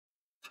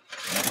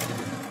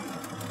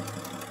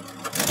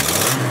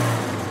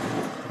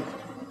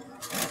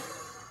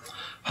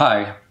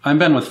Hi, I'm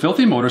Ben with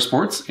Filthy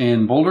Motorsports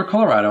in Boulder,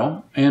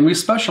 Colorado, and we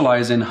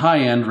specialize in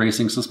high-end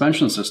racing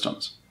suspension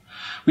systems.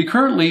 We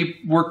currently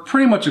work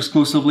pretty much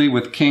exclusively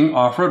with King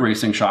off-road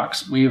racing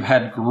shocks. We've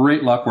had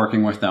great luck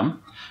working with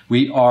them.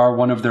 We are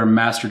one of their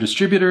master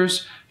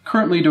distributors,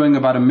 currently doing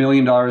about $1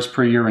 million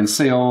per year in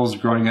sales,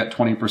 growing at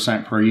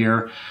 20% per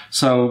year.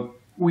 So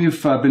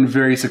we've been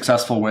very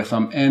successful with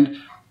them, and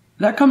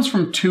that comes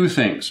from two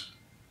things.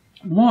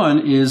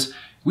 One is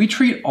we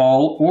treat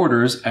all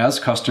orders as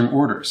custom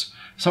orders.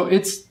 So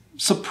it's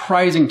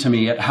surprising to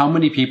me at how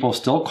many people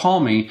still call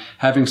me,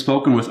 having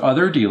spoken with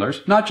other dealers,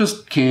 not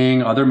just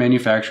King, other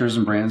manufacturers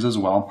and brands as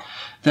well,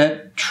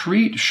 that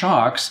treat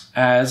shocks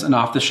as an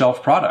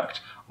off-the-shelf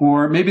product.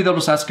 Or maybe they'll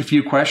just ask a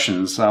few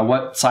questions.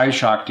 What size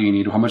shock do you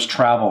need? How much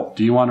travel?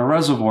 Do you want a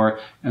reservoir?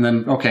 And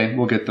then, okay,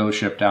 we'll get those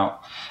shipped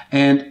out.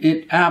 And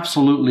it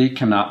absolutely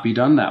cannot be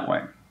done that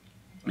way.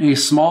 A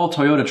small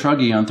Toyota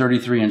Truggy on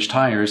 33-inch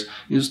tires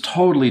is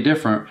totally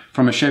different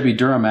from a Chevy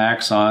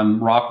Duramax on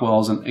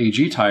Rockwells and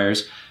AG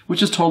tires,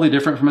 which is totally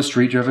different from a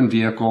street-driven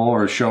vehicle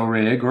or a show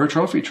rig or a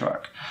trophy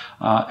truck.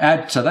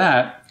 Add to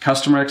that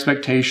customer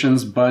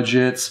expectations,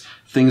 budgets,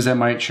 things that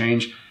might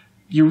change.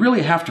 You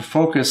really have to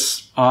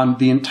focus on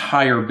the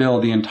entire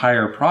build, the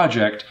entire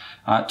project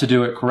to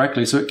do it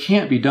correctly, so it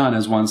can't be done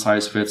as one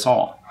size fits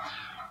all.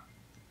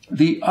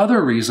 The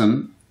other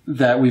reason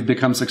that we've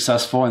become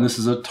successful, and this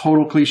is a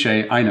total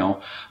cliche, I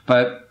know,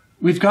 but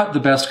we've got the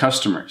best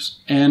customers.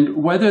 And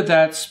whether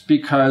that's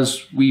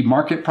because we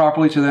market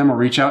properly to them or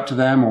reach out to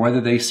them, or whether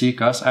they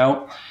seek us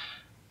out,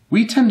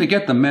 we tend to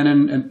get the men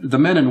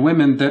and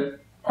women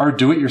that are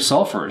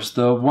do-it-yourselfers,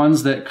 the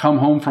ones that come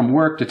home from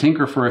work to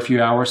tinker for a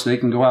few hours so they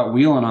can go out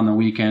wheeling on the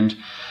weekend.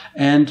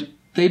 And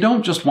they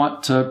don't just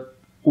want to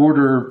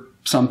order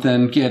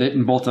something, get it,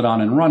 and bolt it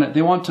on and run it.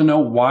 They want to know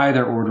why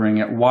they're ordering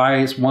it,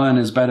 why one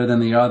is better than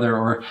the other,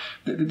 or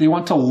they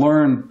want to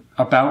learn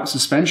about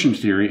suspension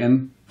theory,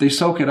 and they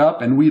soak it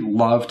up, and we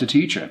love to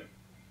teach it.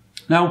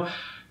 Now,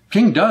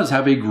 King does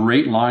have a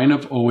great line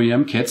of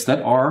OEM kits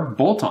that are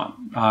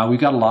bolt-on. We've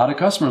got a lot of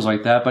customers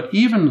like that, but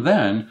even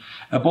then,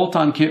 a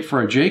bolt-on kit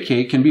for a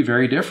JK can be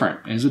very different.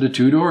 Is it a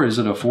two-door? Is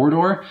it a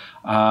four-door?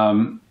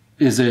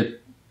 Is it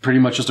pretty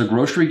much just a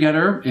grocery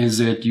getter? Is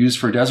it used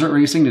for desert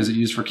racing? Is it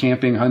used for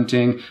camping,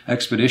 hunting,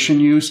 expedition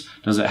use?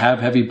 Does it have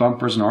heavy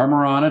bumpers and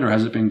armor on it, or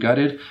has it been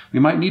gutted?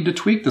 We might need to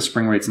tweak the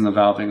spring rates and the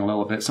valving a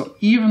little bit. So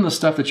even the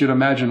stuff that you'd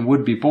imagine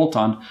would be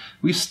bolt-on,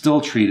 we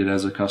still treat it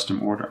as a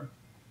custom order.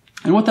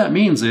 And what that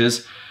means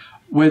is,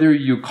 whether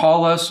you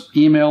call us,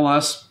 email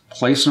us,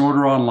 place an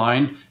order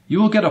online, you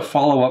will get a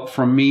follow-up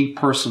from me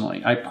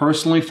personally. I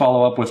personally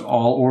follow up with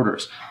all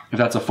orders. If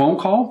that's a phone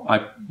call,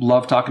 I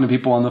love talking to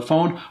people on the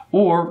phone,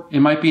 or it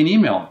might be an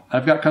email.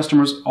 I've got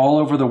customers all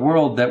over the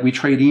world that we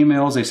trade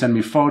emails, they send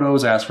me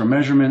photos, ask for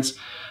measurements.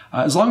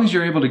 As long as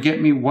you're able to get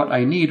me what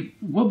I need,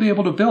 we'll be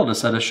able to build a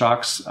set of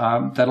shocks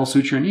that'll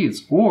suit your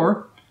needs.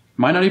 Or it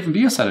might not even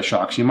be a set of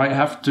shocks. You might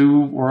have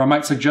to, or I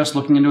might suggest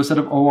looking into a set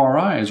of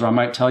ORIs, or I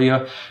might tell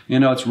you,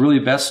 it's really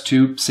best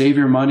to save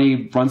your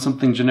money, run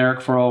something generic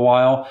for a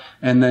while,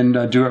 and then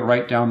do it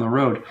right down the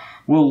road.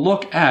 We'll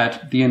look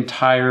at the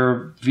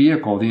entire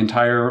vehicle, the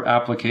entire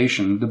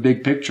application, the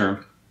big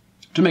picture,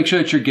 to make sure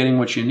that you're getting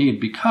what you need,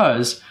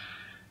 because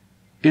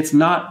it's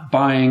not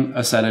buying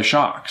a set of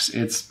shocks.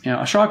 It's,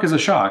 a shock is a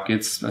shock.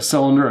 It's a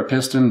cylinder, a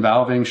piston,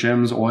 valving,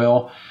 shims,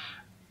 oil.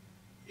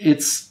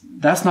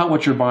 That's not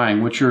what you're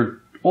buying. What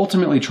you're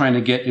ultimately trying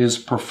to get is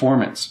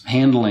performance,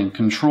 handling,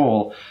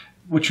 control.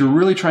 What you're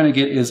really trying to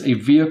get is a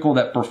vehicle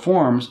that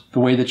performs the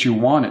way that you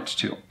want it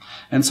to.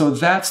 And so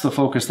that's the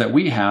focus that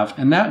we have,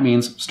 and that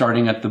means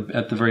starting at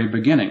the very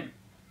beginning.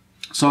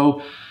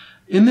 So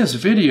in this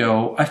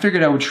video, I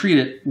figured I would treat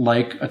it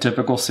like a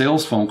typical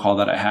sales phone call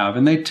that I have,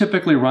 and they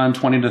typically run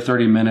 20 to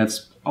 30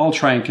 minutes. I'll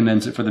try and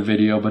condense it for the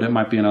video, but it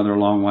might be another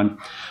long one.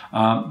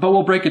 But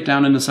we'll break it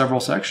down into several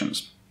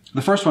sections.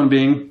 The first one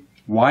being,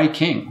 why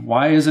King?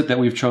 Why is it that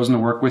we've chosen to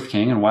work with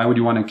King, and why would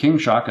you want a King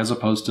shock as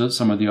opposed to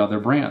some of the other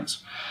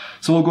brands?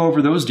 So we'll go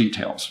over those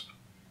details.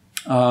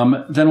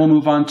 Then we'll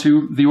move on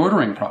to the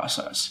ordering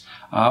process.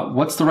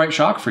 What's the right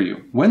shock for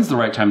you? When's the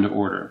right time to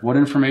order? What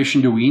information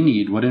do we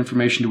need? What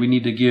information do we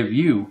need to give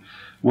you?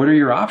 What are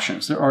your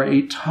options? There are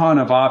a ton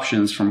of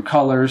options, from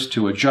colors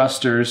to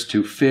adjusters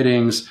to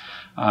fittings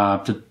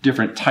to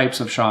different types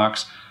of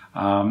shocks.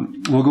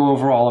 We'll go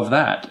over all of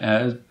that,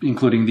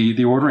 including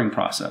the ordering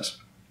process.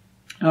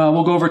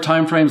 We'll go over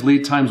time frames,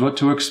 lead times, what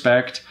to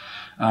expect.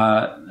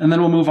 And then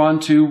we'll move on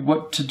to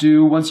what to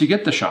do once you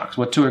get the shocks,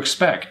 what to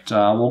expect.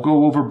 We'll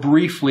go over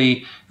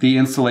briefly the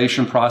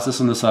installation process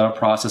and the setup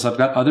process. I've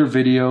got other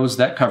videos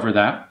that cover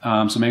that,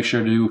 so make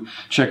sure to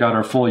check out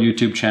our full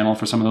YouTube channel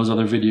for some of those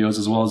other videos,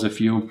 as well as a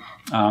few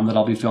that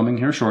I'll be filming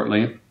here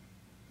shortly.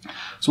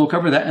 So we'll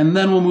cover that, and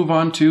then we'll move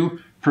on to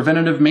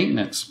preventative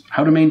maintenance,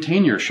 how to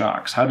maintain your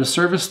shocks, how to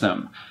service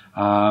them.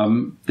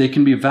 They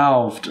can be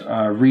valved,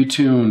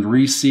 retuned,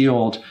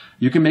 resealed.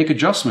 You can make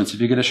adjustments.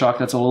 If you get a shock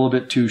that's a little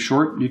bit too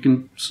short, you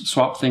can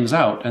swap things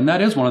out. And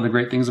that is one of the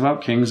great things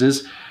about Kings,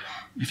 is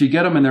if you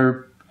get them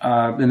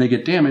and they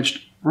get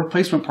damaged,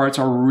 replacement parts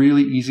are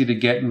really easy to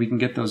get, and we can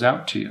get those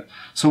out to you.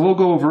 So we'll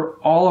go over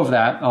all of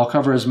that. I'll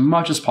cover as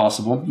much as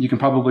possible. You can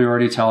probably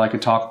already tell I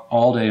could talk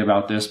all day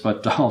about this,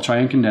 but I'll try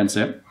and condense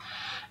it.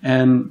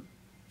 And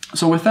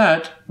so with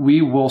that,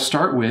 we will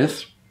start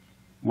with,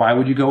 why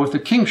would you go with the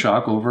King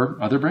shock over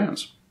other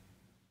brands?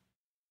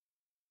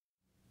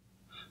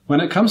 When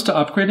it comes to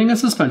upgrading a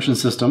suspension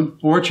system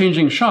or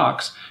changing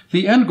shocks,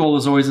 the end goal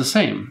is always the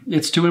same.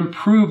 It's to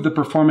improve the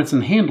performance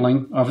and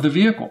handling of the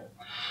vehicle.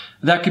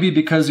 That could be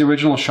because the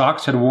original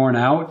shocks had worn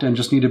out and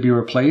just need to be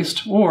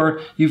replaced,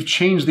 or you've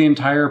changed the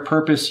entire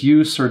purpose,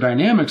 use, or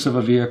dynamics of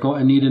a vehicle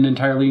and need an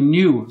entirely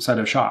new set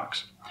of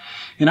shocks.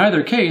 In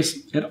either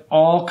case, it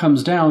all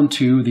comes down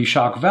to the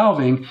shock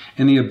valving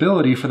and the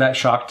ability for that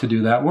shock to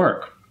do that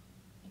work.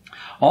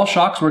 All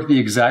shocks work the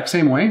exact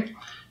same way.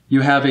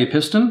 You have a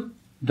piston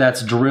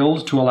that's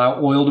drilled to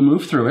allow oil to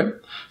move through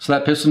it. So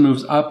that piston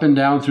moves up and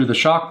down through the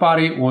shock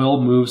body,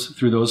 oil moves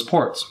through those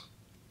ports.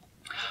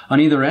 On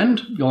either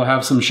end, you'll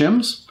have some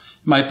shims.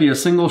 Might be a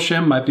single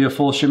shim, might be a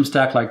full shim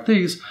stack like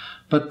these,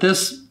 but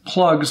this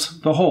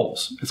plugs the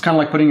holes. It's kind of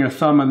like putting your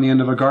thumb on the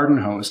end of a garden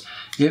hose.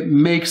 It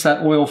makes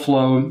that oil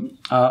flow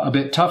a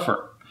bit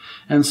tougher.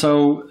 And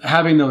so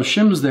having those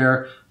shims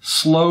there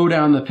slow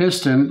down the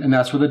piston, and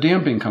that's where the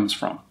damping comes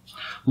from.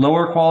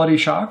 Lower quality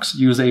shocks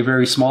use a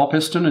very small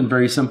piston and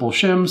very simple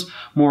shims.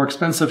 More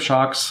expensive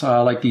shocks,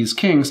 like these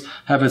Kings,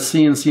 have a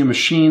CNC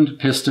machined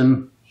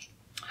piston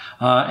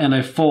and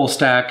a full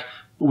stack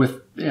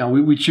with,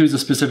 we choose the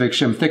specific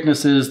shim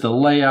thicknesses, the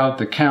layout,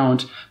 the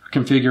count,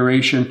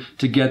 configuration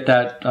to get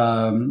that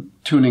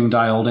tuning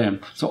dialed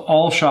in. So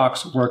all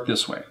shocks work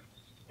this way.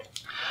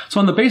 So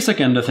on the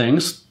basic end of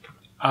things,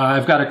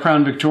 I've got a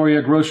Crown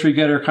Victoria grocery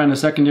getter kind of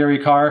secondary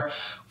car.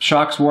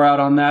 Shocks wore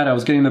out on that. I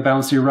was getting the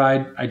bouncy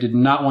ride. I did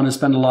not want to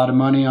spend a lot of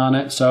money on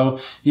it. So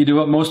you do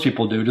what most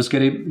people do. Just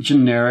get a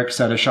generic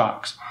set of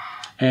shocks.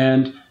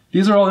 And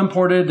these are all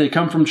imported. They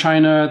come from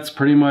China. It's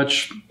pretty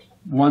much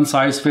one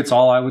size fits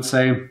all, I would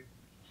say.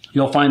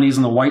 You'll find these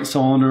in the white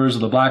cylinders or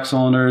the black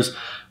cylinders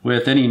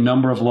with any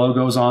number of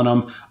logos on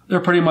them. They're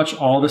pretty much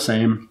all the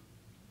same.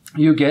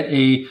 You get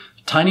a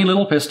tiny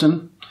little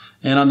piston,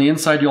 and on the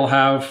inside you'll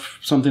have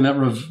something that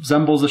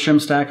resembles a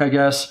shim stack, I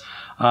guess.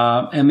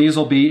 And these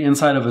will be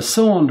inside of a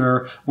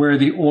cylinder where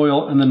the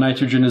oil and the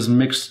nitrogen is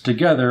mixed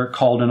together,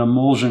 called an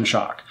emulsion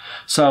shock.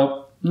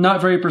 So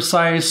not very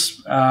precise,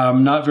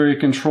 not very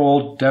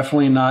controlled,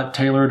 definitely not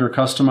tailored or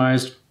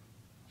customized.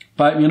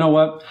 But you know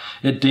what?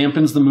 It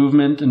dampens the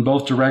movement in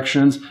both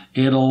directions.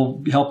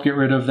 It'll help get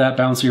rid of that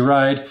bouncy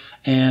ride.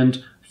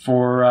 And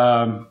for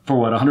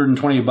what,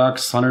 120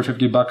 bucks,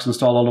 150 bucks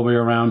installed all the way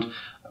around,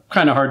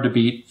 kind of hard to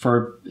beat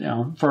for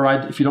a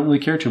ride if you don't really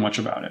care too much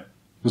about it.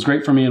 It was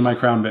great for me in my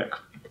Crown Vic.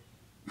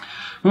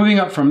 Moving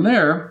up from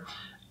there,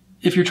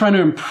 if you're trying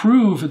to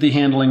improve the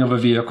handling of a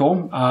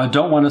vehicle,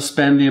 don't want to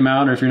spend the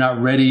amount, or if you're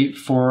not ready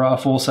for a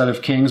full set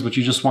of Kings, but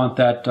you just want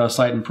that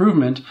slight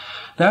improvement,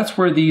 that's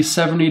where the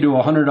 $70 to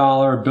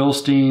 $100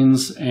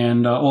 Bilsteins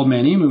and Old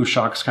Man Emu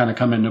shocks kind of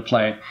come into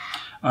play.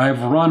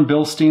 I've run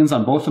Bilsteins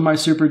on both of my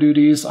Super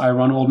Duties. I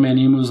run Old Man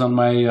Emus on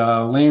my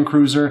Land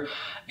Cruiser,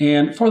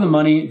 and for the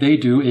money, they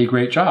do a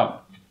great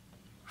job.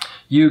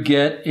 You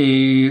get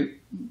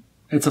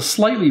it's a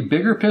slightly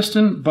bigger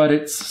piston, but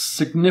it's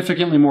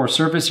significantly more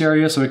surface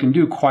area, so it can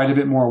do quite a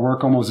bit more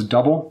work, almost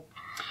double.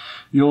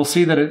 You'll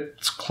see that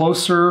it's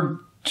closer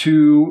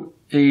to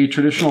a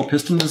traditional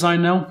piston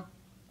design now.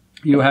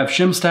 You have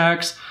shim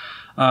stacks,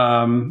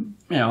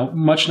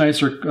 much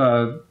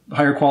nicer,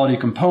 higher quality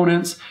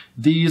components.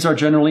 These are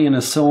generally in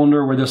a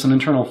cylinder where there's an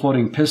internal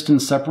floating piston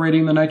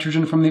separating the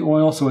nitrogen from the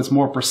oil, so it's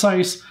more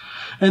precise.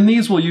 And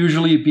these will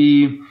usually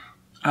be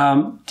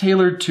more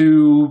tailored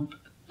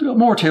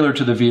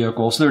to the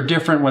vehicle. So they're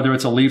different whether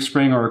it's a leaf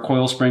spring or a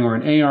coil spring or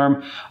an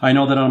A-arm. I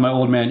know that on my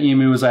Old Man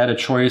Emus, I had a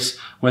choice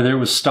whether it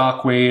was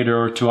stock weight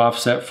or to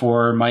offset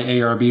for my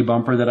ARB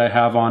bumper that I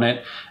have on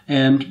it.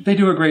 And they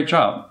do a great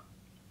job.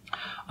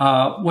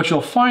 What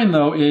you'll find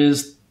though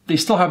is they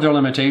still have their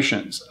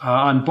limitations.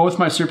 On both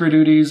my Super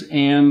Duties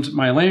and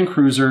my Land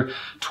Cruiser,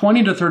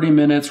 20 to 30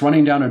 minutes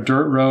running down a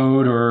dirt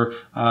road or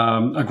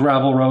a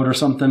gravel road or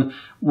something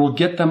will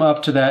get them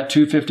up to that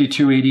 250,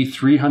 280,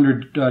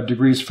 300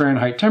 degrees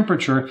Fahrenheit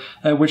temperature,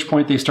 at which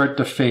point they start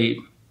to fade.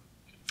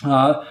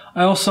 I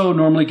also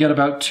normally get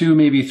about 2,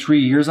 maybe 3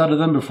 years out of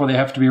them before they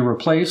have to be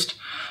replaced.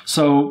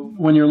 So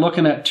when you're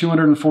looking at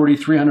 240,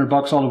 300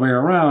 bucks all the way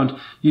around,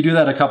 you do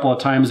that a couple of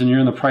times and you're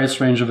in the price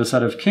range of a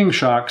set of King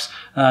shocks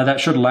that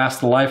should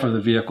last the life of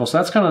the vehicle. So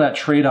that's kind of that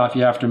trade-off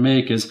you have to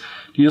make is,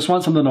 do you just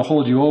want something to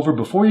hold you over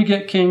before you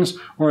get Kings,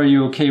 or are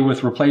you okay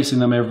with replacing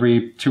them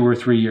every 2 or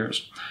 3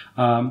 years?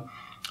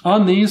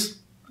 On these,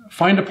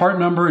 find a part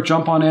number,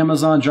 jump on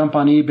Amazon, jump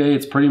on eBay.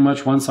 It's pretty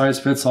much one size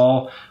fits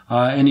all.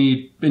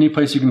 Any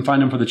place you can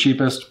find them for the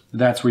cheapest,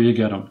 that's where you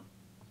get them.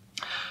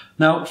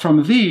 Now,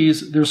 from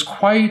these, there's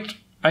quite,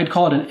 I'd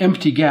call it an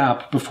empty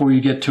gap before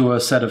you get to a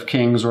set of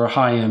Kings or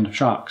high-end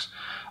shocks.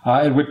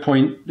 At which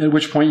point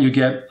you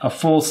get a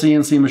full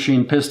CNC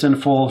machine piston,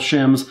 full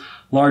shims,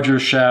 larger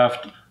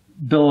shaft,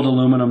 billet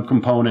aluminum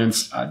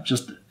components,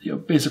 just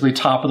basically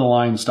top of the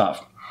line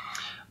stuff.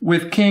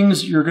 With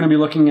Kings, you're going to be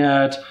looking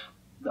at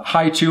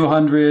high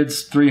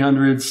 200s,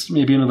 300s,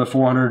 maybe into the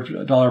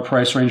 $400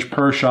 price range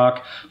per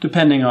shock,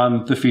 depending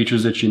on the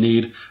features that you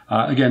need.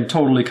 Again,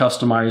 totally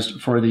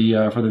customized for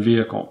the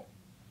vehicle.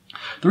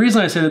 The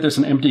reason I say that there's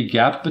an empty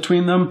gap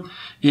between them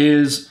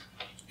is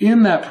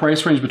in that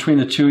price range between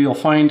the two, you'll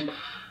find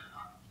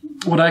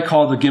what I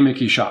call the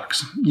gimmicky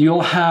shocks.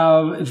 You'll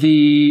have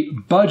the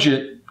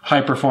budget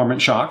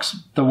high-performance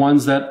shocks, the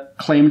ones that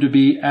claim to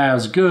be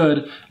as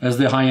good as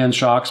the high-end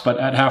shocks, but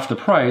at half the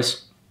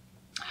price.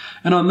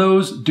 And on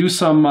those, do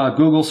some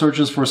Google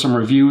searches for some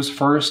reviews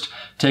first.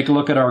 Take a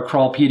look at our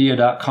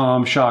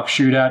crawlpedia.com shock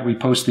shootout. We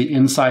post the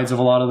insides of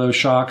a lot of those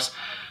shocks.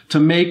 To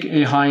make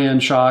a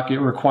high-end shock, it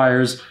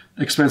requires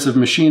expensive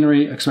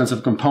machinery,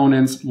 expensive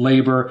components,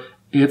 labor.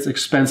 It's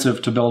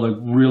expensive to build a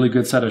really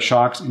good set of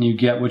shocks, and you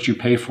get what you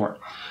pay for.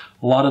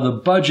 A lot of the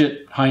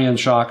budget high-end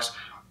shocks,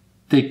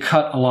 they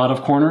cut a lot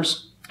of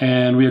corners,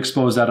 and we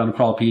expose that on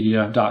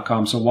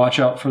crawlpedia.com, so watch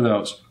out for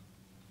those.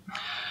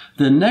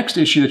 The next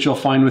issue that you'll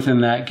find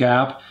within that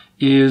gap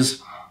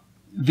is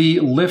the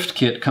lift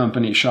kit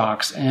company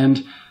shocks,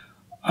 and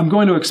I'm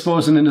going to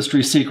expose an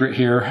industry secret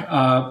here,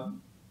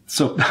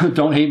 so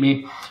don't hate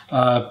me,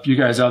 you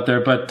guys out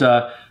there, but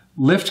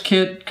lift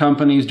kit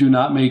companies do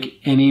not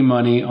make any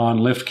money on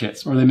lift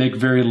kits, or they make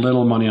very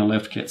little money on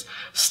lift kits.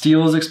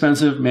 Steel is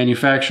expensive,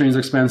 manufacturing is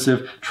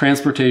expensive,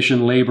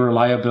 transportation, labor,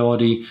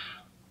 liability,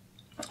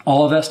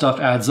 all of that stuff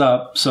adds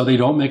up, so they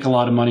don't make a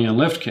lot of money on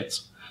lift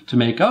kits. To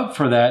make up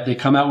for that, they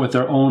come out with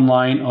their own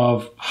line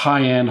of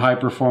high-end,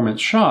 high-performance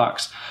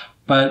shocks,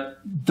 but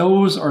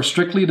those are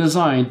strictly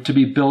designed to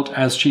be built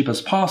as cheap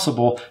as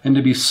possible and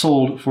to be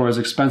sold for as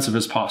expensive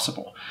as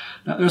possible.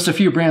 Now, there's a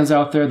few brands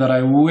out there that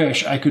I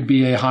wish I could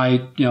be a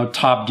high,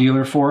 top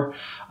dealer for.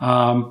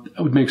 It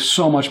would make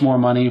so much more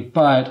money,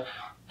 but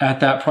at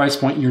that price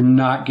point, you're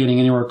not getting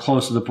anywhere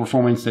close to the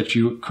performance that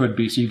you could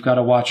be. So you've got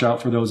to watch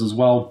out for those as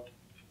well.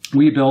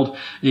 We build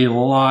a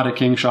lot of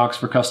King shocks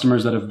for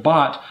customers that have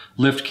bought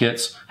lift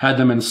kits, had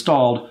them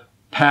installed,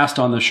 passed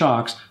on the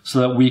shocks so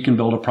that we can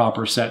build a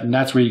proper set. And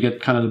that's where you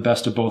get kind of the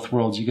best of both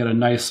worlds. You get a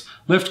nice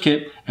lift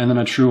kit and then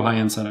a true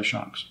high-end set of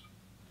shocks.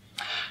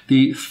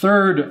 The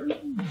third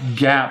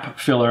gap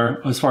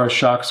filler as far as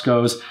shocks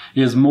goes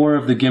is more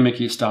of the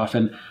gimmicky stuff.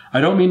 And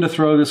I don't mean to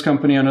throw this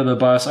company under the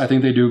bus. I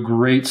think they do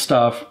great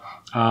stuff.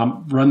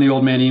 Run the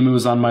old man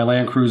emus on my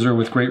Land Cruiser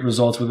with great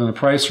results within the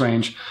price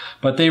range.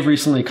 But they've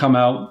recently come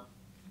out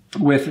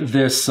with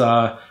this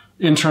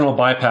internal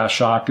bypass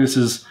shock. This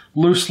is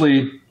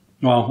loosely,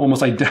 well,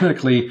 almost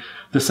identically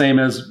the same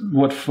as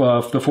what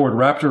the Ford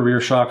Raptor rear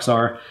shocks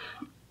are.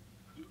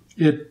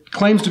 It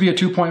claims to be a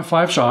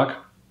 2.5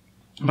 shock,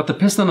 but the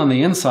piston on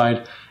the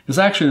inside is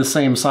actually the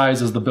same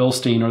size as the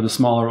Bilstein or the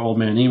smaller old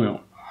man emu.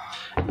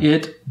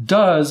 It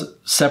does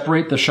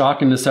separate the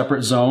shock into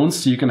separate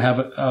zones, so you can have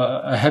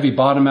a heavy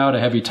bottom out, a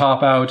heavy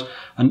top out,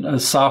 a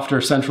softer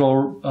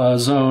central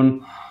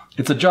zone.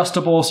 It's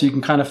adjustable, so you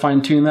can kind of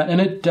fine tune that, and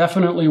it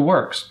definitely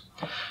works.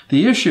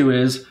 The issue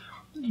is,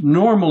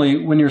 normally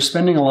when you're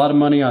spending a lot of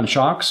money on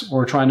shocks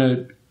or trying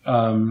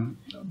to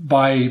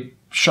buy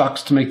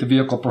shocks to make the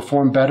vehicle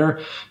perform better,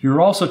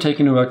 you're also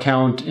taking into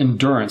account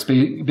endurance,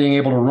 being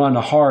able to run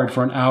hard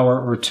for an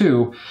hour or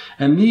two.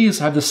 And these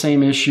have the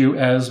same issue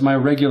as my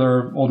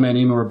regular old man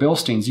emu or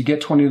Bilsteins. You get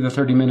 20 to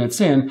 30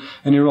 minutes in,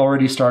 and you're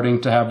already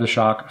starting to have the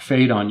shock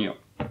fade on you.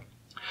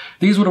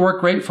 These would work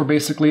great for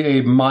basically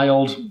a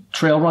mild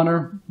trail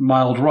runner,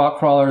 mild rock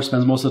crawler,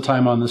 spends most of the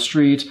time on the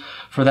street.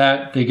 For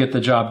that, they get the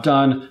job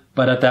done.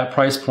 But at that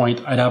price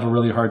point, I'd have a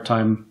really hard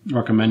time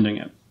recommending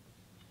it.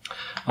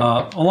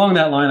 Along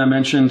that line, I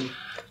mentioned,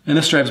 and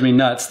this drives me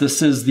nuts,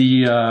 this is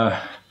the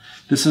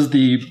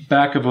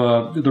back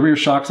of the rear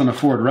shocks on a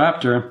Ford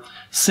Raptor.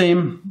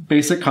 Same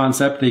basic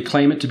concept. They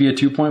claim it to be a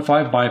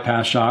 2.5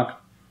 bypass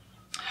shock.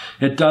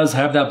 It does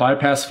have that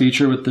bypass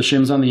feature with the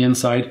shims on the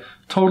inside.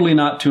 Totally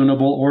not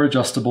tunable or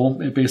adjustable.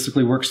 It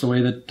basically works the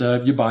way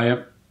that you buy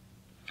it.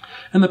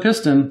 And the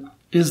piston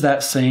is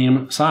that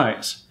same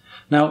size.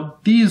 Now,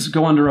 these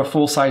go under a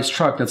full-size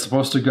truck that's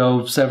supposed to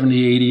go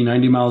 70, 80,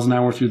 90 miles an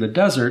hour through the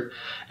desert,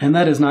 and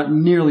that is not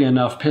nearly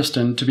enough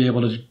piston to be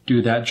able to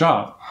do that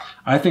job.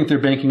 I think they're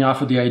banking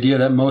off of the idea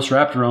that most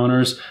Raptor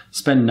owners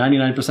spend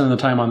 99% of the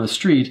time on the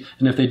street,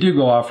 and if they do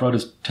go off-road,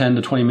 it's 10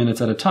 to 20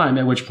 minutes at a time,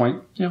 at which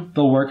point,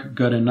 they'll work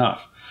good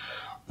enough.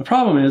 The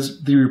problem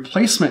is the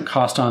replacement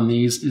cost on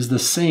these is the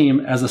same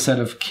as a set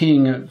of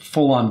King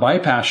full-on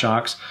bypass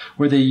shocks,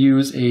 where they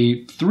use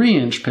a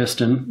 3-inch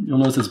piston. You'll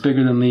notice it's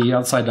bigger than the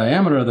outside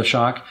diameter of the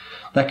shock,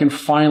 that can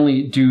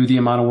finally do the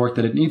amount of work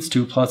that it needs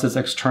to, plus it's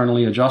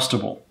externally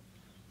adjustable.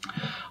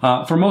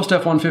 For most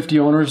F-150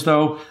 owners,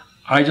 though,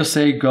 I just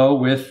say go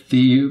with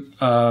the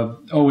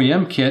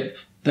OEM kit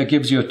that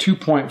gives you a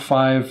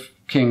 2.5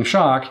 King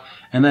shock,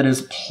 and that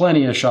is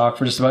plenty of shock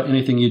for just about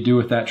anything you do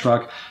with that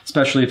truck,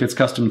 especially if it's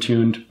custom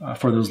tuned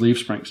for those leaf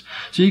springs.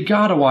 So you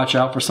got to watch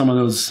out for some of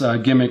those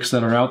gimmicks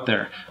that are out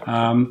there.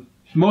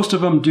 Most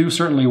of them do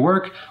certainly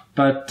work,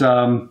 but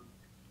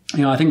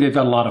I think they've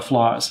got a lot of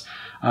flaws.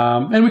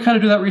 And we kind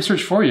of do that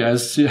research for you.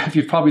 As if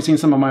you've probably seen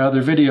some of my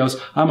other videos,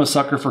 I'm a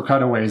sucker for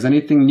cutaways.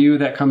 Anything new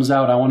that comes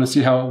out, I want to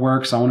see how it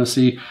works. I want to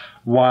see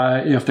why,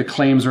 if the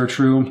claims are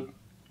true.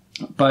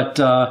 But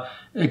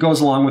it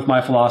goes along with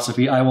my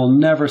philosophy. I will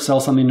never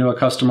sell something to a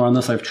customer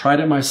unless I've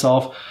tried it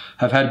myself,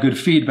 have had good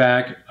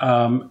feedback.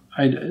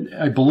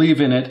 I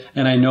believe in it,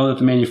 and I know that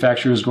the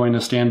manufacturer is going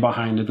to stand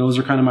behind it. Those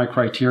are kind of my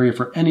criteria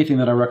for anything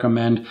that I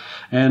recommend.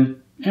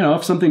 And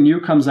if something new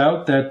comes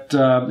out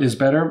that is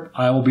better,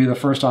 I will be the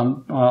first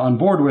on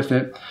board with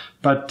it.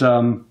 But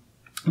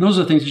those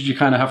are the things that you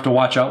kind of have to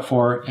watch out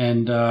for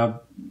and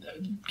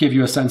give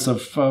you a sense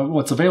of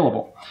what's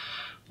available.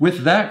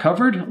 With that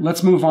covered,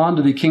 let's move on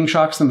to the King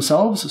shocks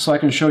themselves so I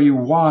can show you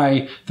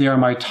why they are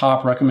my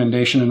top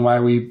recommendation and why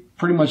we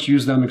pretty much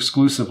use them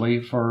exclusively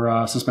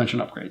for suspension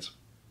upgrades.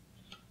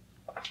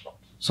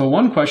 So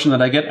one question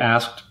that I get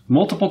asked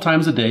multiple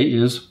times a day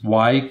is,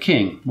 why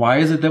King? Why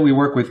is it that we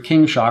work with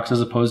King shocks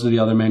as opposed to the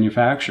other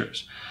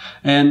manufacturers?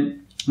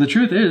 And the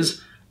truth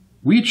is,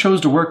 we chose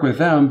to work with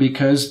them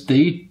because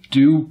they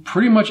do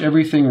pretty much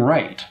everything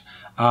right.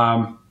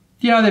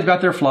 Yeah, they've got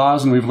their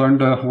flaws, and we've learned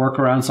to work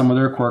around some of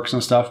their quirks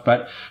and stuff,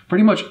 but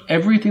pretty much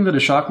everything that a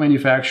shock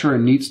manufacturer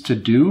needs to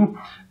do,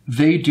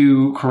 they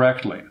do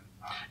correctly.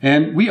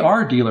 And we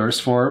are dealers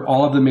for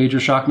all of the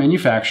major shock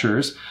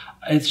manufacturers.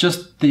 It's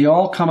just they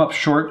all come up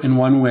short in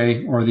one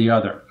way or the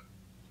other.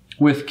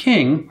 With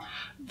King,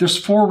 there's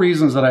 4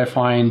 reasons that I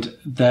find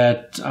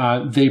that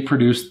they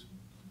produce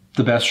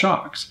the best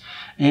shocks.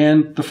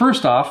 And the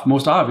first off,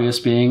 most obvious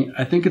being,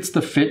 I think it's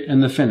the fit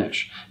and the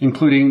finish,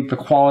 including the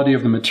quality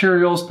of the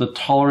materials, the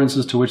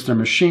tolerances to which they're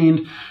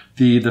machined,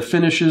 the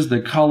finishes, the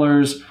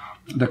colors,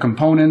 the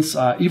components,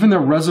 even the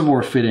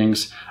reservoir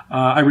fittings.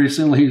 I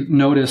recently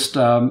noticed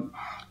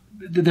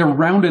they're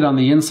rounded on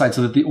the inside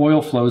so that the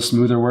oil flows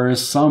smoother,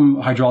 whereas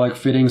some hydraulic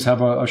fittings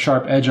have a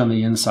sharp edge on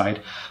the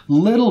inside.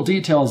 Little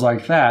details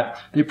like that,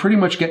 they pretty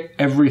much get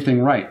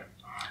everything right.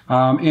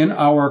 In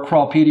our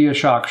Crawlpedia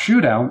shock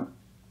shootout,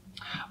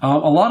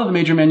 a lot of the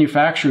major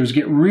manufacturers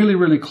get really,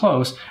 really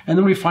close, and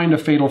then we find a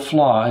fatal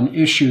flaw, an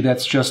issue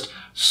that's just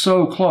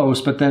so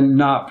close, but then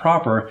not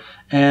proper.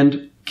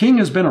 And King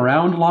has been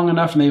around long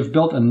enough, and they've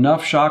built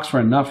enough shocks for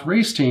enough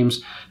race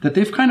teams that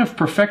they've kind of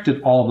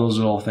perfected all of those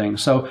little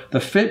things. So the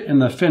fit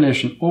and the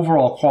finish and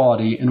overall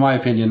quality, in my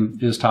opinion,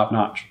 is top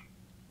notch.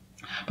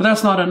 But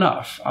that's not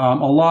enough. A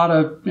lot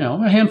of,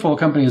 a handful of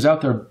companies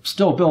out there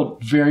still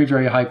build very,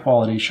 very high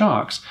quality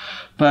shocks,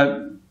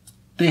 but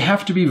they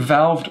have to be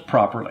valved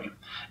properly.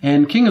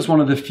 And King is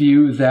one of the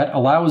few that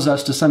allows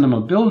us to send them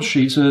a build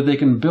sheet so that they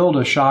can build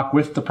a shock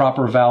with the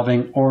proper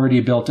valving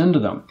already built into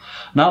them.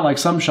 Not like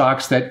some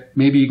shocks that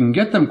maybe you can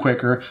get them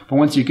quicker, but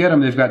once you get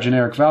them, they've got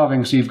generic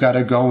valving, so you've got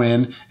to go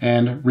in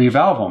and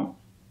revalve them.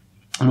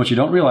 And what you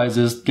don't realize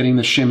is getting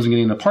the shims and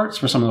getting the parts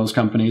for some of those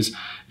companies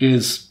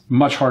is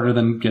much harder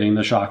than getting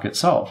the shock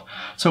itself.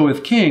 So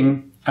with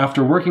King,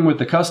 after working with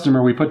the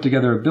customer, we put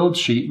together a build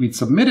sheet. We'd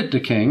submit it to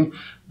King.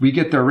 We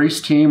get their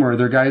race team or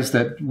their guys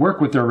that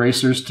work with their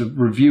racers to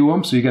review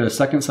them. So you get a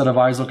second set of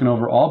eyes looking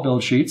over all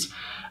build sheets.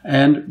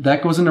 And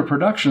that goes into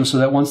production so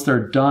that once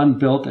they're done,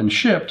 built, and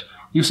shipped,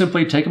 you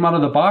simply take them out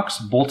of the box,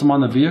 bolt them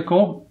on the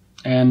vehicle,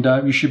 and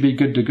you should be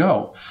good to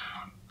go.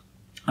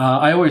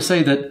 I always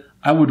say that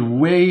I would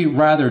way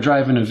rather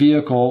drive in a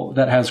vehicle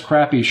that has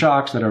crappy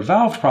shocks that are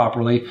valved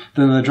properly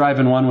than to drive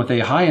in one with a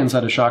high-end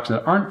set of shocks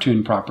that aren't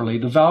tuned properly.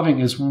 The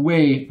valving is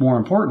way more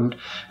important.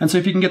 And so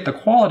if you can get the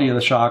quality of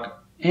the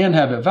shock and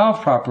have it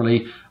valved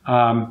properly,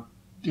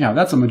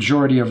 that's a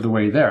majority of the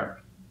way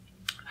there.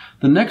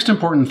 The next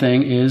important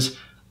thing is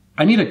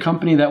I need a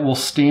company that will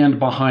stand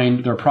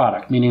behind their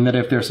product, meaning that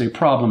if there's a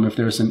problem, if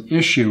there's an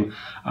issue,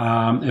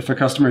 if a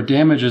customer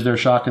damages their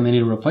shock and they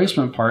need a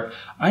replacement part,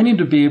 I need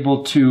to be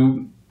able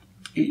to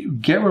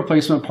get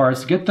replacement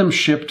parts, get them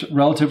shipped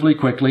relatively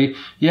quickly.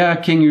 Yeah,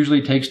 King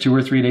usually takes 2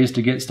 or 3 days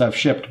to get stuff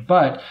shipped,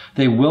 but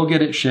they will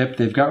get it shipped.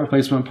 They've got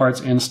replacement parts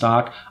in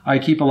stock. I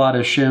keep a lot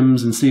of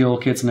shims and seal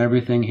kits and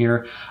everything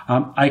here.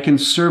 I can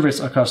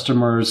service a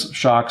customer's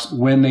shocks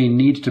when they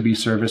need to be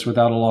serviced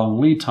without a long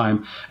lead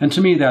time. And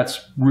to me, that's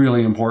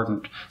really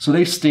important. So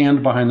they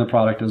stand behind the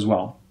product as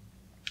well.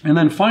 And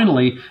then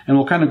finally, and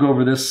we'll kind of go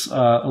over this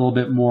a little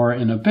bit more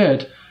in a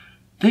bit,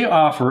 they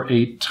offer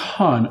a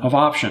ton of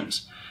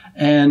options.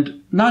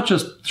 And not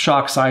just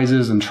shock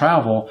sizes and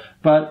travel,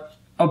 but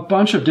a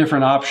bunch of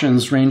different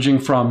options ranging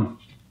from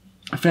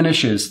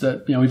finishes.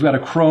 That we've got a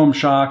chrome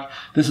shock.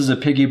 This is a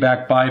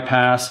piggyback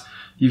bypass.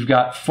 You've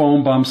got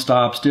foam bump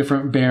stops,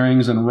 different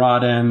bearings and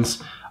rod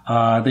ends.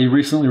 They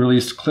recently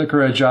released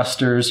clicker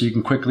adjusters, so you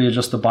can quickly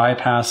adjust the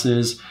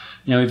bypasses.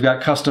 We've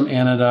got custom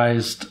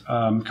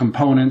anodized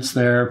components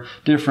there,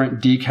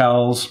 different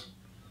decals.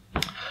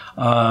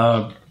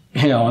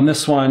 On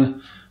this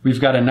one, we've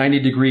got a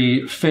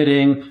 90-degree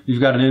fitting. We've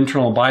got an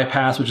internal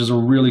bypass, which is a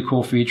really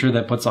cool feature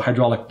that puts a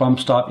hydraulic bump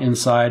stop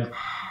inside.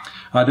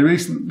 They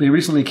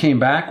recently came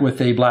back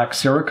with a black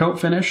Cerakote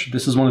finish.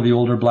 This is one of the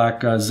older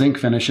black zinc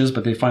finishes,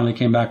 but they finally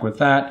came back with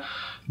that.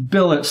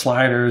 billet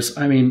sliders,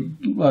 I mean,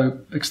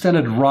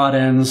 extended rod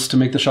ends to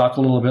make the shock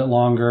a little bit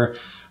longer.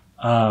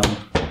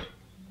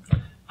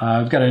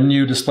 I've got a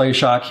new display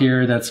shock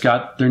here that's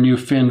got their new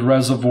finned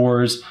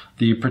reservoirs,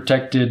 the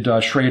protected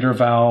Schrader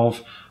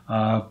valve,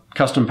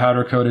 custom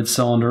powder coated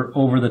cylinder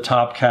over the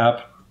top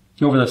cap,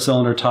 over the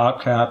cylinder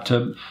top cap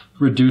to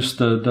reduce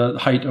the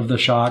height of the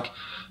shock.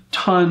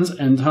 Tons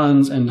and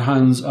tons and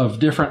tons of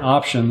different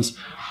options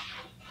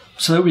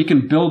so that we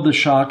can build the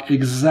shock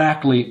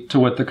exactly to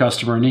what the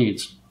customer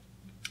needs.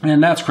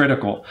 And that's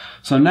critical.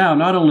 So now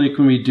not only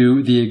can we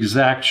do the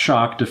exact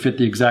shock to fit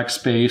the exact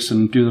space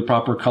and do the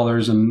proper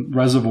colors and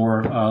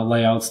reservoir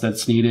layouts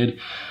that's needed,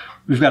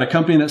 we've got a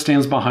company that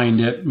stands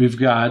behind it, we've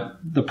got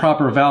the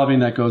proper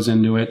valving that goes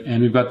into it,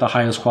 and we've got the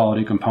highest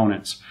quality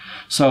components.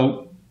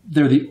 So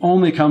they're the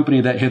only company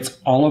that hits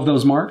all of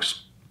those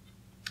marks,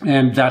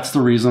 and that's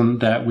the reason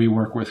that we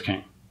work with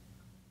King.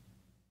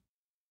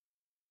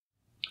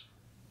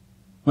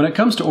 When it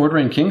comes to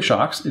ordering King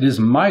shocks, it is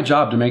my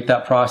job to make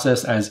that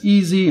process as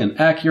easy and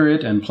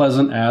accurate and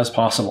pleasant as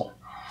possible.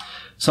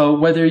 So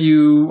whether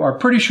you are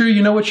pretty sure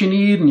you know what you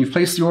need and you've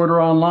placed the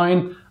order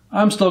online,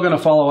 I'm still going to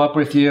follow up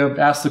with you,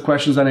 ask the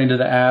questions I needed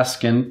to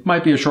ask, and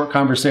might be a short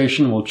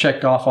conversation. We'll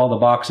check off all the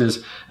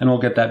boxes and we'll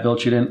get that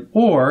build sheet in.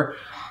 Or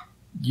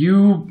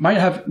you might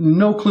have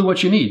no clue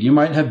what you need. You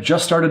might have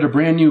just started a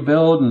brand new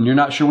build and you're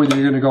not sure whether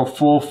you're going to go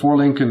full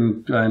 4-link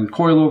and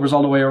coilovers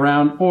all the way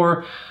around,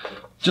 or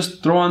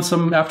just throw on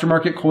some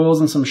aftermarket coils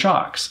and some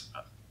shocks.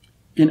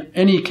 In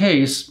any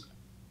case,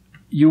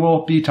 you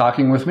will be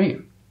talking with me.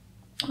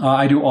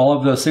 I do all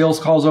of the sales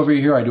calls over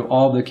here. I do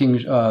all of the King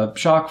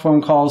shock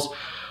phone calls.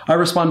 I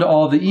respond to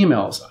all of the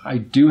emails. I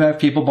do have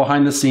people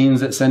behind the scenes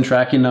that send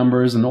tracking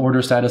numbers and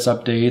order status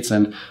updates,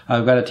 and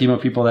I've got a team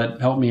of people that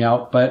help me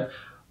out. But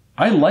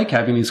I like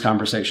having these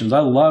conversations. I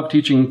love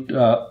teaching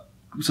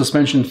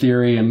suspension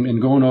theory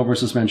and going over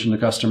suspension to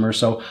customers.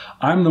 So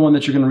I'm the one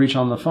that you're going to reach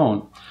on the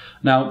phone.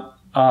 Now,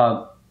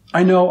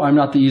 I know I'm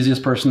not the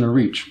easiest person to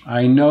reach.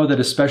 I know that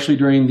especially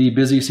during the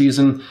busy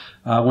season,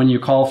 when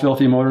you call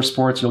Filthy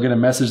Motorsports, you'll get a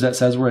message that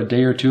says we're a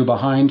day or two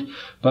behind.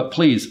 But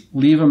please,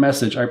 leave a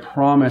message. I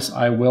promise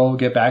I will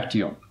get back to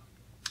you.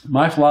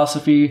 My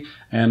philosophy,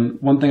 and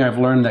one thing I've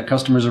learned that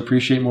customers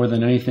appreciate more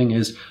than anything,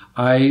 is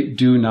I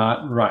do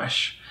not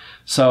rush.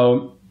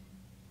 So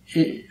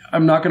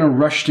I'm not going to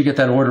rush to get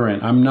that order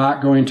in. I'm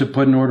not going to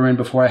put an order in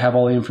before I have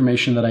all the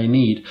information that I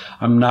need.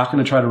 I'm not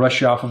going to try to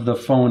rush you off of the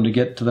phone to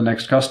get to the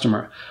next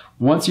customer.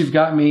 Once you've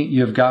got me,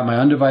 you've got my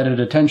undivided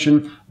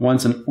attention.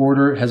 Once an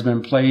order has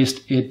been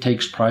placed, it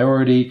takes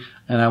priority,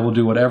 and I will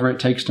do whatever it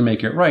takes to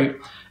make it right.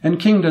 And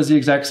King does the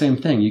exact same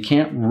thing. You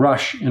can't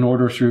rush an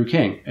order through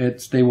King.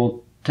 They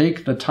will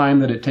take the time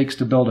that it takes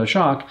to build a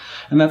shock,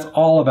 and that's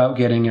all about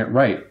getting it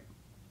right.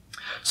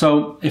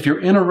 So if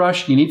you're in a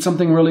rush, you need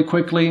something really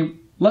quickly,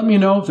 let me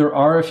know. There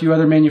are a few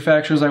other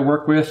manufacturers I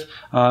work with.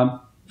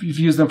 You've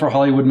used them for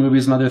Hollywood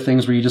movies and other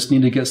things where you just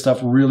need to get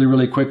stuff really,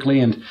 really quickly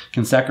and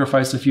can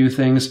sacrifice a few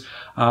things.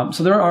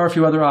 So there are a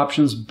few other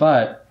options,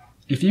 but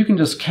if you can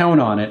just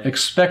count on it,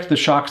 expect the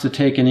shocks to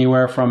take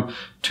anywhere from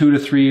 2 to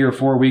 3 or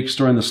 4 weeks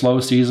during the slow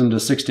season to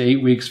 6 to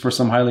 8 weeks for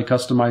some highly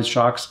customized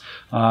shocks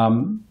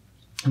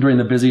during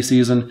the busy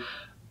season.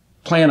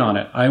 Plan on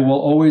it. I will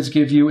always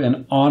give you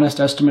an honest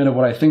estimate of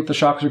what I think the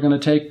shocks are going to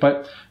take,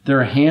 but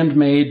they're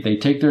handmade. They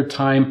take their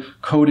time.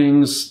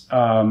 Coatings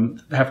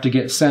have to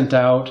get sent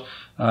out.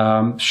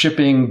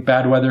 Shipping,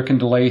 bad weather can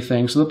delay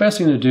things. So the best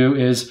thing to do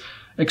is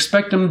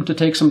expect them to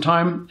take some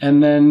time,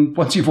 and then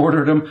once you've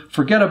ordered them,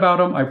 forget about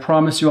them. I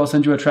promise you I'll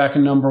send you a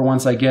tracking number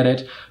once I get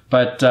it,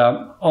 but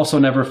also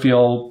never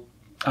feel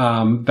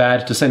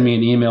bad to send me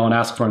an email and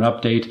ask for an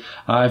update.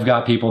 I've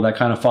got people that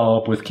kind of follow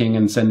up with King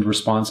and send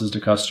responses to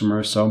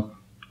customers. So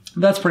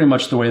that's pretty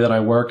much the way that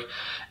I work.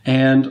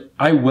 And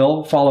I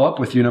will follow up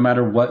with you no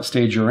matter what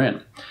stage you're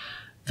in.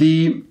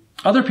 The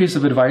other piece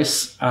of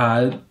advice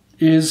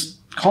is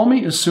call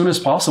me as soon as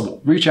possible.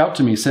 Reach out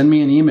to me. Send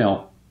me an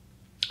email.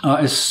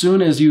 As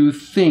soon as you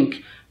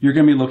think you're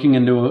going to be looking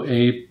into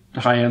a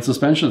high-end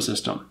suspension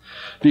system.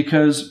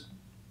 Because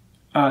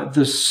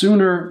the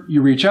sooner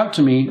you reach out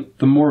to me,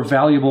 the more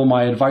valuable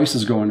my advice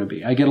is going to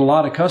be. I get a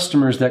lot of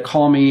customers that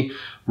call me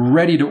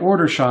ready to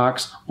order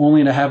shocks,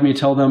 only to have me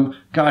tell them,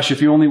 gosh,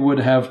 if you only would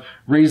have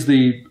raised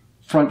the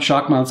front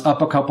shock mounts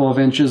up a couple of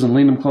inches and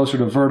leaned them closer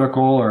to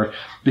vertical, or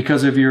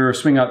because of your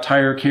swing out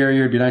tire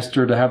carrier, it'd be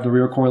nicer to have the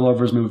rear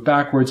coilovers move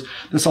backwards.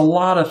 There's a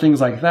lot of things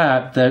like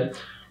that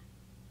that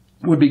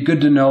would be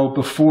good to know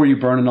before you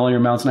burn in all your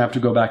mounts and have to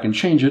go back and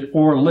change it,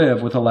 or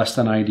live with a less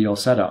than ideal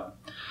setup.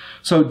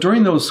 So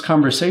during those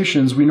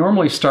conversations, we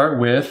normally start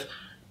with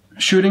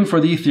shooting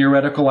for the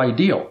theoretical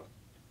ideal.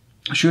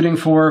 Shooting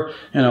for,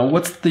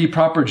 what's the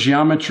proper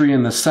geometry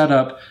and the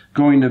setup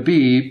going to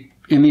be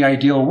in the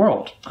ideal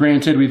world?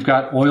 Granted, we've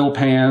got oil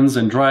pans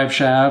and drive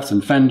shafts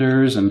and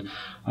fenders and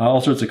all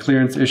sorts of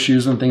clearance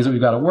issues and things that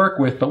we've got to work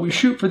with, but we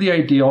shoot for the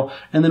ideal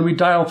and then we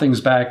dial things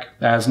back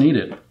as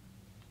needed.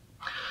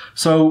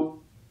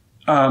 So,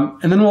 and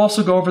then we'll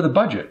also go over the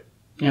budget.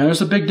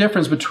 There's a big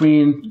difference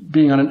between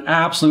being on an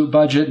absolute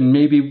budget and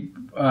maybe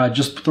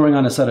just throwing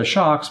on a set of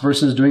shocks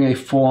versus doing a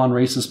full-on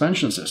race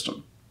suspension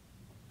system.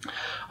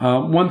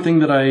 One thing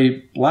that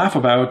I laugh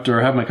about,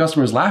 or have my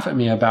customers laugh at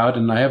me about,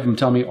 and I have them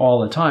tell me all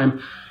the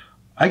time,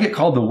 I get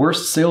called the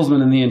worst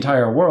salesman in the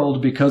entire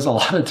world because a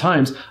lot of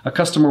times a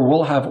customer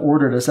will have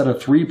ordered a set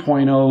of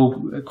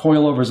 3.0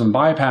 coilovers and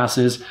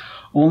bypasses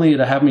only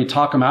to have me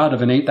talk them out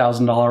of an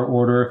 $8,000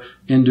 order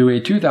into a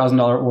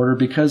 $2,000 order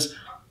because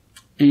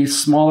a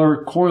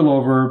smaller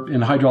coilover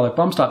and hydraulic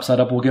bump stop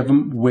setup will give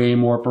them way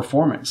more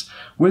performance.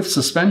 With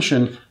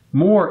suspension,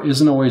 more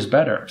isn't always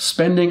better.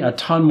 Spending a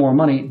ton more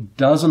money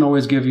doesn't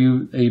always give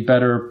you a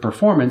better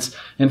performance.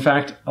 In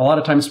fact, a lot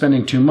of times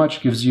spending too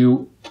much gives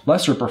you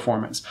lesser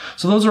performance.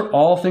 So those are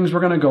all things we're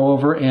going to go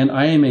over, and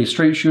I am a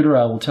straight shooter.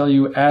 I will tell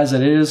you as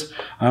it is,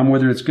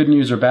 whether it's good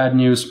news or bad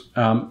news,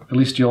 at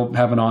least you'll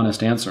have an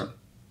honest answer.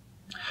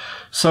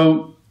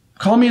 So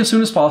call me as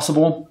soon as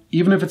possible,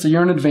 even if it's a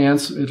year in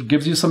advance. It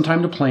gives you some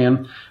time to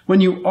plan.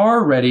 When you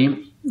are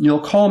ready, you'll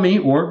call me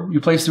or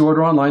you place the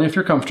order online if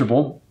you're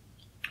comfortable.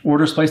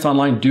 Orders placed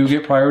online do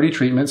get priority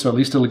treatment, so at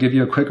least it'll give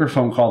you a quicker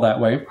phone call that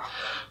way.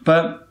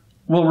 But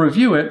we'll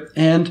review it,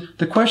 and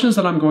the questions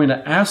that I'm going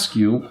to ask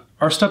you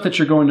are stuff that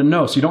you're going to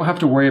know, so you don't have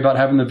to worry about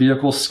having the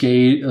vehicle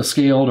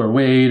scaled or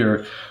weighed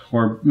or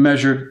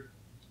measured.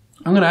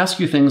 I'm going to ask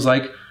you things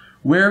like,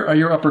 where are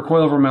your upper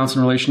coilover mounts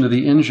in relation to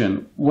the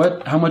engine?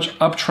 How much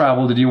up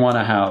travel did you want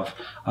to have?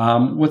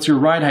 What's your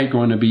ride height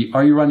going to be?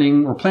 Are you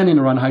running or planning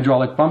to run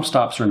hydraulic bump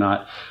stops or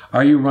not?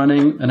 Are you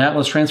running an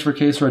Atlas transfer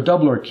case or a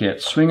doubler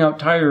kit? Swing out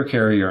tire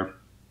carrier?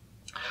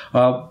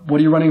 What are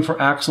you running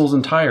for axles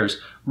and tires?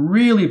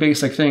 Really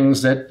basic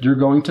things that you're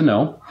going to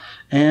know.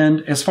 And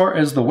as far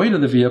as the weight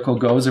of the vehicle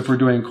goes, if we're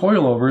doing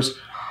coilovers,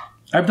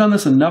 I've done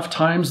this enough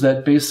times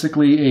that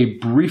basically a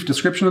brief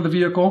description of the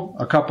vehicle,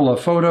 a couple of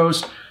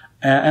photos,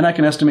 and I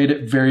can estimate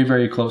it very,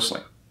 very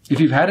closely. If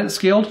you've had it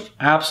scaled,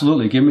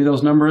 absolutely, give me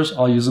those numbers.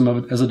 I'll use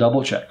them as a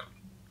double check.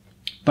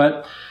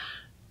 But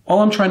all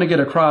I'm trying to get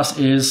across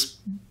is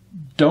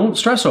don't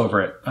stress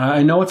over it.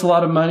 I know it's a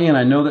lot of money, and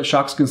I know that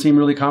shocks can seem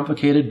really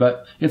complicated,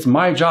 but it's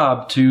my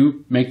job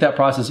to make that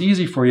process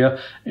easy for you,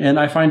 and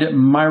I find it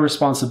my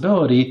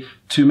responsibility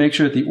to make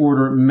sure that the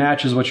order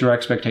matches what your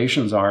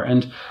expectations are.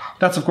 And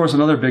that's, of course,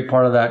 another big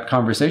part of that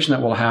conversation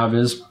that we'll have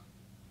is,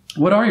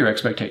 what are your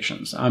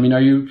expectations? I mean,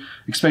 are you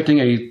expecting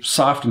a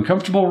soft and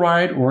comfortable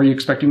ride, or are you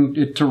expecting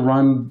it to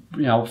run,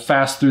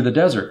 fast through the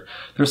desert?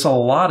 There's a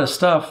lot of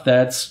stuff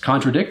that's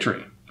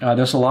contradictory.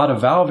 There's a lot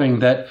of valving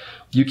that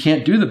you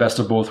can't do the best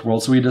of both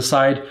worlds. So we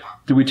decide,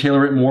 do we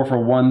tailor it more for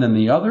one than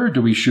the other?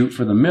 Do we shoot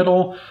for the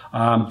middle?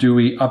 Do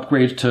we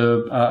upgrade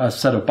to a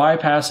set of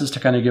bypasses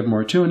to kind of give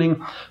more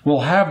tuning?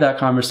 We'll have that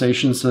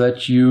conversation so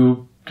that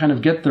you kind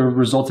of get the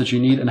results that you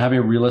need and have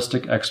a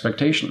realistic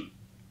expectation.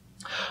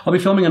 I'll be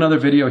filming another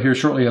video here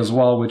shortly as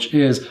well, which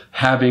is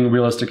having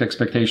realistic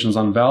expectations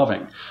on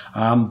valving.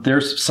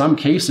 There's some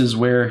cases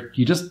where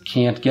you just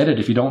can't get it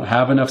if you don't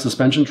have enough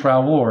suspension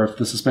travel or if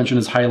the suspension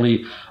is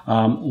highly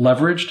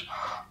leveraged.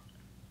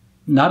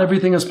 Not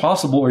everything is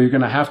possible, or you're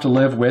going to have to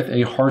live with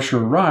a harsher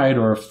ride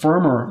or a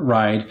firmer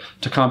ride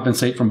to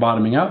compensate from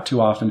bottoming out too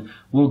often.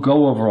 We'll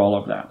go over all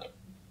of that.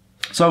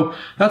 So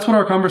that's what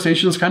our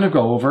conversations kind of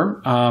go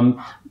over.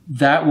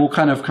 That will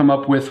kind of come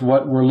up with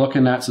what we're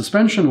looking at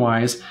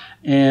suspension-wise,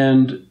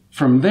 and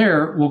from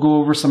there, we'll go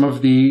over some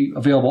of the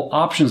available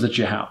options that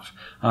you have,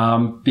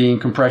 being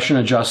compression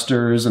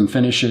adjusters and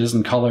finishes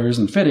and colors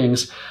and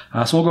fittings.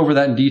 So we'll go over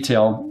that in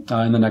detail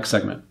in the next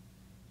segment.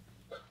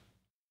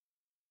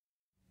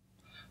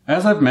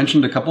 As I've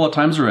mentioned a couple of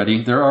times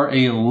already, there are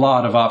a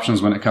lot of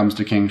options when it comes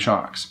to King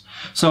shocks.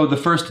 So the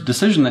first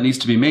decision that needs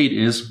to be made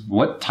is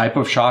what type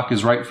of shock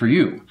is right for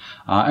you.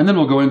 And then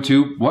we'll go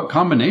into what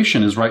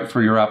combination is right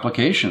for your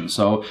application.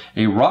 So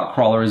a rock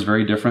crawler is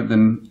very different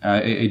than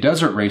a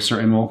desert racer,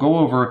 and we'll go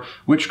over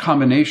which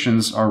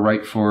combinations are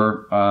right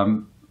for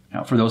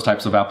those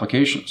types of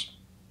applications.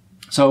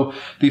 So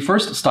the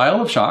first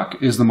style of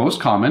shock is the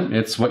most common.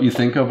 It's what you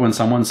think of when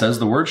someone says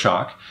the word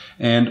shock,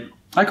 and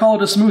I call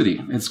it a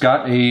smoothie. It's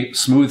got a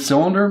smooth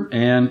cylinder,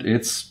 and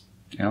it's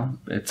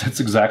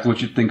exactly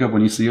what you'd think of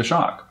when you see a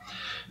shock.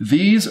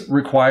 These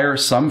require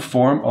some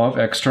form of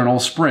external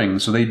spring,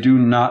 so they do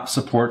not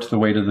support the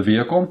weight of the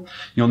vehicle.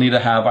 You'll need to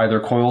have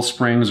either coil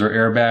springs or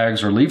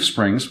airbags or leaf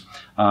springs.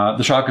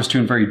 The shock is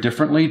tuned very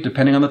differently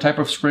depending on the type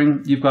of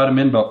spring you've got them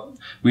in, but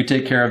we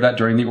take care of that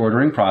during the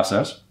ordering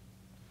process.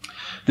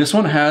 This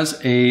one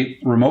has a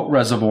remote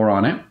reservoir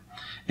on it,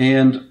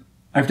 and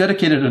I've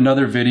dedicated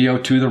another video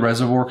to the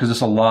reservoir because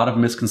there's a lot of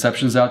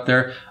misconceptions out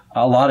there.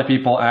 A lot of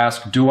people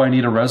ask, do I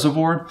need a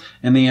reservoir?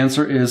 And the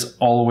answer is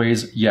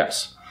always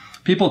yes.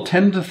 People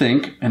tend to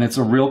think, and it's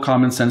a real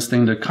common sense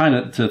thing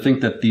to think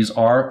that these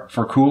are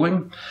for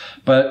cooling,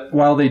 but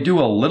while they do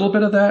a little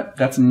bit of that,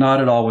 that's not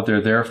at all what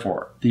they're there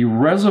for. The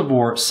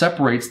reservoir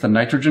separates the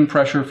nitrogen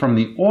pressure from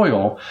the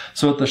oil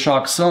so that the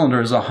shock cylinder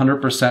is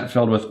 100%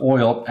 filled with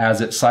oil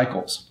as it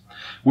cycles.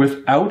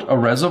 Without a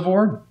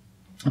reservoir,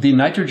 the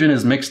nitrogen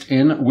is mixed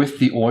in with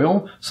the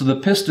oil, so the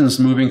piston's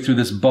moving through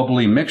this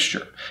bubbly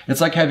mixture. It's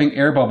like having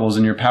air bubbles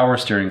in your power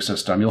steering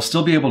system. You'll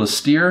still be able to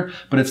steer,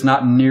 but it's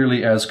not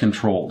nearly as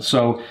controlled.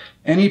 So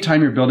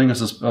anytime you're building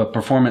a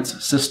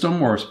performance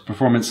system or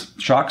performance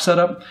shock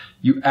setup,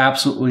 you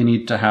absolutely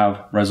need to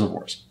have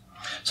reservoirs.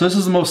 So this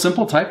is the most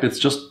simple type. It's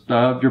just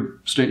your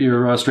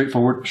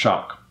straightforward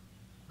shock.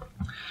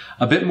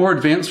 A bit more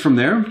advanced from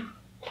there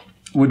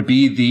would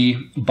be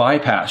the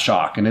bypass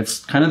shock, and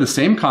it's kind of the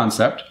same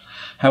concept.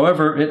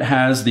 However, it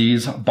has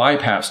these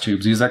bypass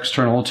tubes, these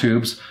external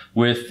tubes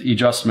with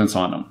adjustments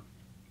on them.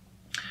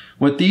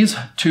 What these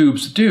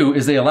tubes do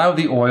is they allow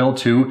the oil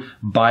to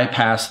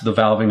bypass the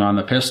valving on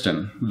the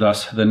piston,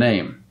 thus the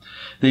name.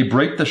 They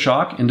break the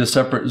shock into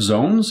separate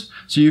zones,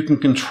 so you can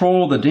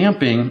control the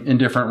damping in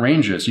different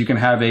ranges. You can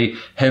have a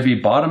heavy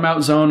bottom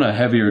out zone, a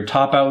heavier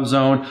top out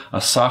zone,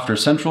 a softer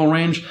central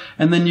range,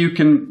 and then you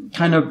can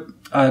kind of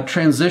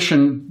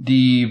transition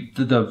the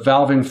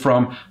valving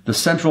from the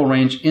central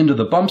range into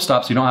the bump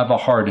stop so you don't have a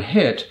hard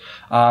hit,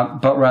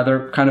 but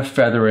rather kind of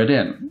feather it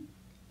in.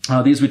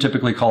 These we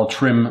typically call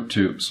trim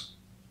tubes.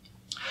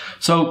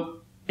 So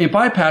a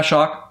bypass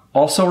shock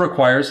also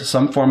requires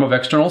some form of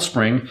external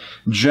spring.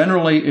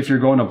 Generally, if you're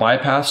going to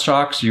bypass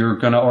shocks, you're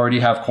going to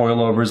already have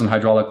coilovers and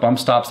hydraulic bump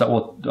stops that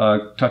we'll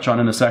touch on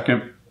in a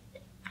second.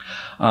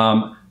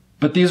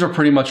 But these are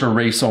pretty much a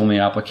race-only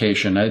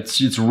application.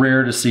 It's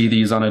rare to see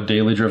these on a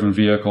daily driven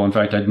vehicle. In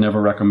fact, I'd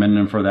never recommend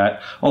them for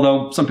that.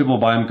 Although some people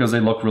buy them because they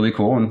look really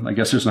cool, and I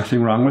guess there's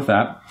nothing wrong with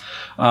that.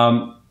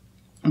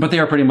 But they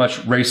are pretty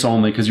much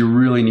race-only because you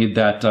really need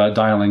that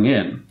dialing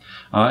in.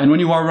 And when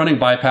you are running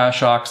bypass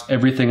shocks,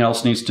 everything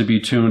else needs to be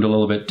tuned a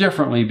little bit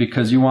differently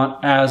because you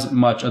want as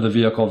much of the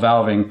vehicle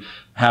valving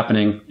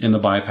happening in the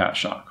bypass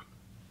shock.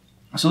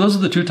 So those are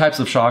the two types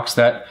of shocks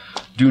that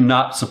do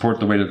not support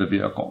the weight of the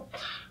vehicle.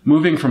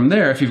 Moving from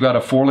there, if you've got a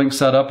 4-link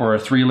setup or a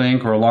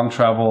 3-link or a long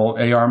travel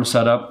A-arm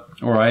setup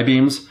or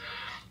I-beams,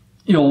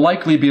 you'll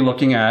likely be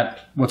looking at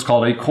what's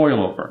called a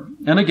coilover.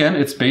 And again,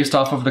 it's based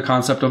off of the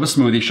concept of a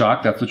smoothie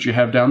shock. That's what you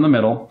have down the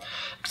middle,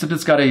 except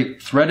it's got a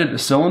threaded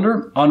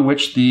cylinder on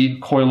which the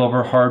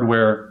coilover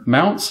hardware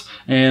mounts,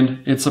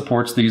 and it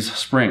supports these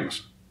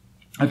springs.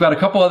 I've got a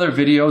couple other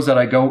videos that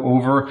I go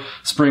over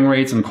spring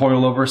rates and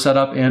coilover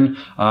setup in.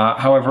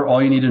 However,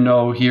 all you need to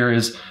know here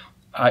is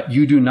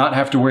you do not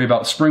have to worry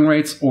about spring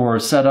rates or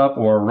setup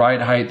or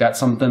ride height. That's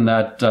something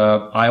that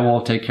I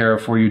will take care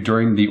of for you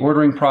during the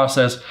ordering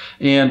process.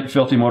 And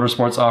Filthy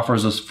Motorsports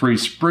offers us free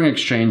spring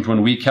exchange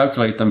when we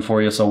calculate them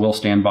for you, so we'll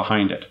stand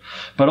behind it.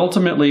 But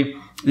ultimately,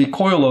 the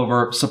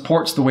coilover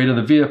supports the weight of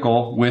the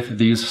vehicle with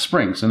these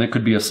springs. And it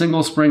could be a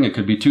single spring, it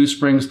could be 2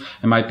 springs,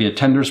 it might be a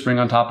tender spring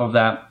on top of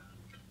that.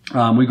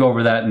 We go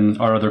over that in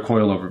our other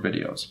coilover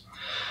videos.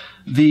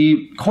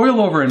 The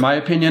coilover, in my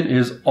opinion,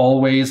 is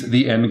always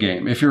the end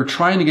game. If you're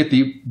trying to get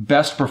the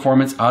best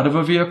performance out of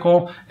a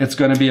vehicle, it's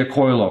going to be a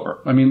coilover.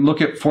 I mean, look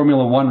at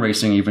Formula One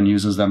racing even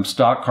uses them,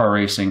 stock car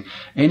racing.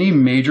 Any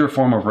major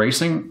form of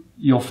racing,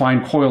 you'll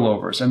find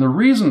coilovers. And the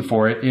reason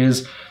for it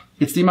is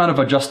it's the amount of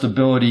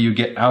adjustability you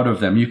get out of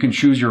them. You can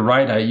choose your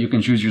ride height, you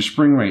can choose your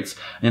spring rates.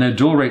 In a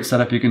dual rate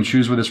setup, you can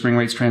choose where the spring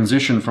rates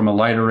transition from a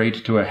lighter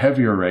rate to a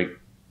heavier rate.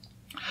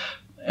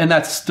 And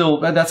that's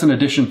in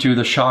addition to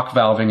the shock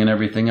valving and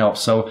everything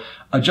else. So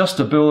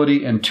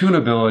adjustability and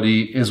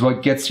tunability is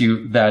what gets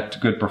you that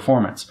good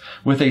performance.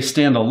 With a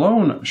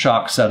standalone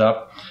shock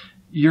setup,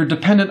 you're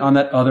dependent on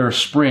that other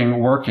spring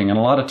working. And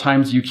a lot of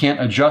times you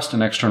can't adjust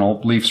an external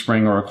leaf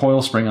spring or a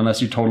coil spring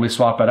unless you totally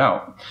swap it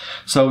out.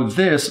 So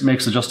this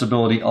makes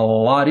adjustability a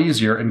lot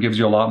easier and gives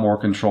you a lot more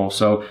control.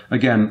 So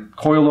again,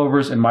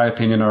 coilovers, in my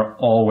opinion, are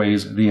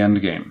always the end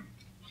game.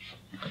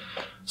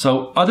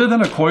 So other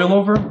than a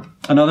coilover,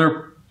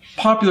 another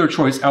popular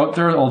choice out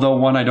there, although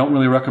one I don't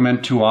really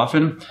recommend too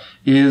often,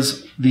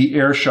 is the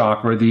air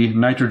shock or the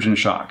nitrogen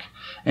shock.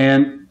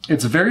 And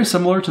it's very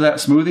similar to that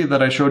smoothie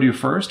that I showed you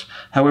first.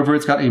 However,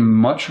 it's got a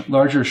much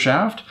larger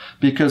shaft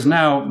because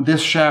now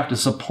this shaft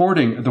is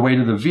supporting the weight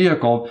of the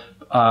vehicle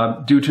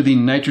due to the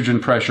nitrogen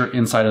pressure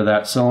inside of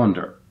that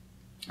cylinder.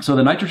 So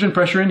the nitrogen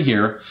pressure in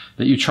here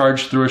that you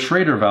charge through a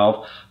Schrader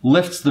valve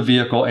lifts the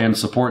vehicle and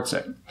supports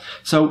it.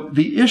 So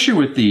the issue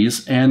with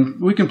these, and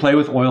we can play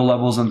with oil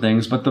levels and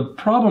things, but the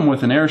problem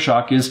with an air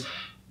shock is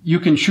you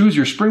can choose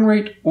your spring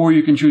rate or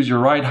you can choose your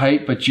ride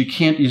height, but you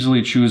can't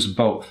easily choose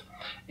both.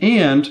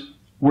 And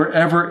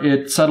wherever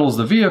it settles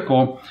the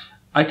vehicle,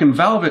 I can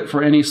valve it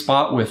for any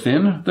spot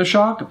within the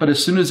shock, but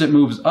as soon as it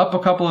moves up a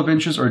couple of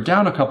inches or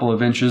down a couple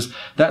of inches,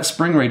 that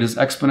spring rate is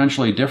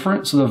exponentially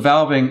different, so the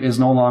valving is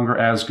no longer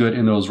as good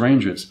in those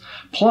ranges.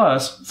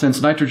 Plus,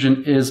 since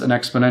nitrogen is an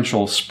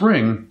exponential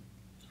spring,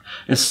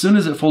 as soon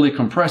as it fully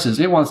compresses,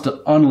 it wants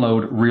to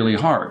unload really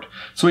hard.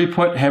 So we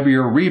put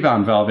heavier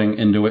rebound valving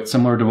into it,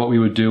 similar to what we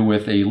would do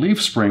with a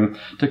leaf spring,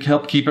 to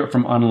help keep it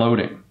from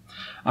unloading.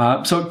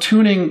 So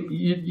tuning,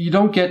 you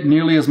don't get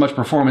nearly as much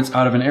performance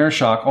out of an air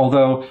shock,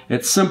 although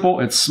it's simple,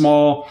 it's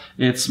small,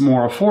 it's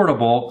more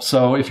affordable.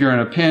 So if you're in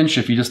a pinch,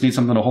 if you just need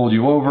something to hold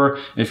you over,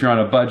 if you're on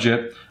a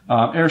budget,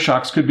 air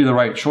shocks could be the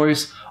right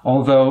choice.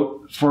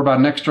 Although for about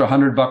an extra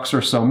 $100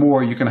 or so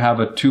more, you can have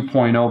a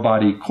 2.0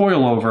 body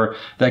coilover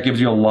that gives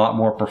you a lot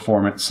more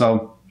performance.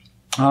 So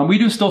we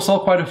do still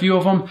sell quite a few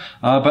of them,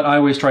 but I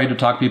always try to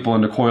talk people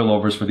into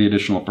coilovers for the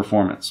additional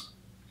performance.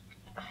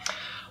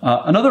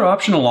 Another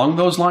option along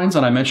those lines,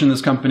 and I mentioned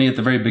this company at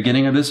the very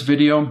beginning of this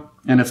video,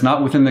 and it's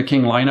not within the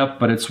King lineup,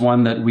 but it's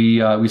one that we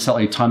sell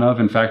a ton of.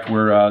 In fact,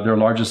 we're their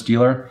largest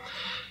dealer.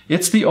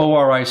 It's the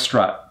ORI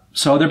strut.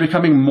 So they're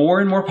becoming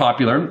more and more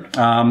popular.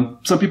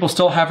 Some people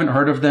still haven't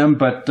heard of them,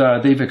 but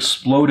they've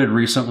exploded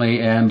recently,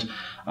 and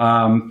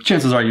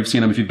chances are you've seen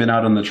them if you've been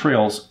out on the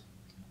trails.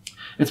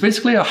 It's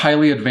basically a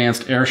highly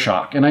advanced air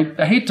shock, and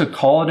I hate to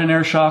call it an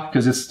air shock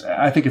because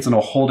I think it's in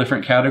a whole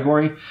different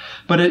category,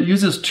 but it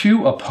uses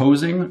two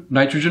opposing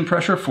nitrogen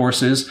pressure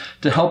forces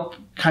to help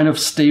kind of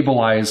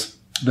stabilize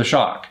the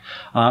shock.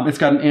 It's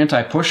got an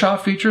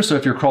anti-push-off feature, so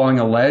if you're crawling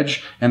a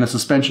ledge and the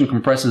suspension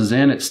compresses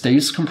in, it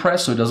stays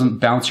compressed so it doesn't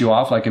bounce you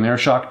off like an air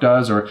shock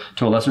does, or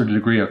to a lesser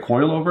degree a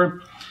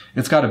coilover.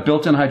 It's got a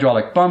built-in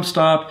hydraulic bump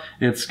stop.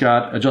 It's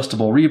got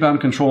adjustable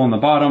rebound control on the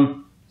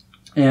bottom,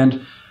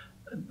 and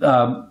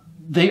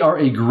they are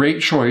a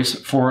great choice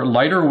for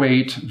lighter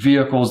weight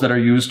vehicles that are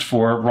used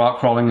for rock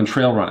crawling and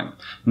trail running.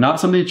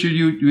 Not something that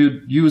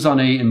you'd use on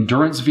an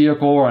endurance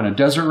vehicle or on a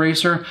desert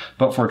racer,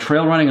 but for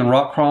trail running and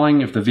rock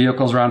crawling, if the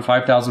vehicle's around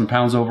 5,000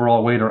 pounds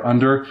overall weight or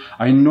under,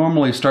 I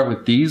normally start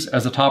with these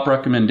as a top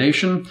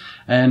recommendation.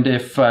 And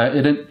if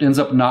it ends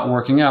up not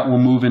working out, we'll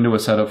move into a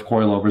set of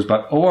coilovers.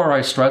 But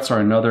ORI struts are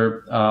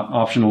another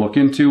option to look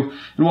into,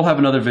 and we'll have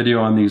another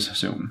video on these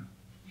soon.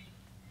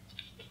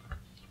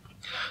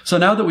 So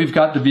now that we've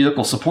got the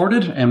vehicle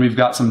supported and we've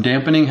got some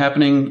dampening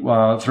happening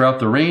throughout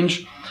the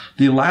range,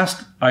 the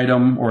last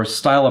item or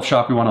style of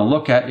shock we want to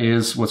look at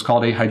is what's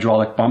called a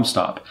hydraulic bump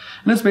stop.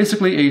 And it's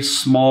basically a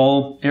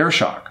small air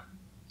shock.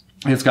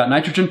 It's got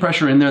nitrogen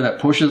pressure in there that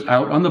pushes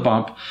out on the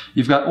bump.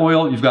 You've got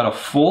oil, you've got a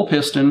full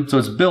piston, so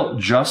it's built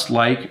just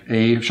like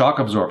a shock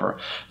absorber.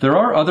 There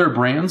are other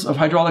brands of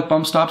hydraulic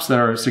bump stops that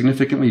are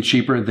significantly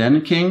cheaper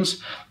than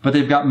King's, but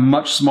they've got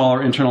much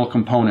smaller internal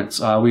components.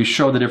 We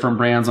show the different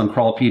brands on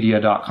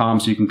crawlpedia.com,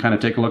 so you can kind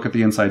of take a look at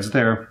the insides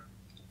there.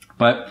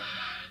 But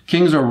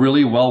King's are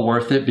really well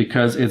worth it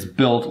because it's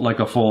built like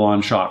a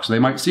full-on shock. So they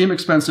might seem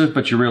expensive,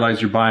 but you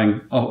realize you're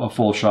buying a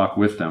full shock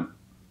with them.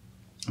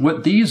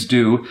 What these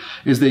do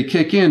is they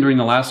kick in during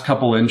the last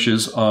couple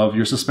inches of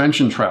your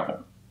suspension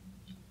travel.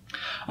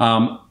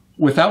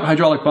 Without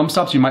hydraulic bump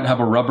stops, you might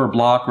have a rubber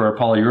block or a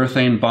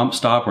polyurethane bump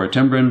stop or a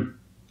Timbrin.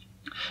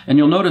 And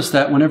you'll notice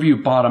that whenever you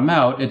bottom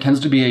out, it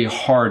tends to be a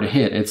hard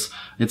hit.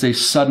 It's a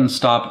sudden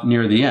stop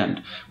near the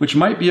end, which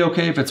might be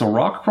okay if it's a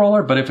rock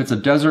crawler, but if it's a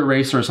desert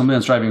racer or something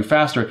that's driving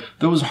faster,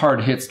 those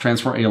hard hits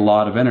transfer a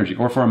lot of energy.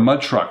 Or for a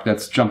mud truck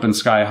that's jumping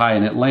sky high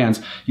and it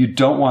lands, you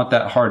don't want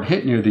that hard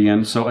hit near the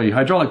end. So a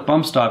hydraulic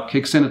bump stop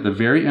kicks in at the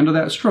very end of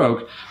that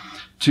stroke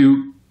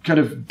to kind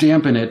of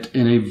dampen it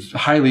in a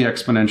highly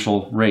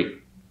exponential rate.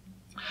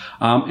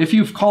 If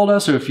you've called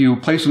us or if you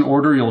place an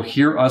order, you'll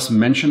hear us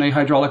mention a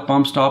hydraulic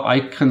bump stop. I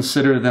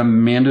consider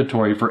them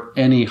mandatory for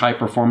any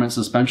high-performance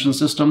suspension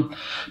system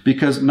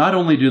because not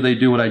only do they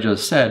do what I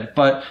just said,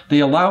 but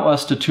they allow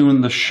us to tune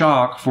the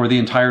shock for the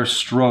entire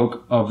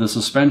stroke of the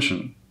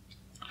suspension.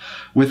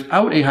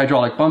 Without a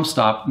hydraulic bump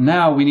stop,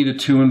 now we need to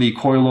tune the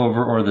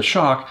coilover or the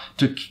shock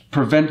to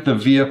prevent the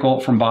vehicle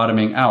from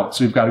bottoming out.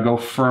 So we've got to go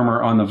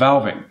firmer on the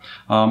valving.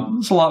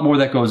 There's a lot more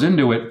that goes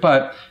into it,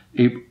 but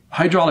a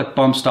hydraulic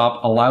bump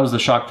stop allows the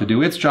shock to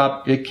do its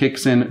job. It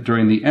kicks in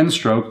during the end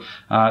stroke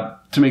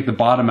to make the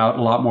bottom out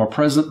a lot more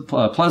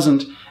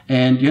pleasant,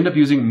 and you end up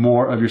using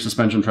more of your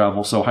suspension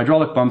travel. So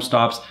hydraulic bump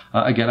stops,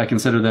 again, I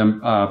consider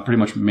them pretty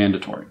much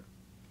mandatory.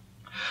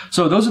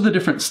 So those are the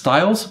different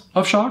styles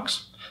of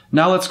shocks.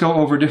 Now let's go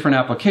over different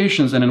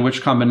applications and in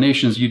which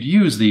combinations you'd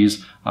use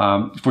these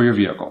for your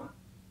vehicle.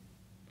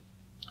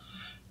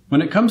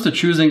 When it comes to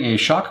choosing a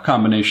shock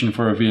combination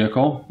for a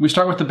vehicle, we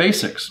start with the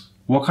basics.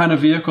 What kind of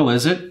vehicle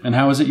is it and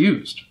how is it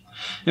used?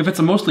 If it's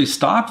a mostly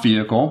stock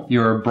vehicle,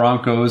 your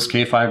Broncos,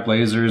 K5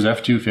 Blazers,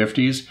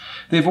 F250s,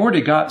 they've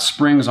already got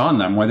springs on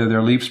them, whether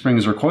they're leaf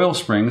springs or coil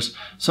springs,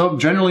 so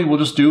generally we'll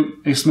just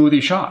do a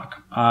smoothie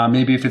shock.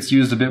 Maybe if it's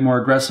used a bit more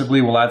aggressively,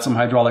 we'll add some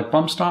hydraulic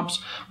bump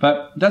stops,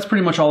 but that's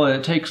pretty much all that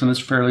it takes and it's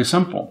fairly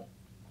simple.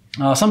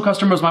 Some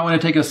customers might want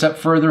to take it a step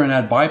further and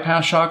add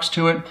bypass shocks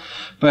to it,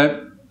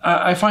 but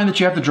I find that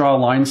you have to draw a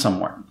line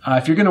somewhere.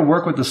 If you're going to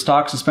work with the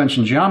stock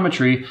suspension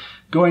geometry,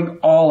 going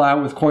all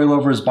out with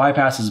coilovers,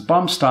 bypasses,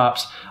 bump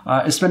stops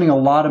is spending a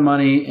lot of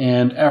money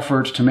and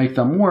effort to make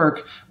them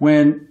work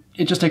when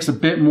it just takes a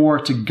bit more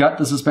to gut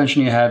the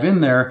suspension you have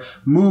in there,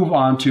 move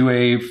on to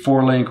a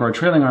 4-link or a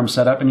trailing arm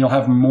setup, and you'll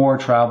have more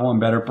travel and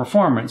better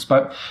performance.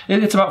 But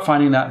it's about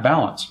finding that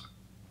balance.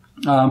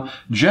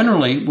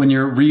 Generally, when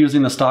you're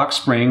reusing the stock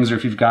springs or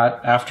if you've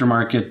got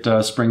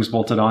aftermarket springs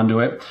bolted onto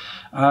it,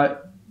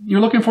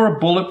 you're looking for a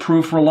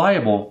bulletproof,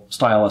 reliable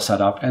style of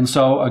setup. And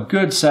so a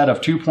good set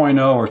of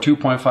 2.0 or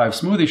 2.5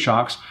 smoothie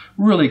shocks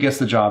really gets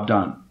the job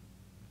done.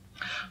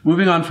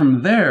 Moving on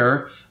from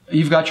there,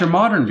 you've got your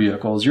modern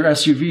vehicles, your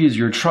SUVs,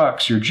 your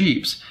trucks, your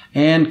Jeeps.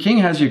 And King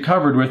has you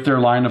covered with their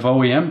line of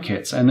OEM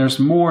kits. And there's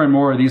more and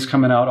more of these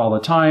coming out all the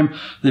time.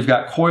 They've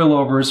got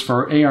coilovers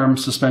for A-arm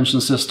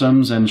suspension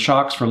systems and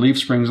shocks for leaf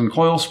springs and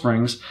coil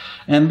springs.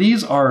 And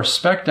these are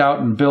spec'd out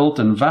and built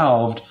and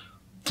valved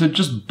to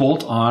just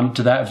bolt on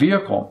to that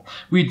vehicle.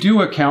 We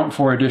do account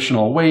for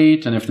additional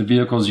weight, and if the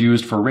vehicle is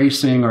used for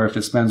racing, or if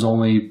it spends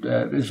all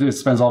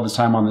of its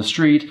time on the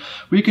street,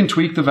 we can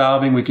tweak the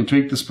valving, we can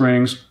tweak the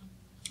springs.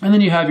 And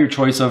then you have your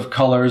choice of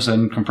colors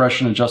and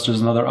compression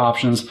adjusters and other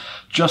options,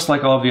 just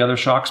like all of the other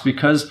shocks,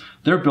 because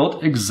they're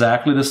built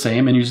exactly the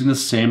same and using the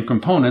same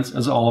components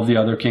as all of the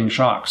other King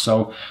shocks.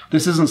 So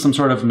this isn't some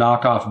sort of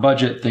knockoff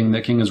budget thing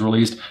that King has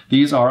released.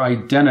 These are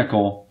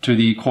identical to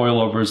the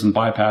coilovers and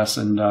bypass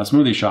and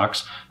smoothie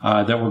shocks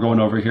that we're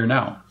going over here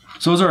now.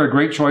 So those are a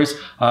great choice.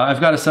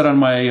 I've got a set on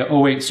my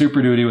 08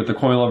 Super Duty with the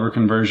coilover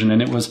conversion, and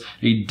it was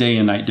a day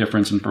and night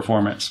difference in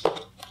performance.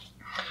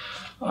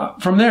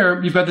 From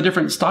there, you've got the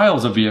different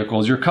styles of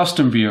vehicles, your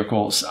custom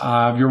vehicles,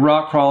 your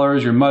rock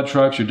crawlers, your mud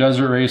trucks, your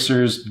desert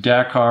racers,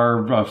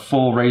 Dakar,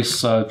 full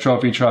race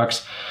trophy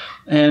trucks.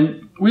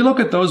 And we look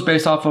at those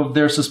based off of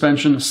their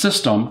suspension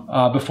system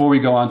before we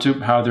go on to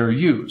how they're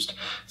used.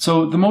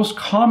 So the most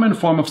common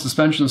form of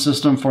suspension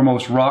system for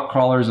most rock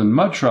crawlers and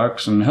mud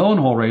trucks and hill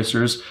and hole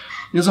racers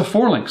is a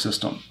 4-link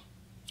system.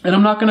 And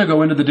I'm not going to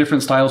go into the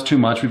different styles too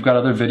much. We've got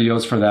other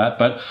videos for that.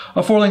 But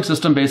a 4-link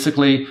system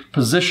basically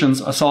positions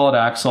a solid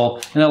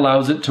axle and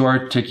allows it to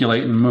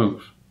articulate and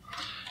move.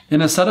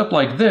 In a setup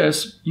like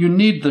this, you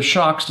need the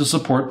shocks to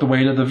support the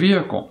weight of the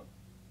vehicle.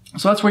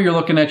 So that's where you're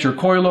looking at your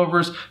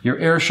coilovers, your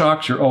air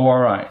shocks, your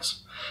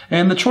ORIs.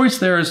 And the choice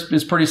there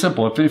is pretty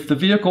simple. If the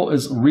vehicle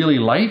is really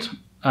light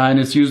and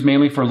it's used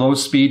mainly for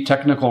low-speed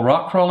technical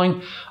rock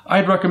crawling,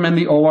 I'd recommend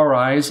the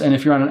ORIs. And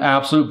if you're on an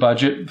absolute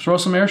budget, throw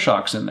some air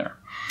shocks in there.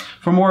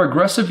 For more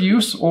aggressive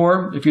use,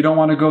 or if you don't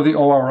want to go the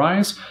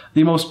ORIs,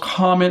 the most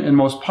common and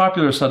most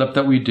popular setup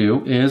that we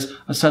do is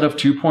a set of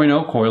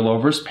 2.0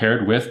 coilovers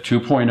paired with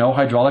 2.0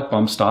 hydraulic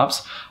bump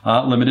stops,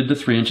 limited to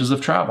 3 inches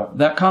of travel.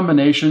 That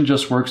combination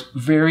just works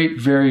very,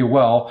 very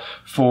well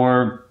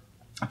for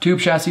tube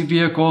chassis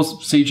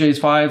vehicles,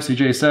 CJ5s,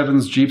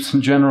 CJ7s, Jeeps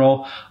in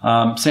general,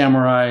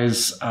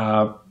 Samurais.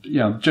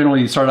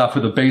 Generally you start off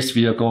with a base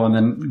vehicle and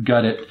then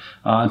gut it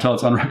until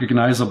it's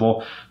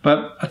unrecognizable.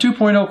 But a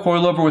 2.0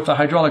 coilover with a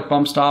hydraulic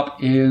bump stop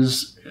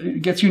gets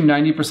you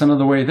 90% of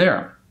the way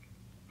there.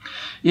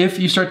 If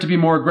you start to be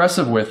more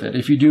aggressive with it,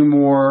 if you do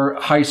more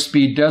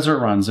high-speed desert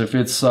runs, if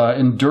it's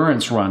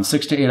endurance runs,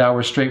 6 to 8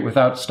 hours straight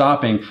without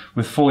stopping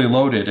with fully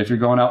loaded, if you're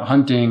going out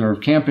hunting or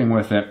camping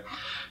with it,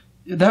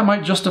 that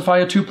might justify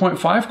a 2.5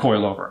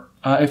 coilover.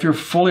 If you're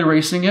fully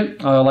racing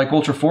it, like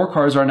Ultra 4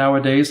 cars are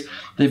nowadays,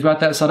 they've got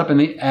that set up and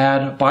they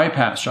add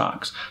bypass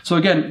shocks. So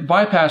again,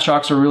 bypass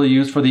shocks are really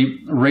used for the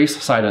race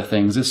side of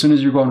things. As soon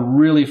as you're going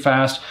really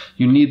fast,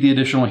 you need the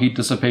additional heat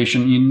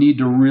dissipation. You need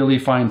to really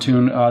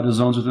fine-tune the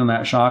zones within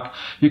that shock.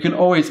 You can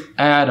always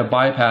add a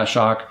bypass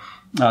shock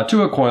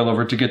to a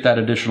coilover to get that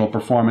additional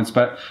performance.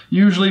 But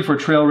usually for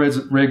trail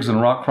rigs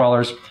and rock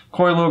crawlers,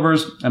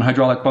 coilovers and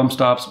hydraulic bump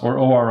stops or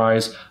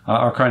ORIs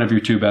are kind of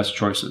your two best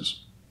choices.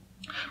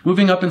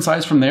 Moving up in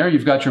size from there,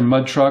 you've got your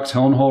mud trucks,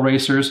 hill and hole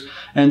racers,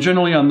 and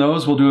generally on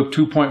those we'll do a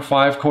 2.5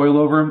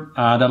 coilover.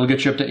 That'll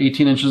get you up to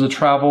 18 inches of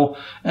travel,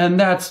 and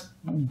that's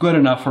good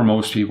enough for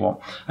most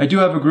people. I do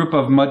have a group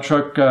of mud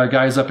truck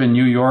guys up in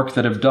New York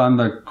that have done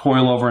the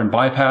coilover and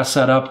bypass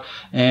setup,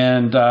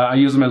 and I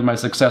use them as my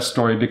success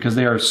story because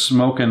they are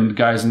smoking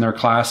guys in their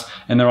class,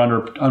 and they're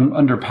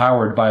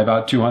underpowered by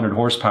about 200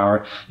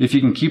 horsepower. If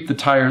you can keep the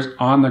tires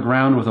on the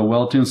ground with a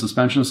well-tuned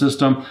suspension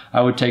system, I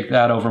would take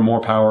that over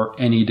more power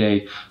any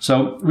day.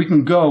 So we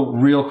can go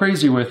real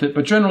crazy with it,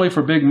 but generally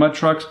for big mud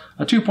trucks,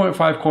 a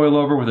 2.5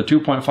 coilover with a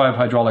 2.5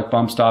 hydraulic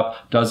bump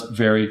stop does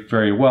very,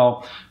 very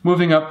well.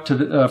 Moving up to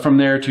from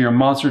there to your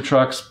monster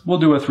trucks, we'll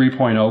do a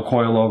 3.0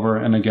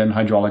 coilover and again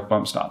hydraulic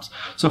bump stops.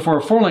 So for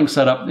a 4-link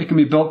setup, it can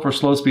be built for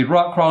slow-speed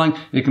rock crawling.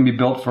 It can be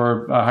built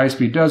for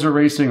high-speed desert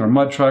racing or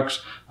mud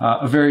trucks.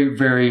 A very,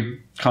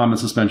 very common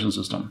suspension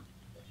system.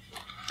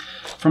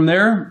 From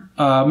there,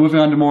 moving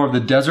on to more of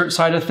the desert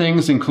side of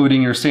things,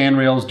 including your sand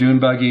rails, dune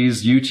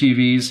buggies,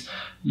 UTVs,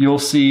 you'll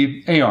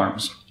see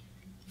A-arms.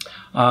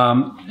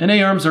 And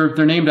A-arms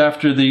they're named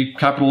after the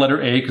capital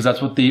letter A because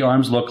that's what the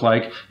arms look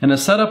like. In a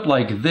setup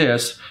like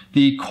this,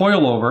 the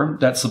coilover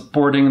that's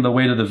supporting the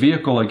weight of the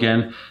vehicle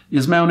again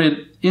is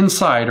mounted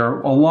inside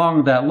or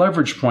along that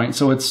leverage point,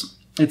 so it's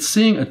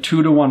seeing a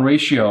 2-to-1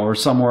 ratio or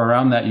somewhere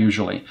around that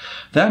usually.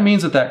 That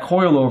means that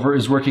coilover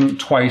is working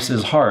twice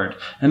as hard.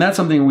 And that's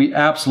something we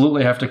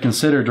absolutely have to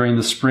consider during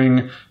the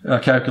spring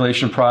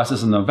calculation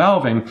process and the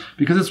valving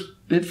because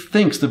it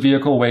thinks the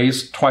vehicle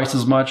weighs twice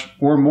as much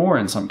or more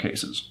in some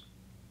cases.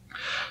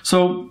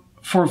 So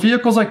For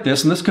vehicles like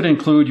this, and this could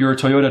include your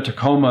Toyota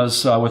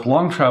Tacomas with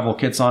long travel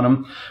kits on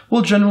them,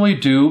 we'll generally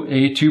do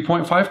a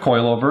 2.5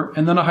 coilover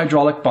and then a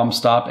hydraulic bump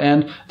stop,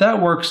 and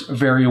that works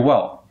very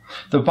well.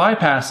 The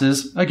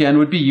bypasses, again,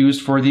 would be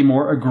used for the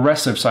more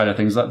aggressive side of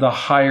things, the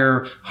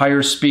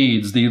higher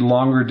speeds, the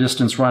longer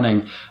distance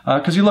running,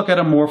 because you look at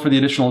them more for the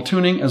additional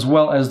tuning as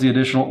well as the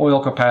additional oil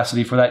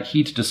capacity for that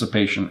heat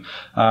dissipation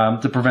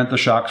to prevent the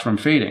shocks from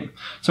fading.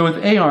 So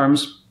with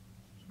A-arms,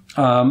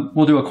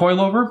 we'll do a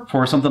coilover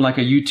for something like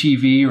a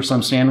UTV or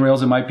some sand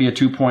rails. It might be a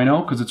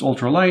 2.0 because it's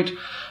ultra light.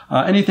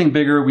 Anything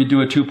bigger, we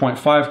do a 2.5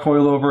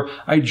 coilover.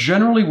 I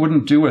generally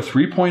wouldn't do a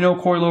 3.0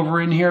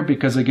 coilover in here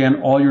because,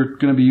 again, all you're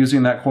going to be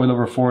using that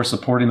coilover for is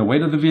supporting the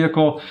weight of the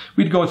vehicle.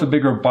 We'd go with a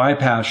bigger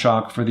bypass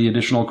shock for the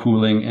additional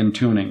cooling and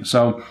tuning.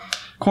 So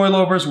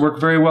coilovers work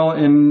very well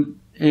in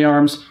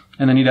A-arms,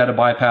 and then you'd add a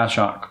bypass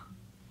shock.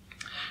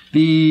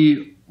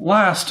 The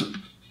last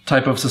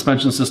type of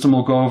suspension system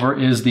we'll go over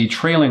is the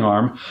trailing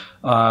arm.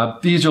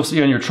 These you'll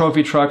see on your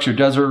trophy trucks, your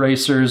desert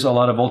racers, a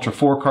lot of Ultra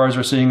 4 cars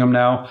are seeing them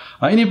now,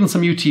 and even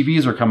some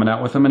UTVs are coming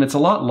out with them, and it's a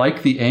lot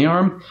like the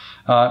A-arm.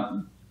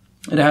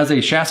 It has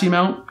a chassis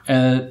mount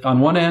on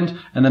one end,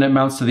 and then it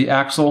mounts to the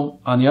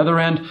axle on the other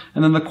end,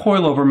 and then the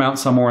coilover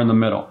mounts somewhere in the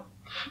middle.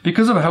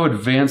 Because of how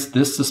advanced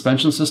this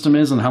suspension system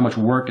is and how much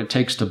work it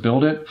takes to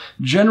build it,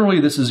 generally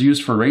this is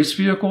used for race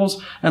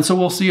vehicles, and so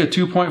we'll see a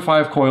 2.5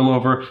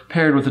 coilover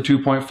paired with a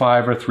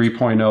 2.5 or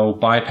 3.0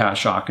 bypass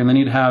shock, and then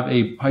you'd have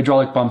a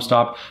hydraulic bump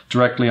stop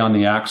directly on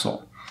the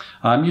axle.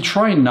 You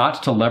try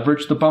not to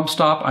leverage the bump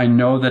stop. I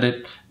know that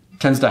it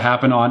tends to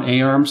happen on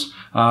A-arms,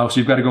 so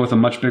you've got to go with a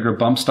much bigger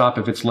bump stop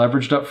if it's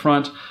leveraged up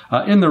front.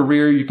 In the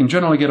rear, you can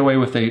generally get away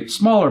with a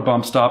smaller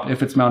bump stop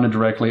if it's mounted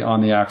directly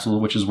on the axle,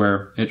 which is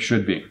where it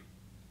should be.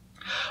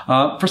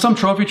 For some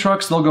trophy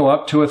trucks, they'll go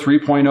up to a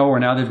 3.0, or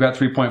now they've got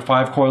 3.5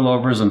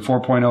 coilovers and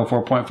 4.0,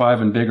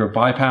 4.5, and bigger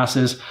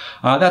bypasses.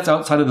 That's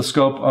outside of the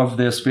scope of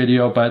this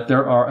video, but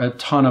there are a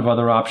ton of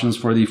other options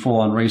for the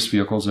full-on race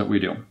vehicles that we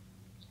do.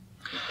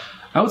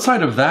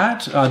 Outside of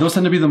that, those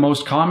tend to be the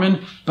most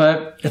common,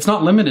 but it's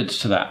not limited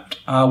to that.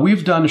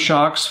 We've done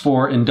shocks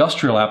for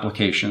industrial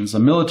applications,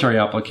 military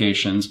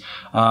applications,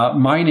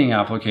 mining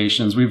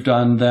applications. We've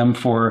done them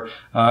for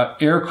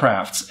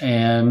aircrafts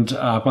and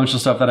a bunch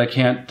of stuff that I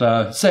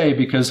can't say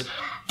because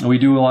we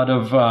do a lot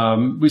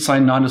of, we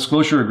sign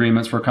non-disclosure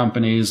agreements for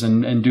companies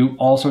and do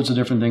all sorts of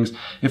different things.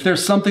 If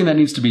there's something that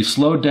needs to be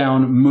slowed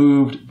down,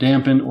 moved,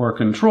 dampened, or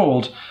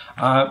controlled,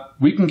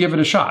 we can give it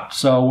a shot.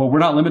 So we're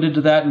not limited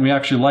to that, and we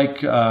actually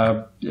like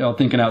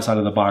thinking outside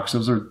of the box.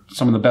 Those are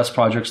some of the best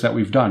projects that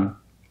we've done.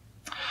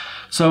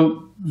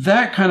 So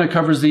that kind of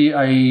covers the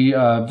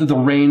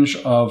range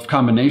of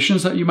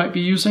combinations that you might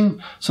be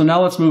using. So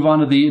now let's move on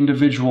to the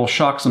individual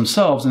shocks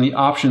themselves and the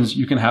options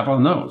you can have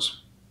on those.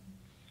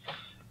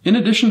 In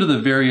addition to the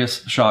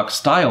various shock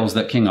styles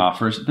that King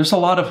offers, there's a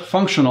lot of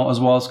functional as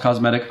well as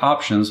cosmetic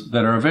options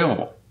that are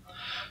available.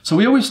 So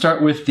we always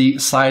start with the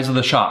size of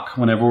the shock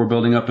whenever we're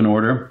building up an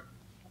order.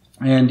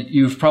 And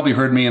you've probably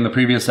heard me in the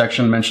previous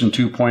section mention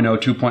 2.0,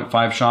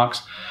 2.5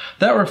 shocks.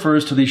 That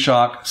refers to the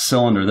shock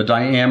cylinder, the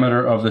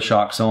diameter of the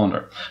shock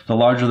cylinder. The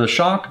larger the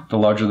shock, the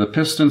larger the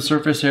piston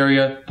surface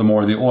area, the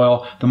more the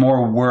oil, the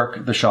more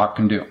work the shock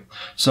can do.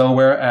 So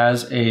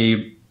whereas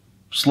a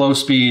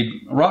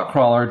slow-speed rock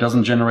crawler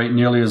doesn't generate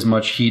nearly as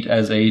much heat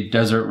as a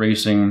desert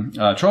racing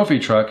trophy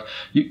truck,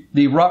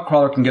 the rock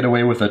crawler can get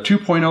away with a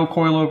 2.0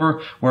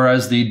 coilover,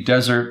 whereas the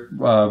desert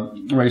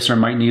racer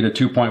might need a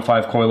 2.5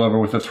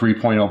 coilover with a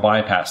 3.0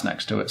 bypass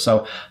next to it.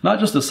 So not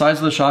just the size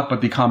of the shock,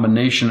 but the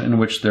combination in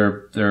which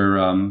they're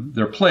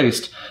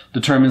placed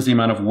determines the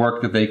amount of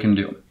work that they can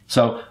do.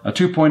 So a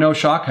 2.0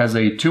 shock has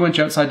a 2-inch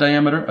outside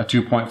diameter, a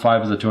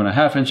 2.5 is a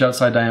 2.5-inch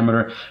outside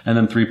diameter, and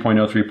then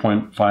 3.0,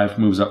 3.5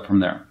 moves up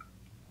from there.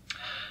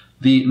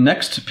 The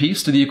next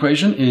piece to the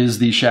equation is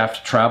the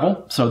shaft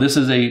travel. So this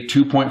is a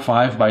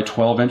 2.5 by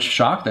 12-inch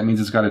shock. That means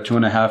it's got a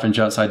 2.5-inch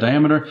outside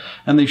diameter,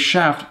 and the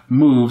shaft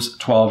moves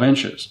 12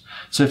 inches.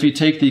 So if you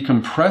take the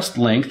compressed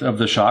length of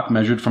the shock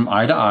measured from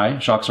eye to eye,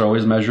 shocks are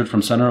always measured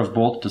from center of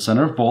bolt to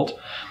center of bolt.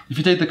 If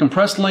you take the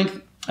compressed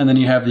length and then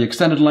you have the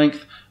extended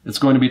length, it's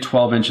going to be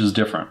 12 inches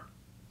different.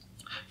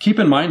 Keep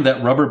in mind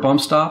that rubber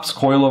bump stops,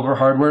 coilover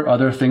hardware,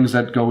 other things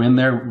that go in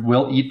there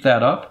will eat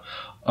that up.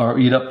 Or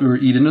eat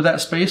into that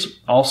space.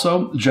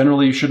 Also,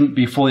 generally you shouldn't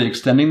be fully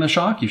extending the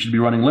shock. You should be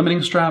running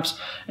limiting straps,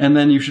 and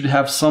then you should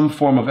have some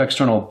form of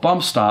external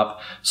bump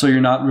stop so you're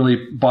not really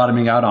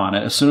bottoming out on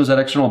it. As soon as that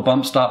external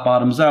bump stop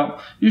bottoms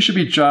out, you should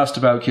be just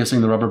about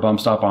kissing the rubber bump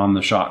stop on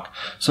the shock.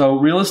 So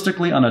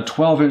realistically, on a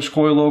 12-inch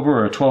coilover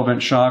or a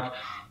 12-inch shock,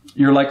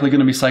 you're likely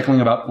going to be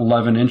cycling about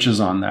 11 inches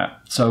on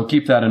that. So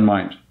keep that in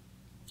mind.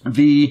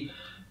 The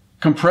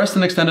compressed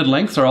and extended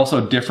lengths are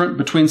also different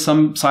between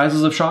some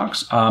sizes of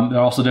shocks. They're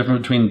also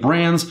different between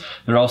brands.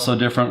 They're also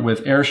different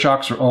with air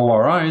shocks or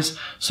ORIs.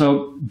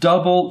 So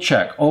double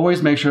check.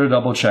 Always make sure to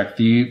double check.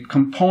 The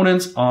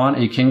components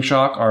on a King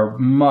shock are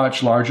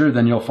much larger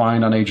than you'll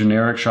find on a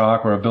generic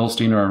shock or a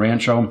Bilstein or a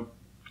Rancho.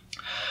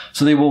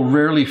 So they will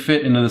rarely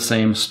fit into the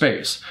same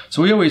space.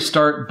 So we always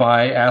start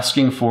by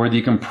asking for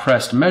the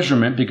compressed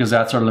measurement because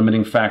that's our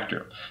limiting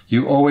factor.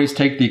 You always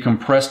take the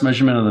compressed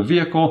measurement of the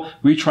vehicle.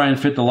 We try and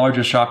fit the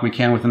largest shock we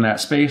can within that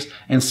space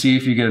and see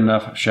if you get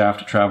enough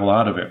shaft travel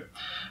out of it.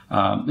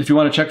 If you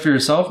want to check for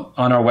yourself,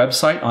 on our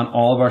website, on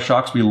all of our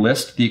shocks, we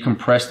list the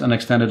compressed and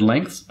extended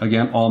lengths.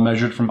 Again, all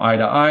measured from eye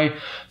to eye.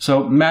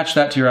 So match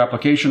that to your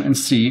application and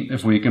see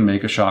if we can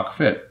make a shock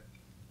fit.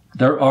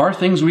 There are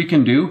things we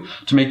can do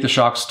to make the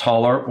shocks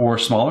taller or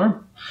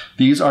smaller.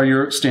 These are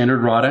your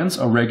standard rod ends,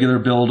 a regular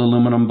build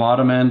aluminum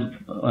bottom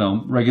end,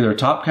 regular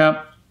top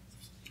cap.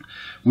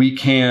 We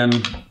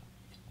can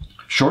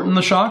shorten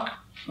the shock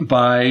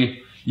by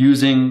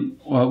using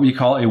what we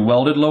call a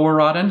welded lower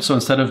rod end. So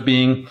instead of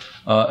being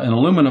an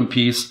aluminum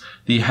piece,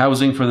 the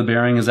housing for the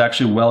bearing is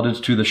actually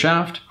welded to the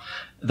shaft.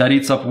 That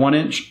eats up 1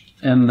 inch.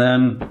 And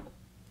then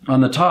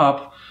on the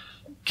top,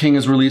 King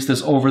has released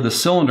this over the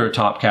cylinder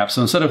top cap.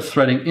 So instead of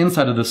threading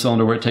inside of the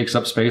cylinder where it takes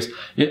up space,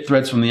 it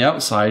threads from the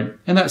outside,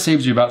 and that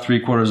saves you about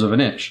 3/4 of an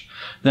inch.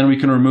 Then we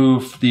can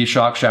remove the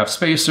shock shaft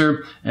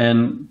spacer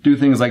and do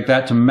things like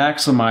that to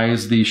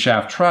maximize the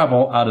shaft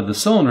travel out of the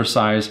cylinder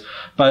size.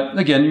 But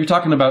again, you're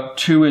talking about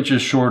 2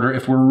 inches shorter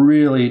if we're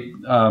really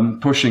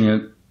pushing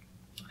it,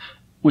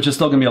 which is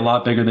still going to be a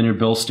lot bigger than your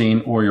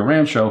Bilstein or your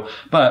Rancho.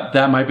 But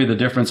that might be the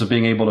difference of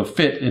being able to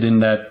fit it in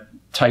that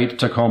tight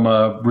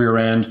Tacoma rear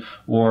end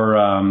or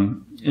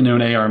into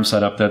an A-arm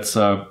setup that's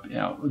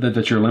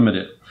that you're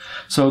limited.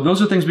 So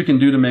those are things we can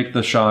do to make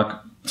the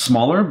shock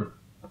smaller.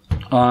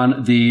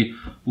 On the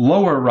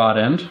lower rod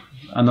end,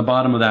 on the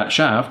bottom of that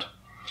shaft,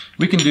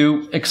 we can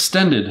do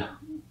extended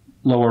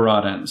lower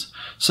rod ends.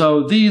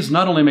 So these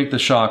not only make the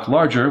shock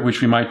larger,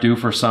 which we might do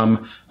for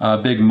some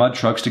big mud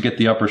trucks to get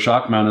the upper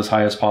shock mount as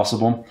high as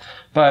possible,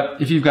 but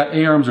if you've got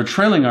A-arms or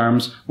trailing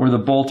arms where the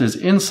bolt is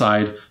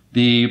inside,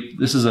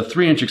 this is a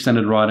 3-inch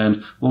extended rod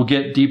end, we'll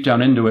get deep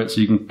down into it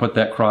so you can put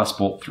that cross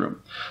bolt through.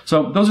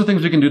 So those are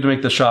things we can do to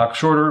make the shock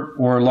shorter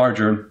or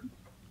larger,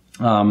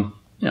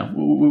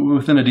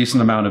 within a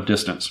decent amount of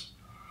distance.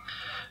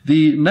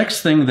 The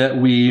next thing that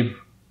we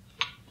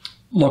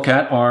look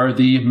at are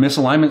the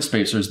misalignment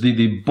spacers,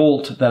 the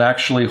bolt that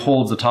actually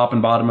holds the top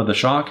and bottom of the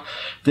shock.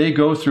 They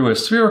go through a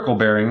spherical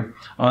bearing.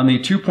 On the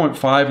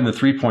 2.5 and the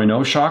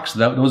 3.0 shocks,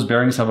 those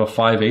bearings have a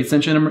 5/8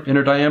 inch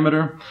inner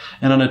diameter.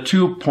 And on a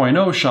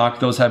 2.0 shock,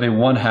 those have a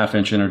 1/2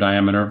 inch inner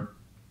diameter.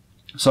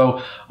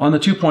 So on the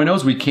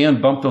 2.0s, we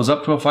can bump those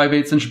up to a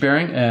 5/8 inch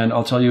bearing, and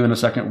I'll tell you in a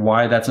second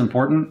why that's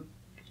important.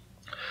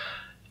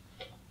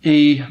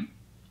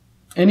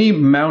 Any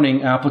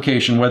mounting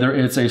application, whether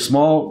it's a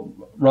small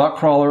rock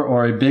crawler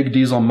or a big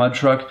diesel mud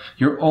truck,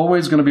 you're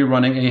always going to be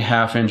running a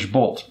 1/2 inch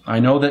bolt. I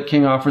know that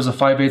King offers a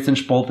 5/8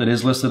 inch bolt that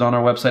is listed on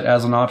our website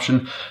as an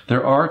option.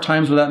 There are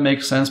times where that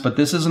makes sense, but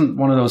this isn't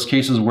one of those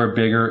cases where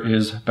bigger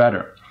is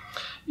better.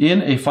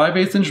 In a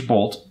 5/8 inch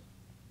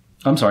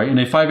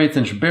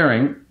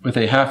bearing with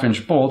a 1/2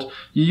 inch bolt,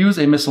 you use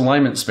a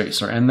misalignment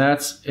spacer, and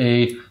that's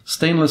a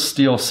stainless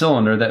steel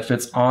cylinder that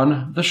fits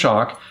on the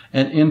shock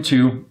and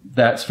into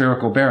that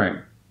spherical bearing.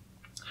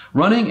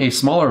 Running a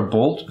smaller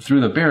bolt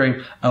through the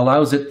bearing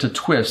allows it to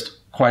twist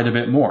quite a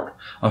bit more.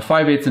 A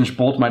 5/8 inch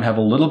bolt might have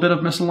a little bit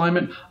of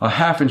misalignment. A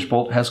 1/2 inch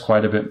bolt has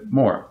quite a bit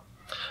more.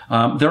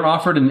 They're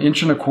offered in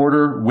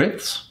 1.25 inch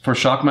widths for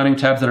shock mounting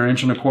tabs that are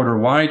 1.25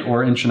 inch wide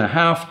or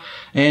 1.5 inch,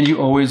 and you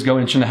always go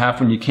 1.5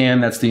 inch when you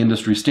can. That's the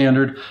industry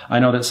standard. I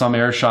know that some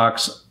air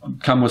shocks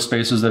come with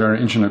spacers that are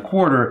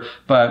 1.25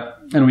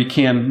 inch, and we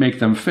can make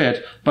them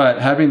fit, but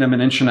having them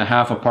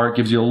 1.5 inch apart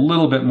gives you a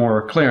little bit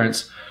more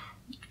clearance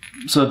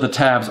so that the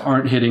tabs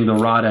aren't hitting the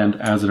rod end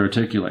as it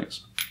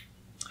articulates.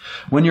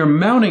 When you're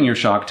mounting your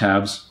shock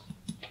tabs,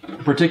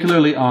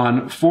 particularly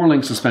on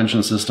 4-link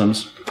suspension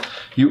systems,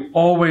 you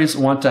always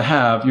want to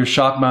have your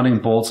shock mounting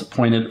bolts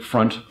pointed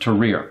front to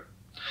rear.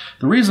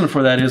 The reason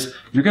for that is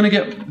you're going to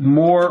get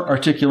more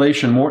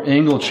articulation, more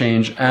angle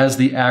change as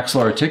the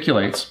axle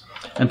articulates.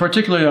 And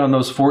particularly on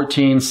those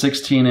 14,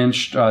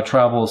 16-inch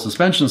travel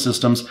suspension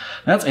systems,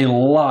 that's a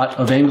lot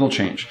of angle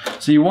change.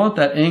 So you want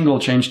that angle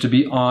change to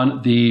be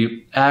on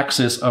the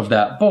axis of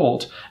that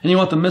bolt, and you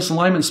want the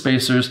misalignment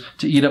spacers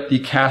to eat up the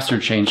caster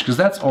change, because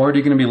that's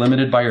already going to be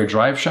limited by your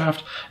drive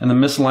shaft, and the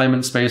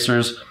misalignment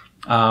spacers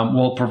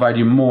will provide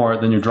you more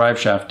than your drive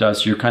shaft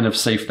does, so you're kind of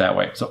safe that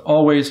way. So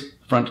always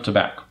front to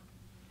back.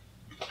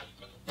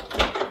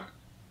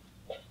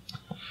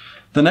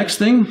 The next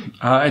thing,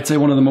 I'd say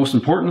one of the most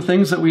important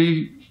things that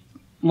we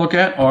look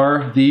at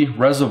are the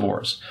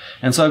reservoirs.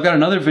 And so I've got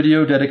another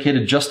video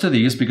dedicated just to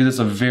these because it's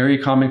a very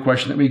common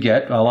question that we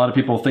get. A lot of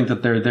people think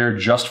that they're there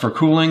just for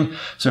cooling.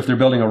 So if they're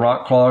building a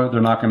rock crawler,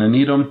 they're not going to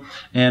need them.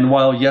 And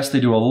while, yes,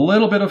 they do a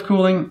little bit of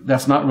cooling,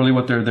 that's not really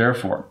what they're there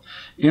for.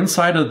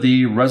 Inside of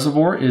the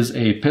reservoir is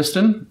a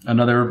piston,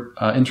 another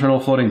internal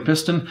floating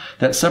piston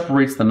that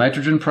separates the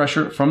nitrogen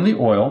pressure from the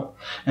oil,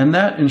 and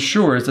that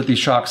ensures that the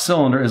shock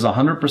cylinder is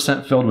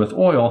 100% filled with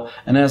oil,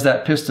 and as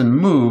that piston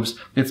moves,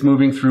 it's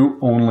moving through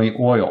only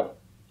oil.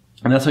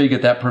 And that's how you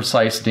get that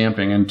precise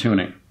damping and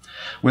tuning.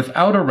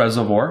 Without a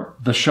reservoir,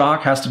 the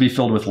shock has to be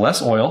filled with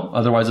less oil,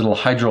 otherwise it'll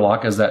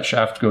hydrolock as that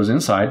shaft goes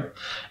inside,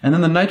 and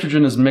then the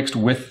nitrogen is mixed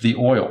with the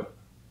oil.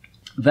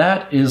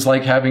 That is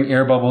like having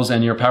air bubbles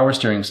in your power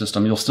steering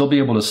system. You'll still be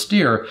able to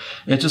steer,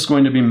 it's just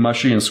going to be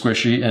mushy and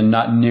squishy and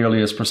not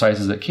nearly as precise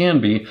as it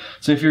can be.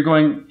 So if you're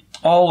going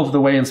all of the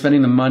way and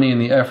spending the money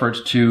and the effort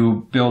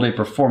to build a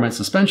performance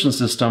suspension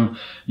system,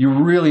 you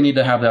really need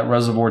to have that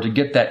reservoir to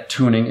get that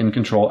tuning and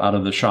control out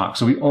of the shock.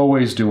 So we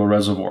always do a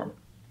reservoir.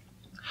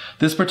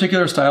 This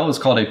particular style is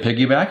called a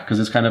piggyback because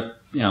it's kind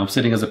of,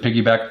 sitting as a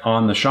piggyback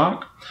on the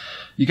shock.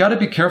 You got to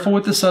be careful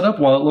with this setup.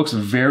 While it looks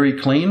very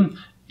clean,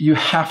 you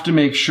have to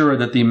make sure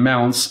that the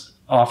mounts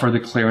offer the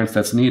clearance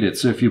that's needed.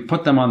 So if you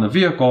put them on the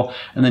vehicle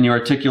and then you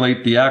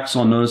articulate the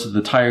axle and notice that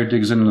the tire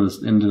digs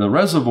into the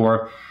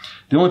reservoir,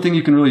 the only thing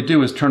you can really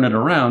do is turn it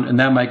around, and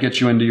that might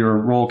get you into your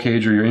roll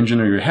cage or your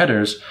engine or your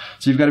headers.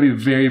 So you've got to be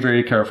very,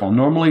 very careful.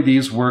 Normally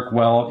these work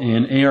well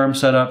in A-arm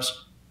setups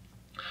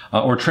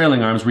or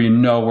trailing arms where you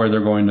know where they're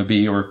going to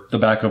be, or the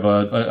back of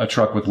a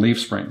truck with leaf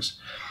springs.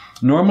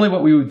 Normally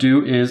what we would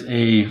do is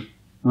a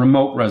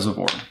remote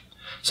reservoir.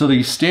 So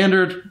the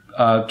standard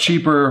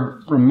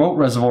cheaper remote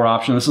reservoir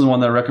option, this is the one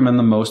that I recommend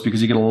the most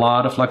because you get a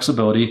lot of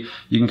flexibility.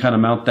 You can kind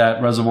of mount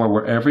that reservoir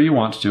wherever you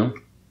want to.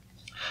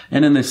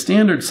 And in the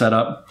standard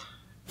setup,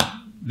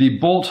 the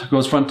bolt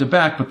goes front to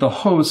back, but the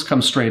hose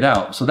comes straight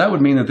out. So that would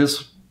mean that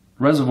this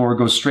reservoir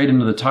goes straight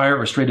into the tire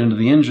or straight into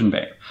the engine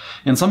bay.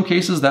 In some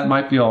cases, that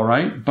might be all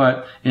right,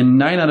 but in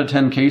 9 out of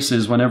 10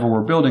 cases, whenever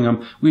we're building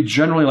them, we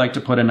generally like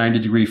to put a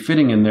 90-degree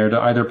fitting in there to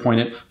either point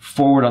it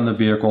forward on the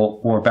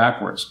vehicle or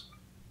backwards.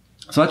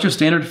 So that's your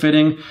standard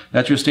fitting.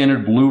 That's your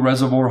standard blue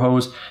reservoir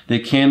hose. They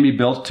can be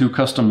built to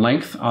custom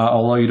length,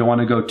 although you don't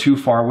want to go too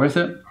far with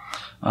it.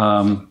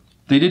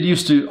 They did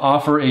used to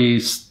offer a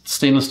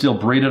stainless steel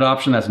braided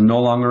option that's no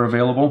longer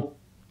available.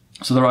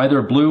 So they're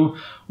either blue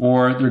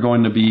or they're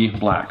going to be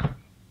black.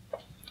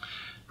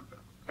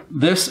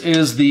 This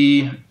is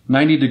the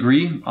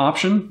 90-degree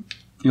option.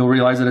 You'll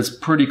realize that it's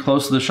pretty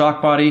close to the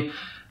shock body.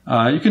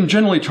 You can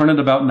generally turn it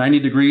about 90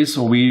 degrees,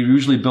 so we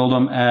usually build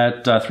them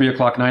at 3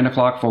 o'clock, 9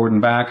 o'clock, forward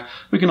and back.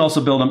 We can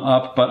also build them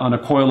up, but on a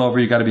coilover,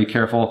 you got to be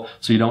careful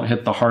so you don't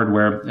hit the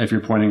hardware if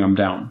you're pointing them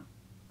down.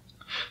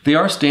 They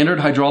are standard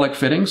hydraulic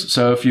fittings,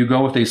 so if you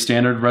go with a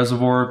standard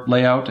reservoir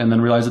layout and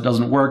then realize it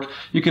doesn't work,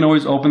 you can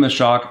always open the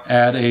shock,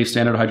 add a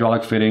standard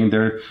hydraulic fitting.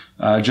 They're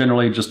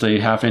generally just a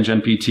 1/2-inch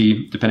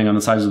NPT, depending on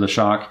the size of the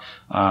shock.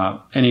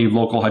 Any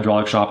local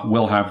hydraulic shop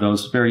will have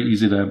those. Very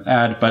easy to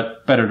add,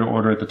 but better to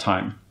order at the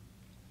time.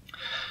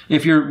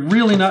 If you're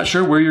really not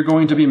sure where you're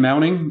going to be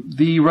mounting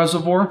the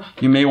reservoir,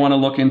 you may want to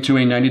look into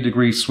a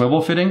 90-degree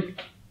swivel fitting.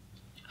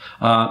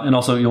 And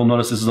also you'll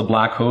notice this is a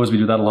black hose. We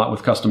do that a lot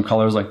with custom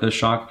colors like this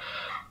shock.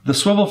 The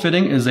swivel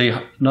fitting is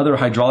another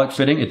hydraulic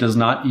fitting. It does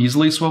not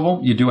easily swivel.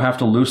 You do have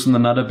to loosen the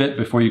nut a bit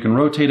before you can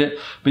rotate it,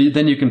 but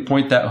then you can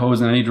point that hose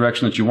in any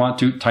direction that you want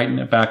to, tighten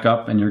it back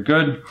up, and you're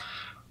good.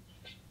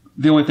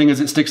 The only thing is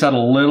it sticks out a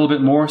little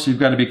bit more, so you've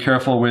got to be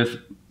careful with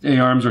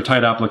A-arms or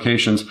tight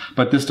applications,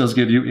 but this does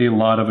give you a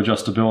lot of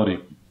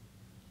adjustability.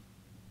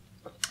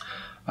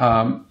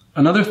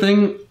 Another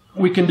thing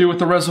we can do with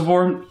the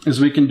reservoir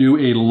is we can do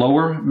a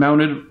lower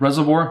mounted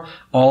reservoir.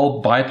 All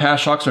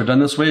bypass shocks are done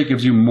this way. It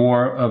gives you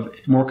more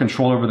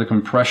control over the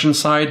compression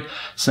side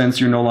since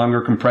you're no longer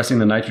compressing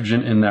the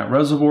nitrogen in that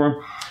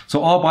reservoir.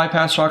 So all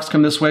bypass shocks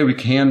come this way. We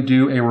can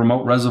do a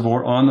remote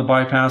reservoir on the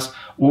bypass,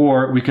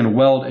 or we can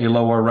weld a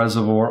lower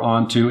reservoir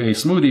onto a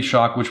smoothie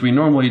shock, which we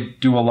normally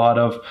do a lot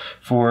of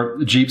for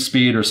Jeep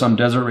Speed or some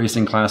desert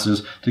racing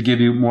classes to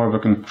give you more of a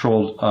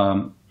controlled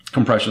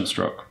compression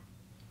stroke.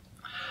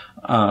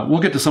 We'll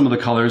get to some of the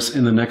colors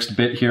in the next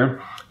bit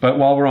here, but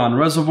while we're on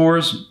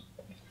reservoirs,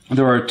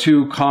 there are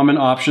two common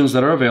options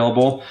that are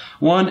available.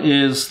 One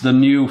is the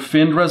new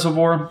finned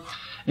reservoir,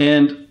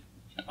 and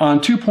on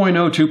 2.0,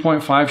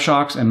 2.5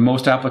 shocks and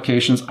most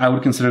applications, I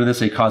would consider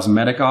this a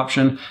cosmetic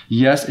option.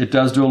 Yes, it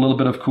does do a little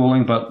bit of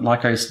cooling, but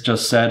like I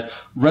just said,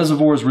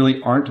 reservoirs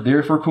really aren't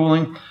there for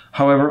cooling.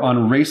 However,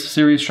 on race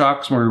series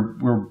shocks, where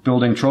we're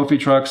building trophy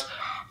trucks,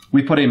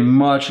 we put a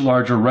much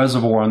larger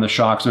reservoir on the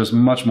shocks. There's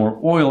much more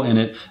oil in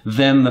it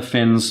than the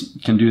fins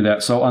can do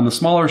that. So on the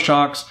smaller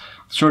shocks,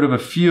 sort of a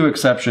few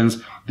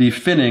exceptions, the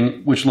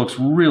finning, which looks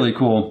really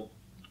cool,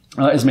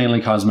 is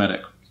mainly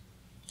cosmetic.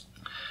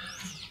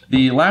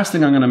 The last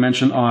thing I'm going to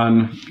mention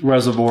on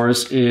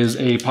reservoirs is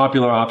a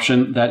popular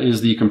option that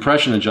is the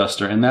compression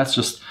adjuster, and that's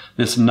just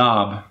this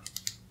knob.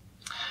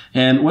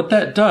 And what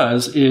that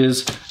does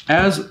is,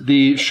 as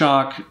the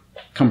shock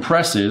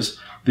compresses,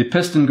 the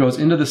piston goes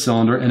into the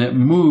cylinder and it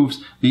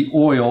moves the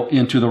oil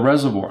into the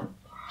reservoir.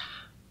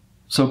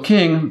 So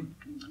King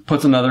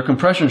puts another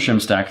compression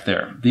shim stack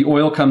there. The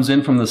oil comes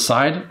in from the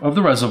side of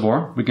the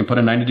reservoir. We can put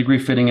a 90-degree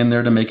fitting in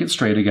there to make it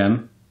straight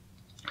again.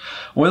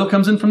 Oil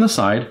comes in from the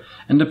side,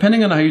 and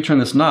depending on how you turn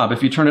this knob,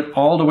 if you turn it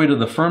all the way to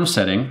the firm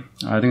setting,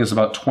 I think it's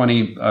about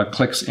 20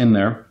 clicks in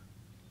there,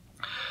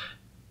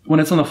 when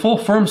it's on the full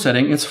firm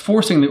setting, it's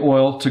forcing the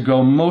oil to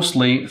go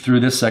mostly through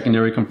this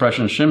secondary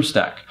compression shim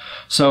stack.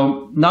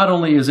 So not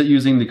only is it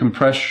using the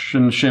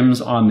compression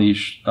shims on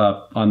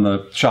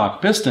the shock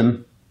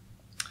piston,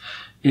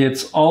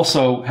 it's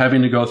also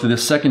having to go through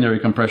this secondary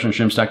compression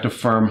shim stack to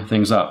firm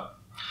things up.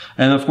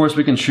 And of course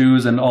we can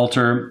choose and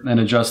alter and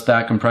adjust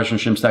that compression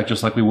shim stack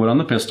just like we would on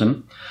the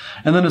piston.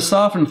 And then to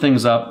soften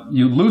things up,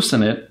 you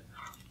loosen it,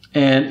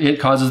 and it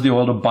causes the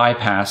oil to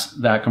bypass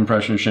that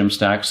compression shim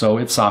stack, so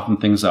it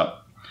softens things up.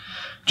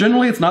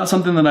 Generally, it's not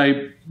something that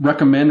I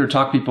recommend or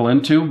talk people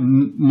into.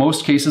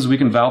 Most cases, we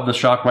can valve the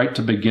shock right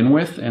to begin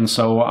with, and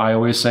so I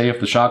always say if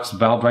the shock's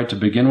valved right to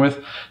begin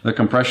with, the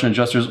compression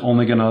adjuster is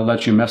only going to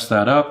let you mess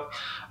that up.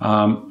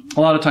 A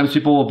lot of times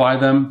people will buy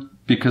them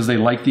because they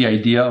like the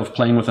idea of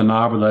playing with a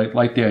knob, or they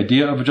like the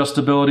idea of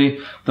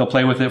adjustability. They'll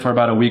play with it for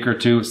about a week or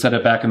two, set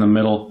it back in the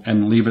middle,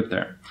 and leave it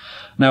there.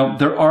 Now,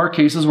 there are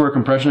cases where a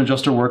compression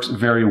adjuster works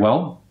very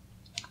well.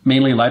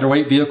 Mainly lighter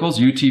weight vehicles,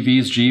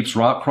 UTVs, Jeeps,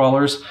 rock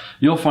crawlers,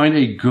 you'll find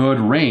a good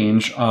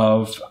range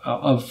of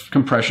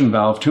compression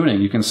valve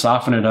tuning. You can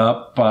soften it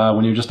up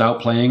when you're just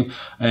out playing,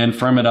 and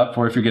firm it up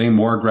for if you're getting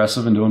more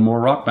aggressive and doing more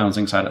rock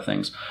bouncing side of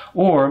things.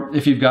 Or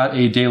if you've got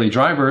a daily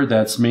driver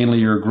that's mainly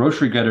your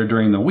grocery getter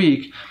during the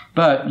week,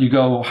 but you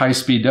go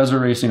high-speed desert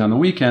racing on the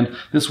weekend,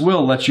 this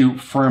will let you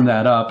firm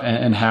that up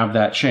and have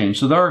that change.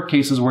 So there are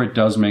cases where it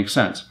does make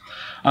sense.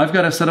 I've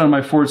got it set on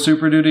my Ford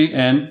Super Duty,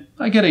 and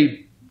I get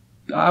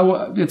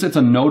it's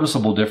a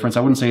noticeable difference.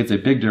 I wouldn't say it's a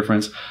big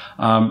difference,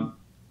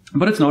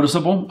 but it's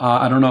noticeable.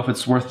 I don't know if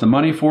it's worth the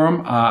money for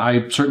them.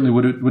 I certainly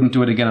wouldn't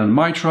do it again on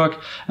my truck.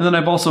 And then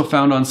I've also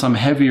found on some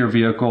heavier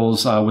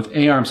vehicles with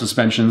A-arm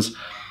suspensions,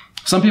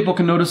 some people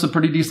can notice a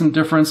pretty decent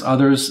difference,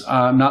 others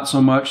not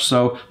so much.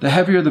 So the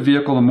heavier the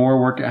vehicle, the more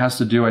work it has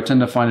to do. I tend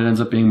to find it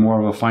ends up being more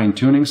of a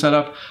fine-tuning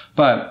setup.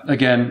 But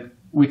again,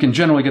 we can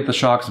generally get the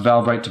shocks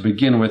valved right to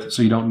begin with,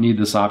 so you don't need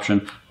this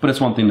option, but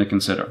it's one thing to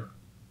consider.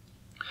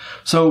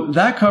 So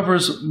that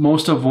covers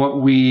most of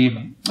what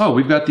we've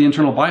got the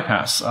internal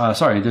bypass.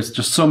 Sorry, there's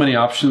just so many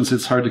options,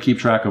 it's hard to keep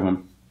track of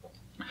them.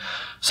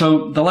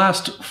 So the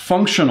last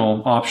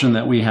functional option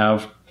that we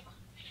have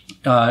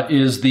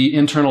is the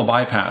internal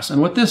bypass.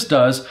 And what this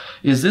does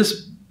is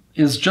this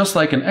is just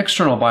like an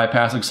external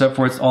bypass, except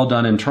for it's all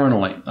done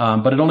internally.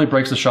 But it only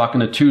breaks the shock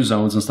into 2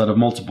 zones instead of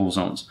multiple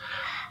zones.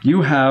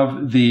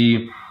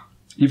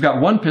 You've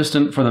got one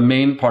piston for the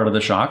main part of the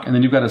shock, and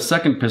then you've got a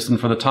second piston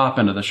for the top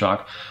end of the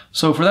shock.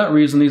 So for that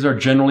reason, these are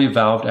generally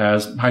valved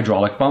as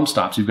hydraulic bump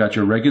stops. You've got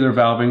your regular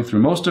valving through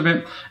most of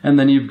it, and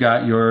then you've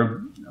got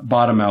your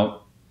bottom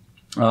out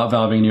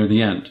valving near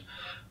the end.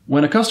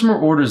 When a customer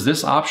orders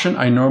this option,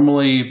 I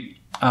normally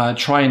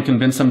try and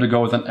convince them to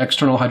go with an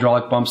external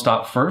hydraulic bump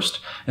stop first.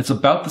 It's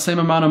about the same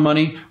amount of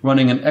money.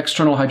 Running an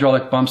external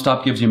hydraulic bump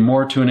stop gives you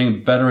more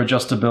tuning, better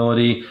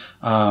adjustability.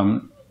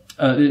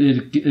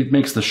 It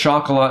makes the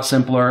shock a lot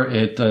simpler.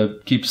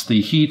 It keeps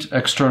the heat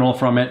external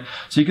from it.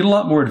 So you get a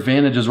lot more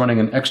advantages running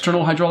an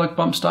external hydraulic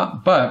bump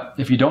stop. But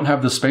if you don't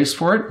have the space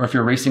for it, or if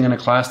you're racing in a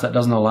class that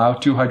doesn't allow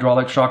 2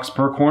 hydraulic shocks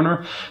per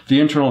corner,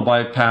 the internal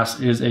bypass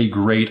is a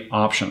great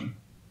option.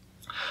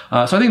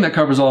 So I think that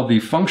covers all of the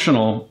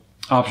functional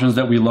options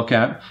that we look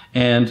at.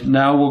 And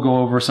now we'll go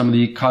over some of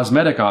the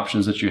cosmetic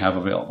options that you have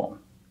available.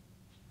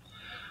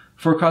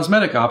 For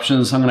cosmetic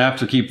options, I'm going to have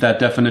to keep that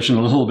definition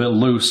a little bit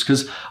loose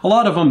because a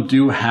lot of them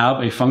do have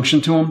a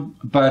function to them,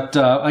 but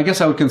I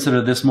guess I would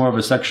consider this more of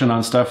a section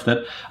on stuff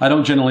that I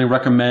don't generally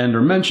recommend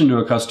or mention to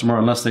a customer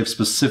unless they've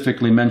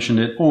specifically mentioned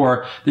it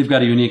or they've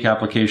got a unique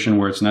application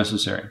where it's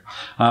necessary.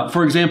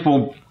 For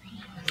example,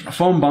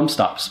 foam bump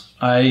stops.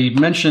 I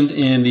mentioned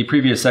in the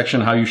previous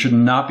section how you should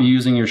not be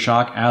using your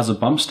shock as a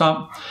bump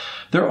stop.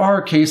 There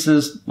are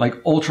cases like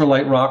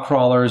ultralight rock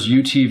crawlers,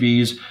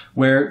 UTVs,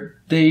 where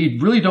they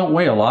really don't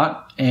weigh a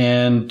lot,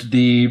 and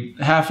the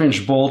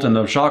 1/2-inch bolt and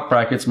the shock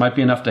brackets might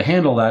be enough to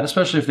handle that,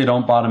 especially if they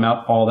don't bottom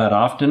out all that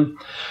often.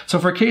 So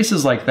for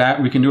cases like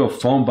that, we can do a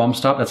foam bump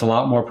stop that's a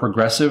lot more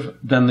progressive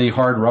than the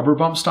hard rubber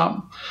bump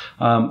stop.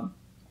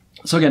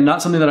 So again,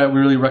 not something that I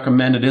really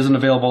recommend. It is an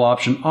available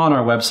option on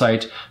our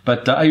website,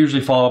 but I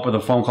usually follow up with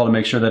a phone call to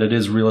make sure that it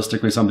is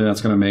realistically something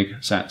that's going to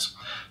make sense.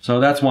 So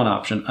that's one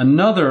option.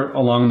 Another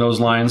along those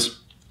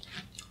lines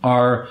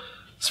are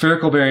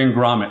spherical bearing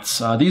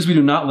grommets. These we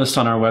do not list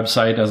on our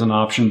website as an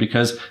option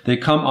because they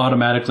come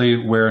automatically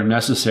where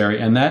necessary,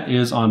 and that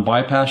is on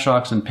bypass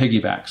shocks and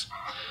piggybacks.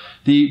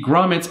 The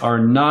grommets are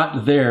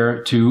not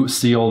there to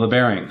seal the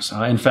bearings.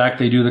 In fact,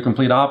 they do the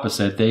complete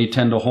opposite. They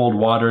tend to hold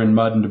water and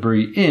mud and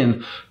debris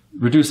in,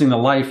 reducing the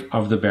life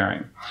of the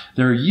bearing.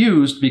 They're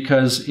used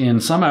because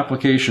in some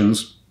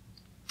applications,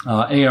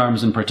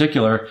 A-arms in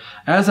particular,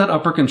 as that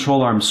upper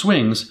control arm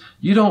swings,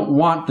 you don't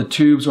want the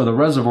tubes or the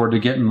reservoir to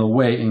get in the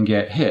way and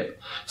get hit.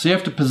 So you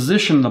have to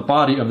position the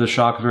body of the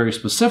shock very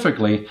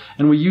specifically,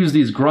 and we use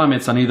these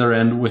grommets on either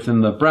end within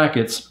the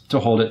brackets to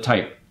hold it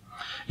tight.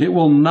 It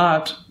will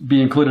not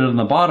be included in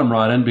the bottom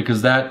rod end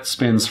because that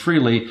spins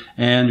freely,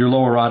 and your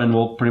lower rod end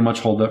will pretty much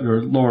hold that,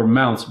 your lower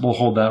mounts will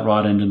hold that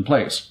rod end in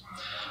place.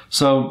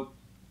 So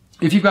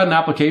If you've got an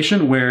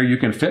application where you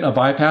can fit a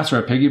bypass or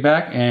a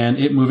piggyback and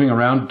it moving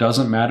around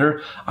doesn't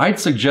matter, I'd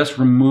suggest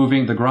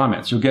removing the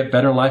grommets. You'll get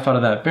better life out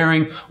of that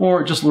bearing,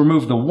 or just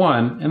remove the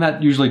one, and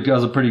that usually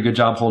does a pretty good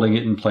job holding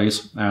it in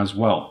place as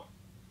well.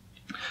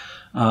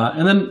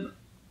 And then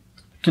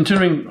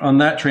continuing on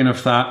that train of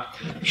thought,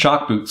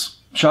 shock boots.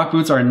 Shock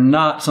boots are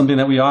not something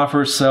that we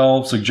offer,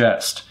 sell,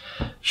 suggest.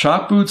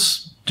 Shock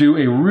boots do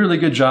a really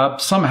good job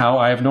somehow,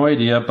 I have no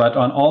idea, but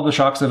on all the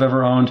shocks I've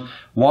ever owned,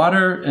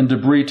 water and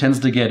debris tends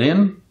to get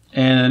in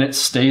and it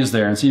stays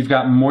there. And so you've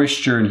got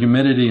moisture and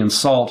humidity and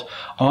salt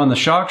on the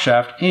shock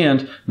shaft,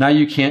 and now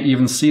you can't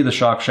even see the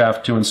shock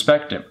shaft to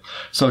inspect it.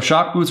 So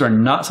shock boots are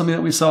not something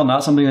that we sell,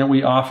 not something that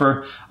we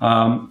offer.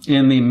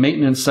 In the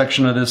maintenance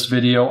section of this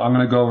video, I'm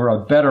going to go over a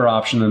better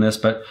option than this,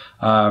 but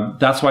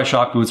that's why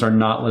shock boots are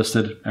not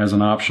listed as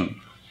an option.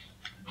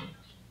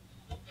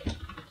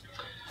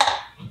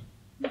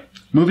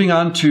 Moving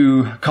on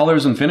to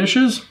colors and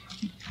finishes.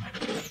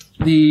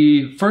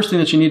 The first thing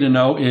that you need to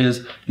know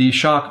is the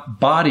shock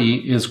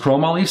body is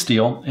chromoly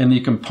steel and the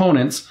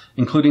components,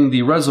 including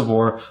the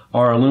reservoir,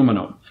 are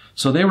aluminum.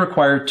 So they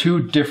require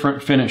two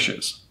different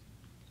finishes.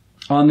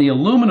 On the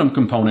aluminum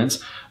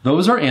components,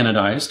 those are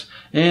anodized,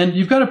 and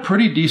you've got a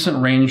pretty decent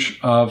range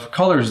of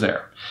colors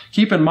there.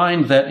 Keep in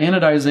mind that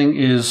anodizing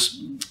is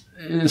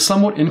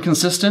somewhat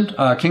inconsistent.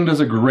 King does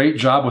a great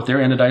job with their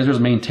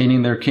anodizers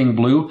maintaining their King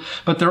blue,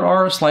 but there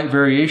are slight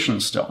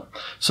variations still.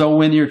 So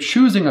when you're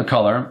choosing a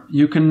color,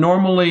 you can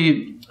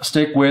normally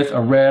stick with a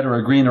red or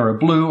a green or a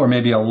blue, or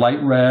maybe a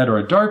light red or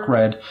a dark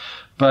red,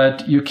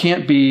 but you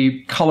can't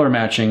be color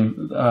matching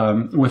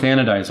with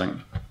anodizing.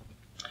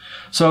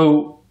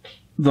 So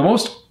the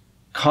most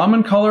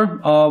common color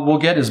we'll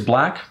get is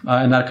black,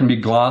 and that can be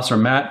gloss or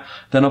matte.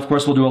 Then of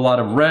course we'll do a lot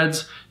of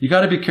reds. You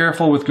got to be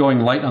careful with going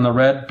light on the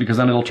red because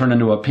then it'll turn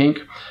into a pink.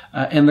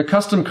 And the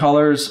custom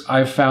colors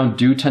I've found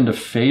do tend to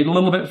fade a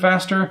little bit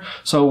faster.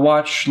 So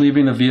watch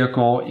leaving the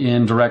vehicle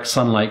in direct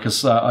sunlight,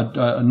 because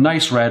a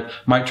nice red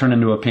might turn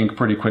into a pink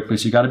pretty quickly.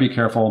 So you got to be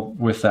careful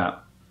with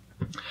that.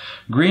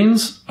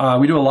 Greens,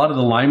 we do a lot of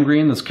the lime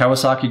green, this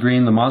Kawasaki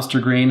green, the monster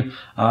green.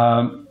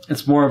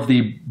 It's more of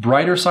the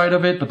brighter side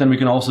of it, but then we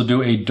can also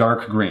do a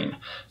dark green.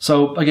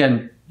 So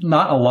again,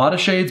 not a lot of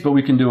shades, but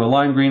we can do a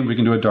lime green, we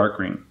can do a dark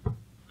green.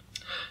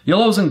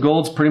 Yellows and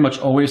golds pretty much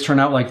always turn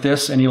out like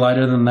this. Any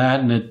lighter than that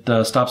and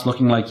it stops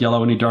looking like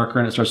yellow. Any darker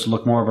and it starts to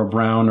look more of a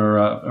brown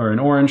or an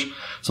orange.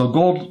 So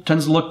gold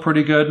tends to look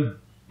pretty good.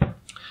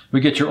 We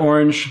get your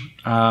orange,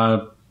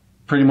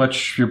 pretty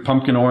much your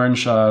pumpkin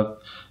orange.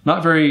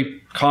 Not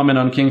very common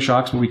on King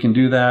shocks, but we can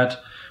do that.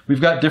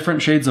 We've got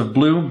different shades of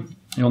blue.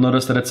 You'll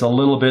notice that it's a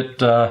little bit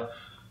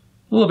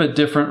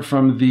different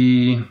from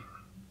the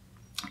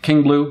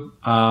King blue,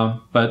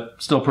 but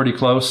still pretty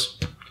close.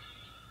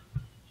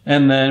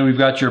 And then we've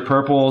got your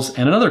purples,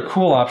 and another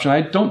cool option.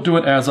 I don't do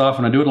it as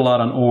often. I do it a lot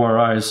on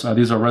ORIs.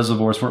 These are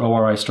reservoirs for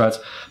ORI struts,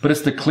 but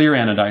it's the clear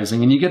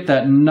anodizing, and you get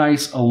that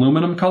nice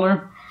aluminum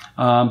color,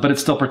 but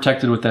it's still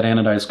protected with that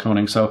anodized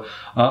coating. So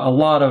a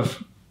lot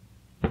of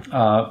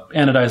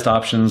anodized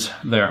options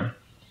there.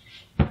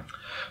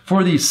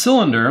 For the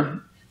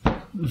cylinder,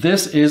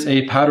 this is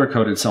a powder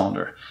coated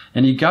cylinder,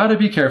 and you got to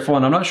be careful,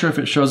 and I'm not sure if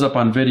it shows up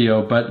on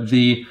video, but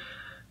the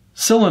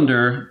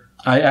cylinder,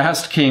 I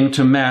asked King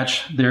to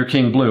match their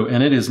King blue,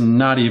 and it is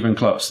not even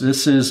close.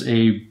 This is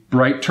a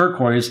bright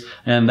turquoise,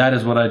 and that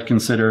is what I'd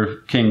consider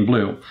King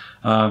blue.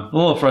 A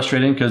little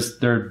frustrating because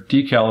their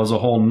decal is a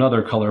whole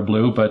nother color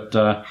blue, but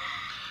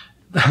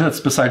that's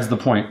besides the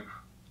point.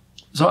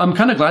 So I'm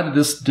kind of glad that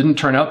this didn't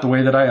turn out the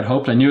way that I had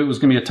hoped. I knew it was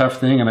going to be a tough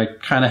thing, and I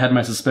kind of had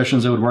my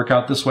suspicions it would work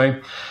out this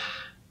way.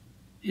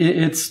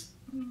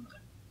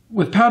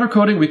 With powder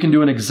coating, we can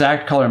do an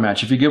exact color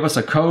match. If you give us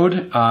a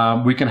code,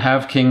 we can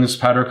have King's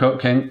powder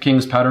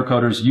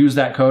coaters use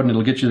that code, and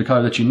it'll get you the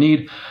color that you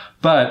need.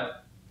 But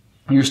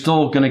you're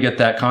still going to get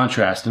that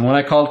contrast. And when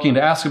I called King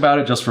to ask about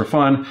it, just for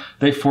fun,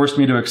 they forced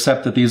me to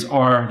accept that these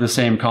are the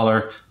same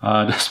color,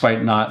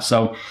 despite not.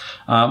 So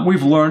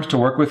we've learned to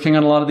work with King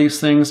on a lot of these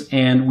things,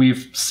 and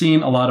we've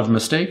seen a lot of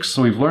mistakes,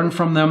 so we've learned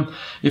from them.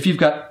 If you've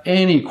got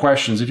any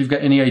questions, if you've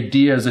got any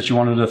ideas that you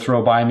wanted to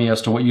throw by me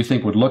as to what you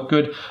think would look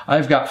good,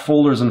 I've got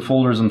folders and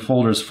folders and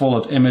folders full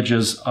of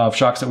images of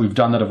shocks that we've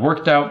done that have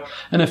worked out,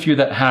 and a few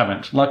that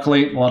haven't.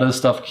 Luckily, a lot of this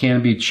stuff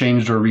can be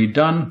changed or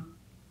redone,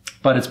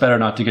 but it's better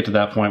not to get to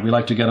that point. We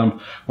like to get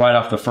them right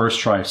off the first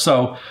try.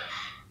 So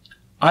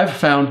I've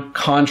found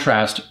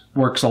contrast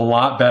works a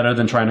lot better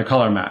than trying to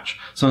color match.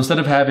 So instead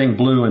of having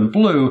blue and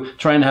blue,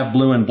 trying to have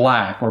blue and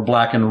black or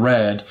black and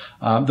red,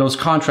 those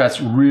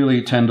contrasts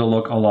really tend to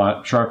look a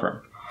lot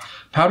sharper.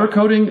 Powder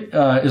coating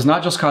is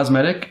not just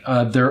cosmetic.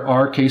 There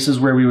are cases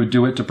where we would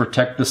do it to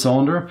protect the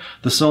cylinder.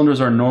 The cylinders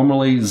are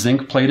normally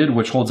zinc plated,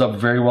 which holds up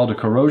very well to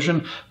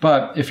corrosion.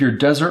 But if you're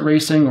desert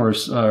racing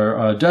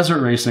or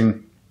desert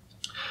racing,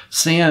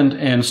 sand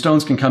and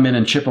stones can come in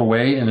and chip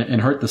away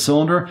and hurt the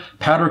cylinder.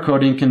 Powder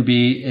coating can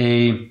be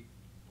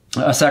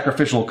a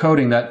sacrificial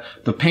coating that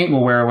the paint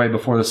will wear away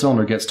before the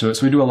cylinder gets to it.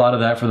 So we do a lot of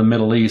that for the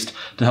Middle East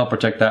to help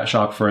protect that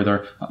shock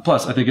further.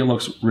 Plus, I think it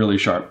looks really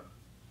sharp.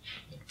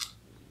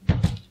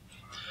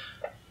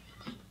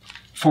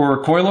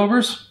 For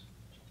coilovers,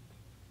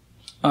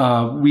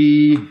 on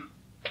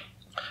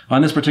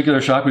this particular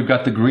shock, we've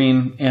got the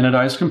green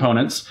anodized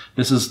components.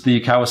 This is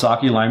the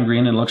Kawasaki lime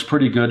green, and it looks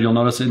pretty good. You'll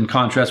notice it in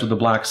contrast with the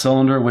black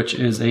cylinder, which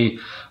is a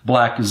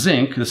black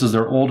zinc. This is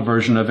their old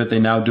version of it. They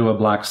now do a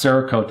black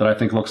Cerakote that I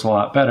think looks a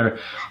lot better.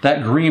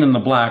 That green and the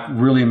black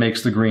really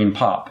makes the green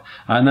pop.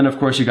 And then, of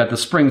course, you got the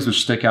springs,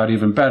 which stick out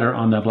even better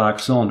on that black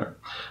cylinder.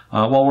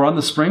 While we're on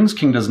the springs,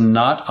 King does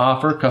not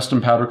offer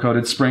custom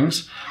powder-coated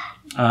springs.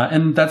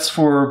 And that's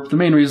for the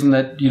main reason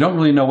that you don't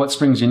really know what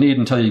springs you need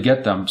until you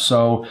get them.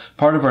 So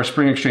part of our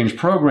spring exchange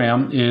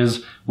program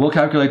is we'll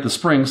calculate the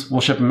springs,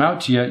 we'll ship them out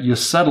to you, you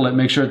settle it,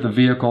 make sure that the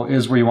vehicle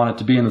is where you want it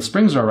to be and the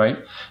springs are right.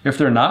 If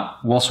they're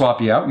not, we'll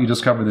swap you out, you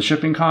just cover the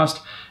shipping cost.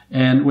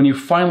 And when you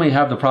finally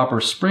have the proper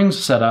springs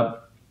set up,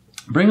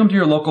 bring them to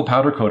your local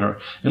powder coater.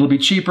 It'll be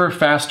cheaper,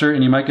 faster,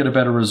 and you might get a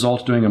better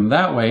result doing them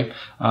that way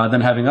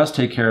than having us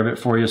take care of it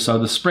for you. So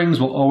the springs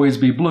will always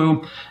be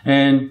blue,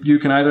 and you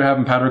can either have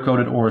them powder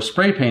coated or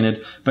spray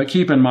painted, but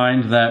keep in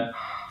mind that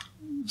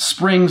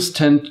springs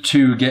tend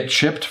to get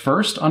chipped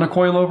first on a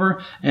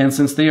coilover, and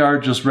since they are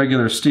just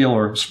regular steel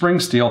or spring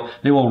steel,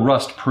 they will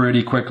rust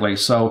pretty quickly.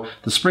 So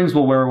the springs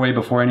will wear away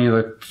before any of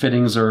the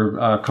fittings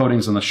or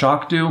coatings in the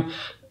shock do.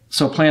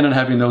 So plan on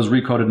having those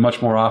recoated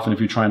much more often if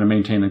you're trying to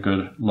maintain a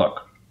good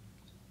look.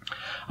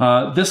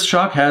 This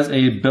shock has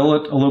a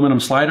billet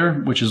aluminum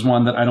slider, which is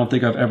one that I don't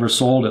think I've ever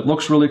sold. It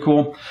looks really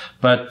cool,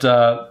 but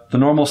the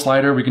normal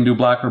slider, we can do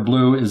black or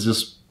blue, is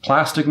just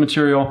plastic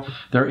material.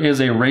 There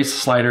is a race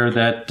slider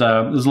that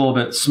is a little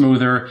bit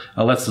smoother,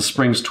 lets the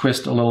springs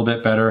twist a little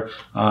bit better.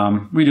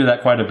 We do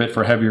that quite a bit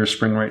for heavier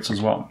spring rates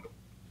as well.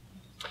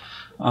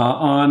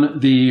 On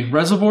the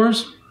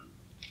reservoirs,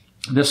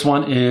 this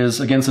one is,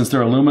 again, since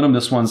they're aluminum,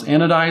 this one's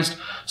anodized.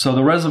 So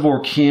the reservoir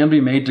can be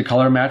made to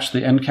color match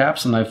the end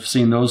caps, and I've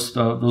seen those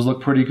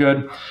look pretty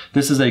good.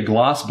 This is a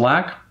gloss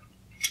black.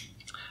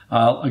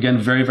 Again,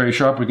 very, very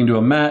sharp. We can do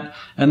a matte.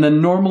 And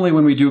then normally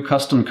when we do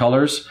custom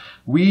colors,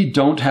 we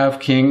don't have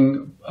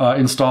King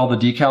install the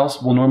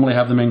decals. We'll normally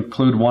have them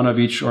include one of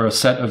each or a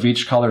set of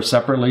each color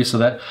separately, so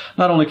that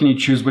not only can you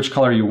choose which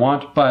color you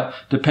want, but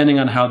depending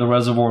on how the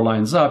reservoir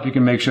lines up, you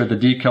can make sure the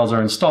decals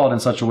are installed in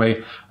such a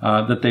way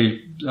that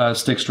they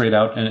stick straight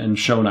out and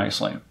show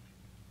nicely.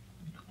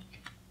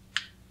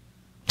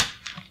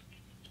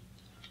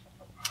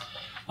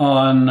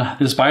 On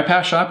this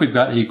bypass shock, we've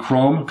got a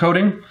chrome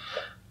coating.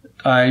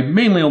 I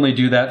mainly only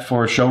do that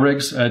for show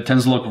rigs. It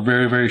tends to look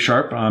very, very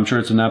sharp. I'm sure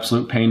it's an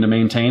absolute pain to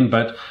maintain,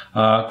 but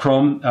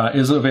chrome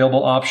is an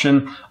available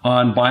option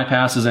on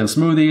bypasses and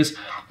smoothies.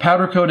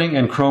 Powder coating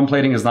and chrome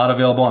plating is not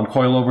available on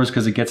coilovers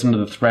because it gets into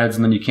the threads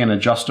and then you can't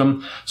adjust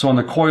them. So on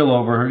the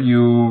coilover,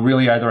 you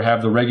really either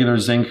have the regular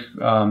zinc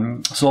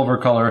silver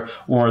color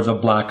or the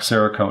black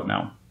Cerakote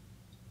now.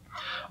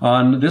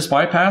 On this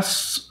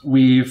bypass,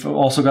 we've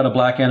also got a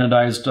black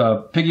anodized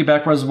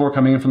piggyback reservoir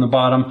coming in from the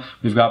bottom.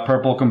 We've got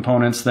purple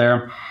components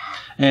there.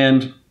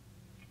 And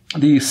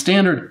the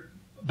standard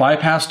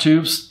bypass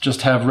tubes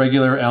just have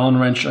regular Allen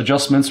wrench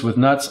adjustments with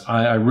nuts.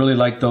 I really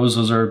like those.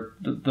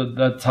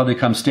 That's how they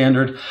come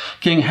standard.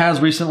 King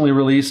has recently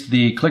released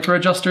the clicker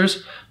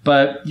adjusters,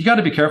 but you got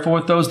to be careful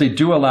with those. They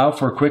do allow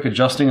for quick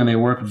adjusting and they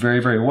work very,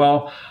 very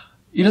well.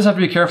 You just have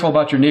to be careful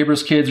about your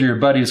neighbor's kids or your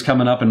buddies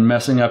coming up and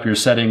messing up your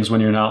settings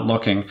when you're not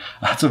looking.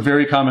 That's a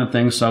very common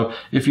thing. So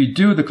if you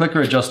do the clicker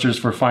adjusters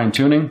for fine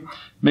tuning,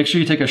 make sure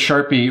you take a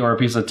Sharpie or a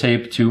piece of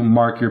tape to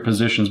mark your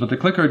positions. But the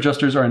clicker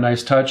adjusters are a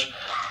nice touch.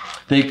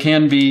 They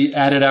can be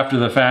added after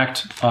the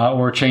fact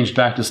or changed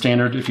back to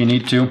standard if you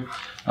need to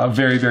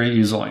very, very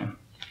easily.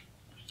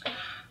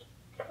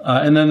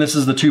 And then this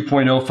is the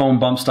 2.0 foam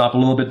bump stop, a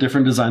little bit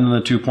different design than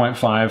the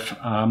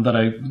 2.5 that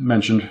I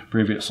mentioned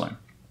previously.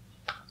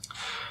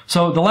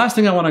 So the last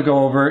thing I want to go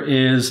over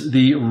is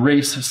the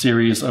race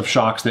series of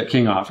shocks that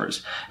King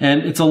offers.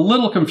 And it's a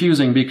little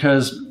confusing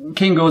because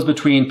King goes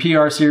between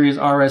PR series,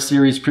 RS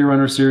series,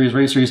 pre-runner series,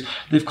 race series.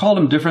 They've called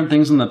them different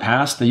things in the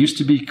past. They used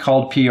to be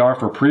called PR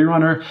for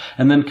pre-runner,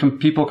 and then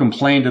people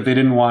complained that they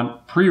didn't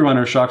want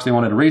pre-runner shocks, they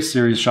wanted race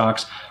series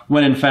shocks,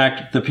 when in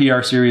fact the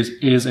PR series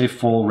is a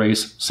full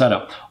race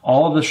setup.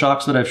 All of the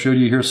shocks that I've showed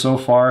you here so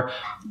far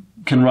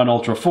can run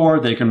Ultra 4,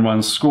 they can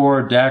run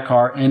Score,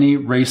 Dakar, any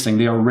racing.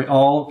 They are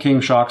all King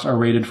shocks are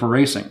rated for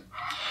racing.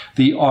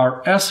 The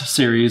RS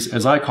series,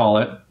 as I call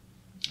it,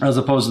 as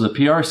opposed to the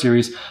PR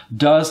series,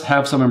 does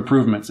have some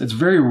improvements. It's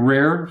very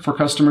rare for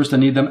customers to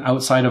need them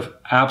outside of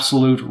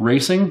absolute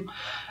racing,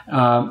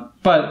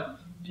 but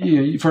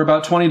for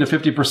about 20 to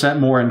 50%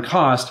 more in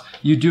cost,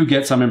 you do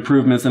get some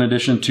improvements in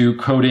addition to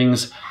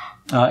coatings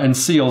and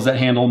seals that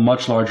handle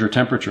much larger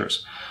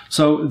temperatures.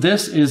 So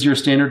this is your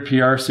standard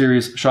PR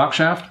series shock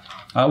shaft.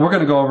 We're going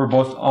to go over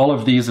all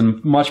of these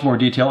in much more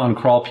detail on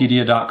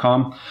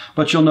crawlpedia.com,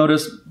 but you'll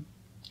notice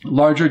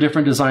larger,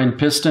 different design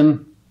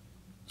piston,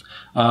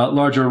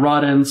 larger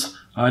rod ends.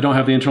 I don't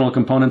have the internal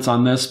components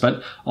on this,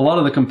 but a lot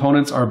of the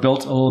components are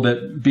built a little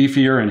bit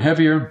beefier and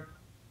heavier.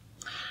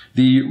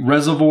 The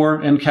reservoir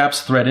end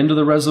caps thread into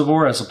the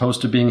reservoir as opposed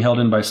to being held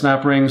in by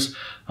snap rings.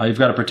 You've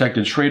got a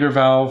protected Schrader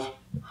valve.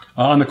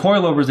 On the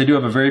coilovers, they do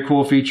have a very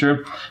cool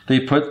feature. They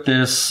put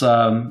this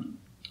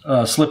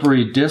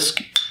slippery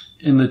disc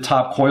in the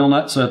top coil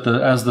nut so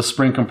that as the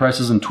spring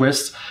compresses and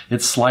twists,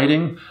 it's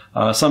sliding.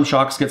 Some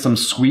shocks get some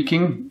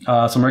squeaking.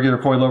 Some regular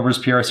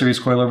coilovers, PR series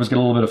coilovers, get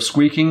a little bit of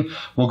squeaking.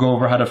 We'll go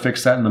over how to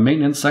fix that in the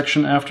maintenance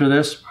section after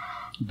this.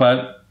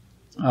 But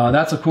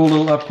that's a cool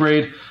little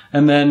upgrade.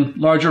 And then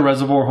larger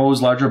reservoir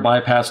hose, larger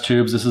bypass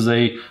tubes. This is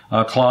a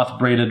cloth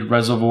braided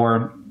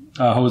reservoir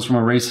hose from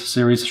a race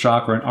series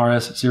shock or an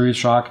RS series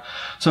shock.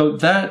 So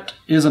that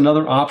is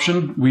another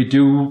option. We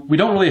don't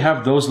really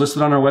have those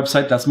listed on our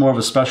website. That's more of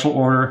a special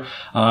order.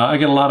 I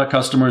get a lot of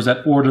customers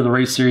that order the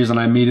race series and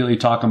I immediately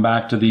talk them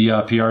back to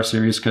the PR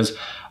series because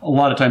a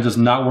lot of times it's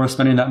not worth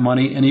spending that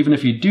money. And even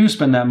if you do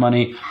spend that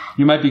money,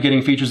 you might be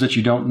getting features that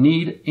you don't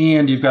need,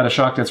 and you've got a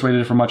shock that's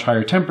rated for much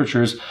higher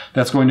temperatures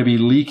that's going to be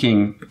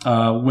leaking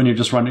when you're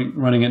just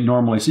running it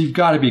normally. So you've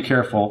got to be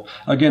careful.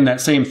 Again,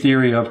 that same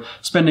theory of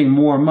spending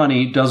more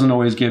money doesn't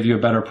always give you a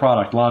better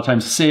product. A lot of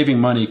times saving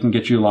money can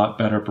get you a lot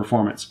better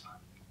performance.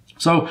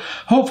 So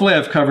hopefully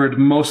I've covered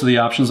most of the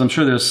options. I'm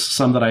sure there's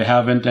some that I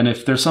haven't, and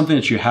if there's something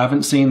that you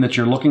haven't seen that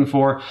you're looking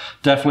for,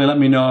 definitely let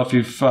me know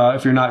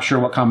if you're not sure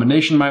what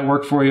combination might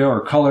work for you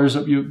or colors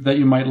that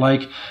you might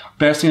like.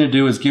 Best thing to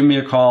do is give me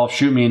a call,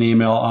 shoot me an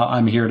email.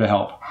 I'm here to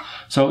help.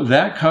 So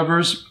that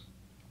covers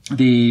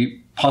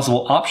the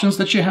possible options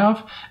that you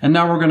have, and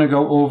now we're going to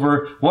go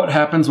over what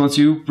happens once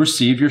you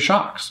receive your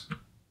shocks.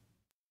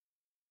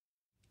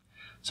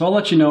 So I'll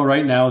let you know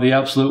right now, the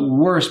absolute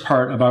worst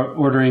part about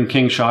ordering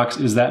King shocks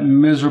is that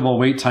miserable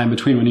wait time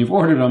between when you've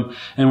ordered them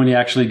and when you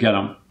actually get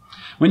them.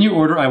 When you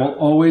order, I will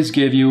always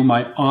give you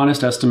my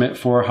honest estimate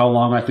for how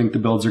long I think the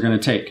builds are going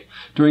to take.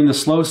 During the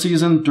slow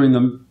season, during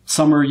the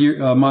summer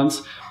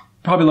months,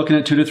 probably looking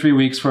at 2 to 3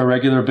 weeks for a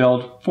regular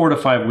build, 4 to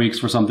 5 weeks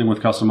for something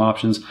with custom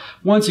options.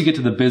 Once you get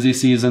to the busy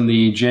season,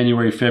 the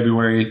January,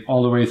 February,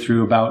 all the way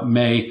through about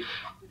May,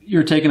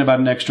 you're taking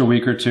about an extra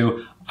week or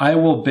two. I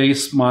will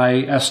base my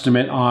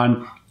estimate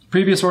on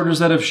previous orders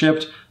that have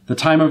shipped, the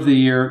time of the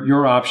year,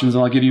 your options,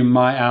 and I'll give you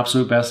my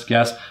absolute best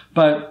guess.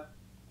 But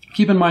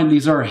keep in mind,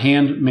 these are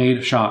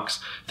handmade shocks.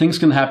 Things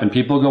can happen.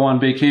 People go on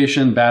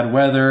vacation, bad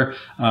weather,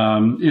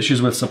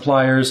 issues with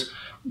suppliers.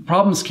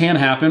 Problems can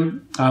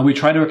happen. We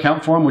try to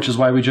account for them, which is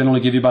why we generally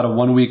give you about a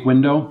 1 week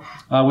window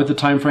with the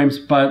time frames.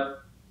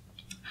 But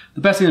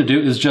the best thing to do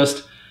is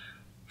just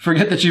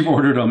forget that you've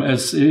ordered them,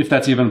 as if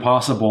that's even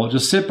possible.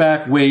 Just sit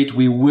back, wait.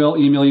 We will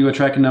email you a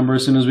tracking number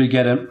as soon as we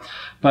get it.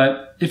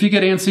 But if you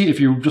get antsy, if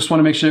you just want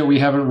to make sure that we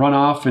haven't run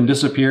off and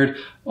disappeared,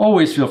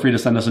 always feel free to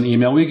send us an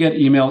email. We get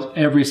emails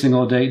every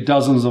single day,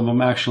 dozens of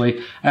them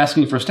actually,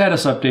 asking for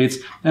status updates.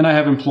 And I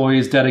have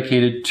employees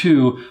dedicated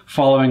to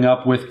following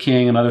up with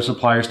King and other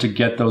suppliers to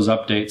get those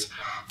updates.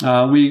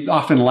 We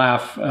often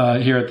laugh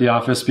here at the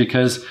office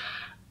because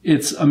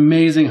it's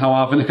amazing how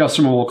often a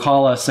customer will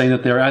call us saying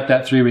that they're at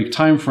that 3 week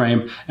time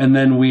frame, and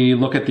then we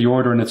look at the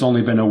order and it's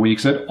only been a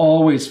week. So it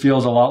always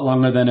feels a lot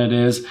longer than it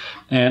is,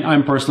 and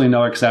I'm personally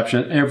no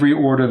exception. Every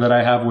order that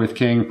I have with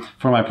King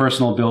for my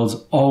personal builds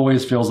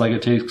always feels like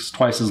it takes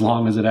twice as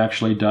long as it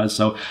actually does.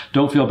 So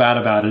don't feel bad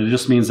about it. It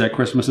just means that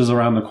Christmas is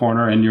around the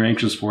corner and you're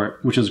anxious for it,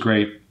 which is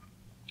great.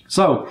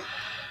 So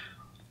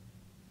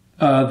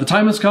the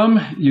time has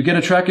come. You get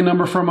a tracking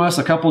number from us.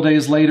 A couple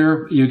days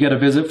later, you get a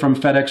visit from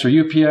FedEx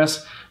or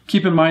UPS.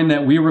 Keep in mind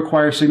that we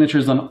require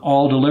signatures on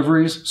all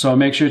deliveries, so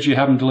make sure that you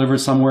have them delivered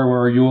somewhere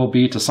where you will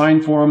be to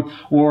sign for them,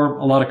 or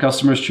a lot of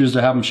customers choose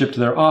to have them shipped to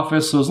their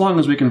office. So as long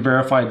as we can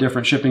verify a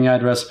different shipping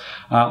address,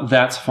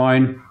 that's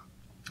fine.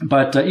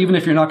 But even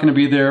if you're not going to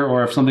be there,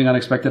 or if something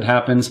unexpected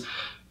happens,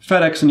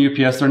 FedEx and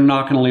UPS, they're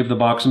not going to leave the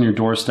box on your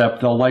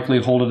doorstep. They'll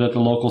likely hold it at the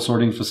local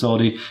sorting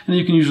facility, and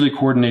you can usually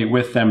coordinate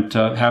with them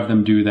to have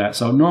them do that.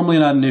 So normally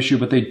not an issue,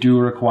 but they do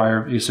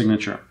require a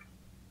signature.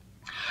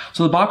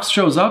 So the box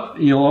shows up,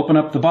 you'll open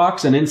up the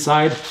box, and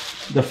inside,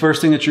 the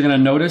first thing that you're going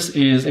to notice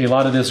is a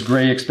lot of this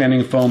gray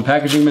expanding foam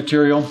packaging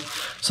material.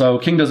 So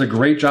King does a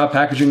great job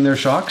packaging their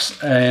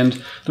shocks, and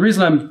the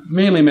reason I'm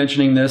mainly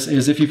mentioning this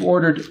is if you've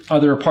ordered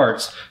other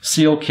parts,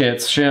 seal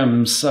kits,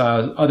 shims,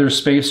 other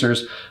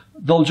spacers,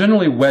 they'll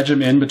generally wedge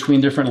them in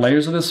between different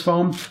layers of this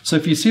foam. So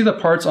if you see the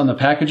parts on the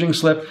packaging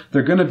slip,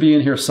 they're going to be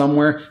in here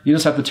somewhere. You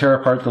just have to tear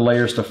apart the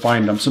layers to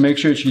find them. So make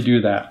sure that you do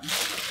that.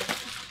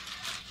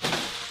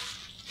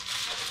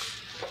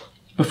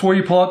 Before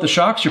you pull out the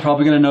shocks, you're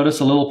probably going to notice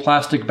a little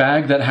plastic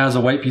bag that has a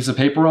white piece of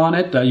paper on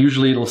it.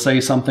 Usually it'll say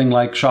something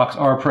like shocks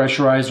are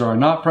pressurized or are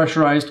not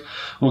pressurized.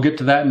 We'll get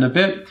to that in a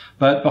bit,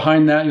 but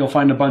behind that you'll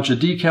find a bunch of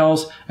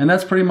decals, and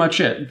that's pretty much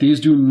it. These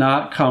do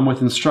not come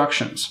with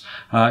instructions.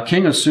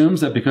 King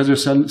assumes that because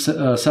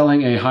they're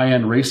selling a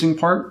high-end racing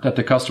part, that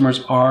the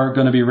customers are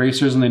going to be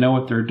racers and they know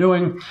what they're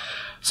doing.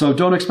 So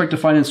don't expect to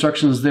find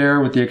instructions there,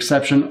 with the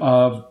exception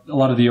of a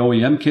lot of the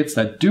OEM kits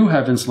that do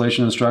have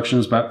installation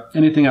instructions, but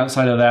anything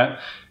outside of that,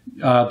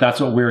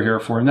 that's what we're here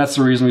for. And that's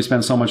the reason we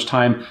spend so much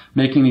time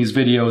making these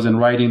videos and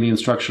writing the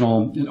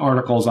instructional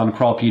articles on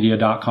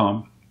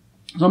crawlpedia.com.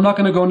 So I'm not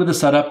going to go into the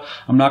setup.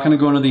 I'm not going to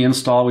go into the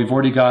install. We've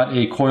already got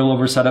a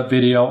coilover setup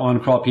video on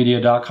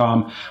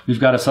crawlpedia.com. We've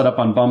got a setup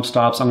on bump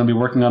stops. I'm going to be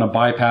working on a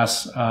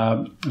bypass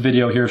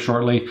video here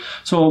shortly.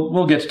 So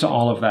we'll get to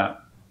all of that.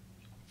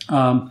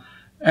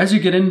 As you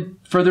get in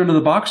further into the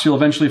box, you'll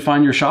eventually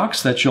find your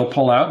shocks that you'll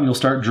pull out, and you'll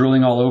start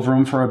drooling all over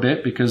them for a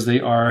bit because they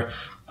are,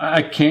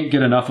 I can't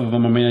get enough of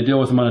them. I mean, I deal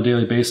with them on a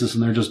daily basis,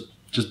 and they're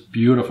just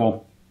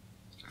beautiful.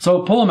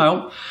 So pull them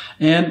out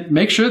and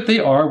make sure that they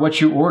are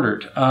what you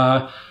ordered.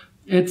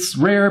 It's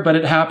rare, but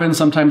it happens.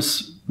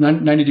 Sometimes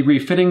 90-degree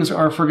fittings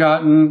are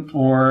forgotten,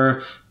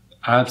 or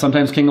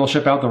sometimes King will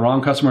ship out the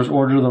wrong customer's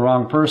order to the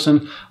wrong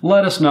person.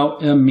 Let us know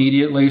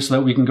immediately so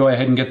that we can go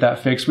ahead and get that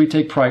fixed. We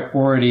take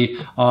priority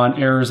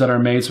on errors that are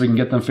made so we can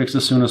get them fixed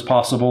as soon as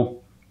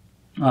possible.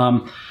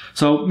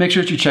 So make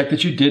sure that you check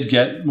that you did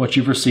get what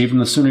you've received,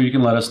 and the sooner you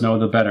can let us know,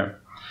 the better.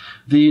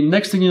 The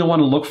next thing you'll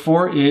want to look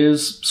for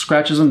is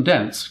scratches and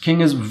dents.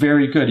 King is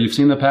very good. You've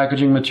seen the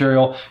packaging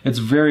material. It's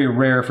very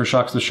rare for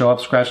shocks to show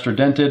up scratched or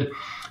dented.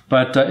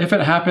 But if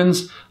it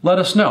happens, let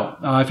us know.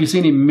 If you see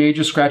any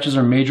major scratches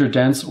or major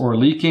dents or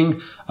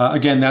leaking,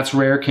 again, that's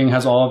rare. King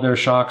has all of their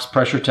shocks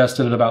pressure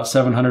tested at about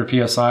 700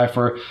 PSI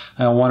for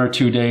 1 or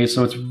 2 days.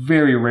 So it's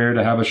very rare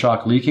to have a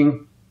shock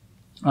leaking.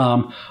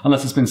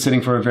 Unless it's been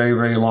sitting for a very,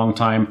 very long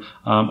time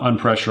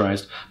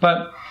unpressurized.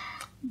 But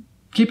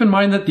keep in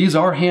mind that these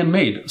are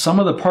handmade. Some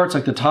of the parts,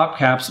 like the top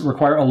caps,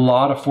 require a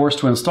lot of force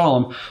to install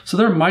them, so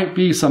there might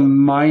be some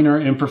minor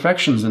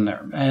imperfections in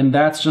there, and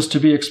that's just to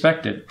be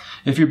expected.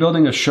 If you're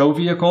building a show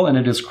vehicle and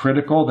it is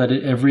critical that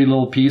every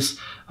little piece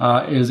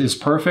is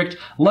perfect,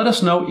 let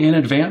us know in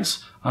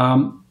advance.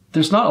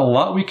 There's not a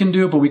lot we can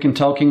do, but we can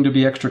tell King to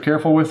be extra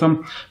careful with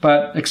them,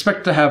 but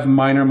expect to have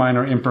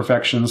minor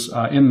imperfections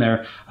in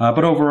there.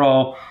 But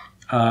overall,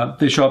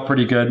 they show up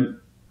pretty good.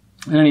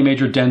 And any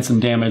major dents and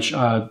damage,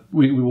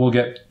 we will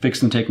get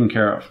fixed and taken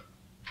care of.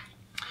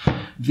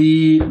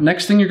 The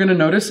next thing you're going to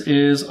notice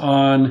is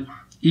on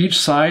each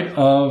side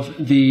of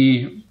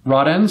the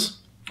rod ends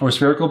or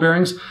spherical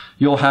bearings,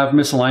 you'll have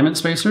misalignment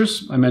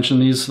spacers. I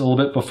mentioned these a little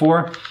bit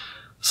before.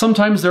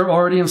 Sometimes they're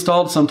already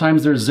installed,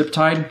 sometimes they're zip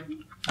tied.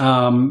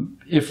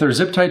 If they're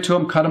zip tied to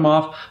them, cut them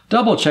off,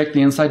 double check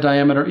the inside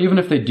diameter. Even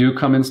if they do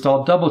come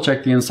installed, double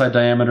check the inside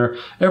diameter.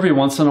 Every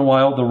once in a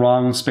while, the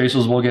wrong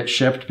spacers will get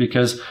shipped,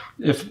 because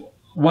if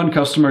one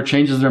customer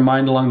changes their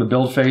mind along the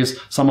build phase,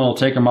 someone will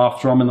take them off,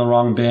 throw them in the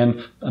wrong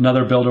bin.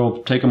 Another builder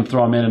will take them,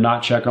 throw them in, and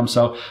not check them.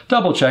 So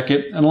double check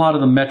it. And a lot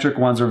of the metric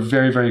ones are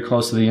very, very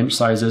close to the inch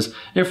sizes.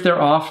 If they're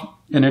off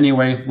in any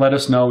way, let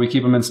us know. We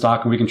keep them in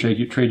stock, and we can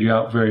trade you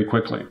out very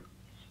quickly.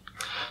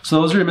 So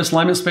those are your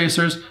misalignment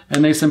spacers,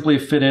 and they simply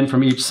fit in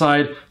from each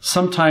side.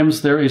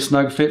 Sometimes they're a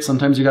snug fit.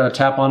 Sometimes you got to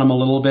tap on them a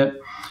little bit,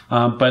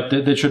 but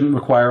they shouldn't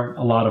require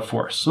a lot of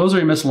force. So those are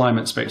your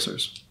misalignment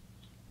spacers.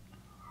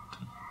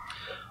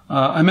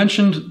 I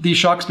mentioned the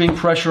shocks being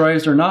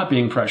pressurized or not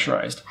being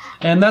pressurized.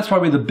 And that's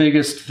probably the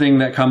biggest thing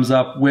that comes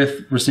up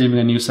with receiving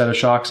a new set of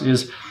shocks,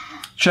 is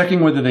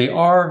checking whether they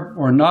are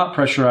or not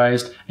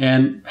pressurized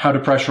and how to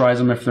pressurize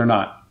them if they're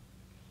not.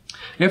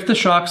 If the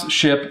shocks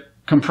ship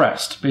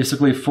compressed,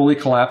 basically fully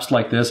collapsed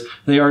like this,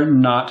 they are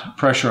not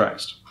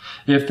pressurized.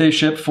 If they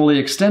ship fully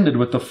extended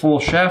with the full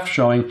shaft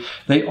showing,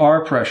 they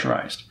are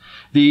pressurized.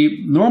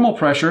 The normal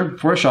pressure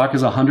for a shock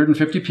is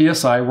 150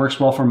 PSI, works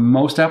well for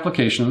most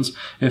applications.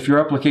 If your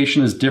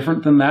application is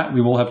different than that, we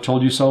will have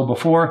told you so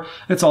before.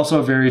 It's also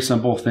a very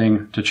simple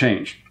thing to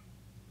change.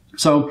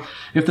 So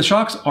if the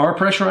shocks are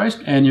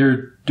pressurized and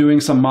you're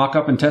doing some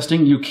mock-up and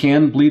testing, you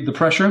can bleed the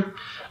pressure.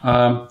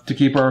 To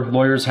keep our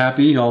lawyers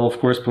happy, I'll of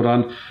course put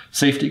on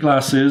safety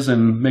glasses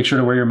and make sure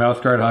to wear your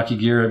mouth guard, hockey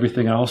gear,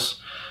 everything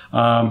else,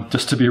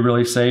 just to be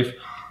really safe.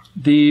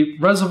 The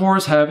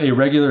reservoirs have a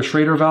regular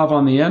Schrader valve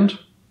on the end.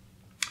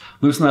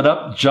 Loosen that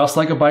up just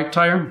like a bike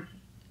tire.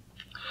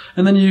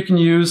 And then you can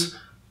use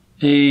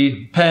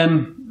a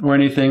pen or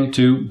anything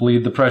to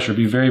bleed the pressure.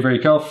 Be very, very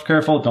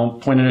careful. Don't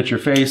point it at your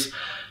face.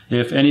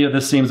 If any of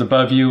this seems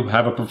above you,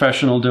 have a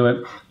professional do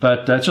it.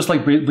 But it's just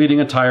like bleeding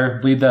a tire.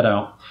 Bleed that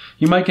out.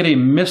 You might get a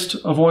mist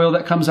of oil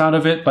that comes out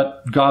of it,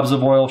 but gobs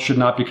of oil should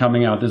not be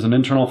coming out. There's an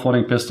internal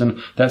floating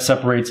piston that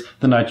separates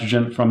the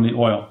nitrogen from the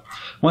oil.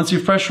 Once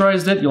you've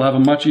pressurized it, you'll have a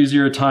much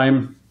easier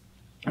time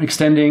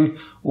extending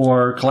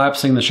or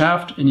collapsing the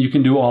shaft, and you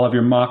can do all of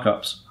your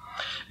mock-ups.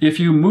 If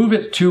you move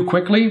it too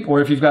quickly,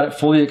 or if you've got it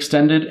fully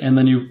extended and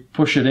then you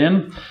push it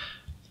in,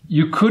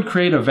 you could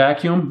create a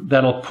vacuum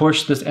that'll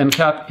push this end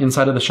cap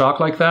inside of the shock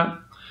like that,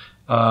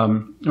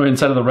 or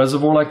inside of the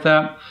reservoir like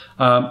that.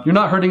 You're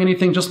not hurting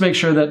anything. Just make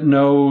sure that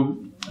no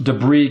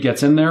debris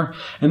gets in there.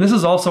 And this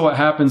is also what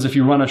happens if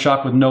you run a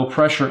shock with no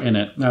pressure in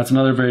it. That's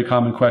another very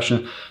common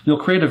question. You'll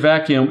create a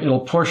vacuum, it'll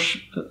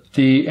push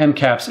the end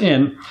caps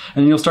in,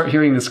 and you'll start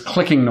hearing this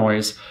clicking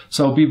noise.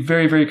 So be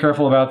very, very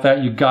careful about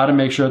that. You got to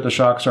make sure that the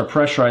shocks are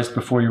pressurized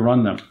before you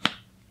run them.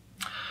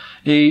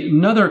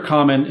 Another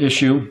common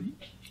issue,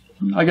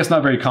 I guess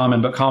not very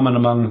common, but common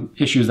among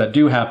issues that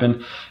do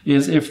happen,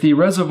 is if the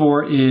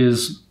reservoir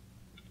is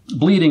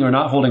bleeding or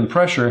not holding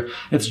pressure,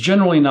 it's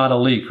generally not a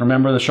leak.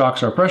 Remember, the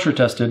shocks are pressure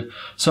tested.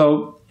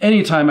 So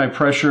anytime I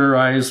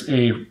pressurize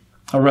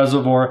a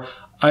reservoir,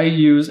 I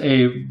use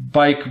a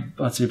bike,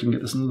 let's see if we can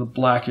get this into the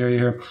black area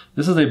here.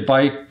 This is a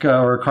bike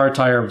or a car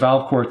tire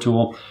valve core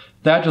tool.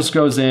 That just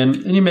goes in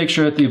and you make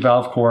sure that the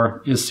valve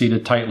core is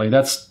seated tightly.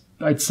 That's,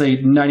 I'd say,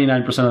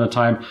 99% of the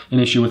time an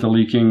issue with a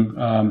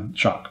leaking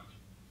shock.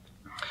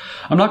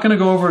 I'm not going to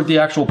go over the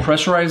actual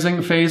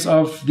pressurizing phase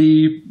of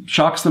the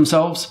shocks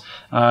themselves.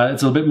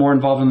 It's a little bit more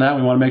involved in that.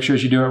 We want to make sure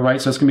you do it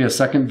right. So it's going to be a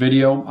second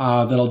video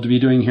that I'll be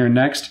doing here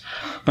next.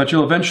 But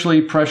you'll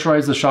eventually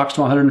pressurize the shocks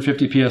to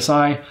 150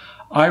 psi.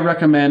 I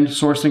recommend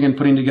sourcing and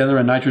putting together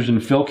a nitrogen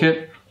fill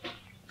kit.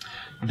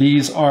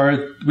 These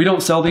are, we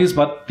don't sell these,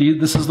 but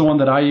this is the one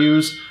that I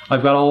use.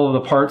 I've got all of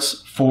the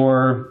parts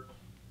for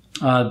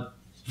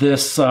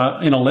this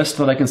in a list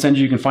that I can send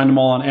you. You can find them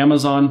all on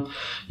Amazon.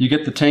 You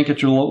get the tank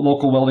at your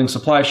local welding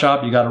supply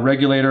shop. You got a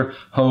regulator,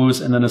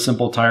 hose, and then a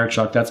simple tire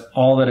chuck. That's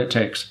all that it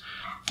takes.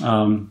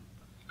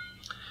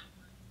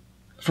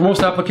 For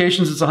most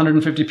applications, it's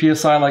 150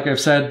 psi. Like I've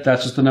said,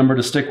 that's just the number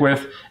to stick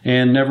with,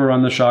 and never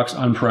run the shocks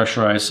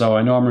unpressurized. So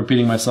I know I'm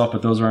repeating myself,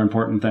 but those are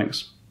important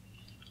things.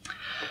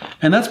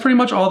 And that's pretty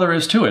much all there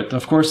is to it.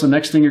 Of course, the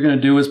next thing you're going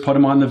to do is put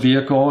them on the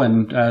vehicle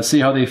and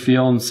see how they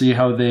feel and see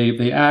how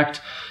they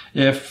act.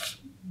 If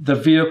the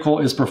vehicle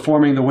is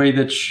performing the way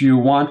that you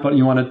want, but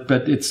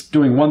it's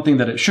doing one thing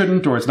that it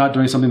shouldn't, or it's not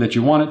doing something that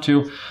you want it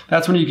to,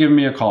 that's when you give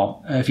me a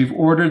call. If you've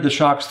ordered the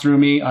shocks through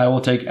me, I will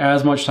take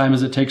as much time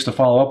as it takes to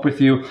follow up with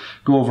you,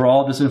 go over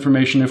all this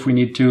information if we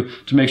need to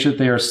make sure that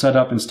they are set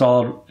up,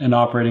 installed, and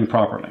operating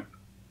properly.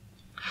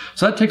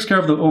 So that takes care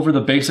of over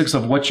the basics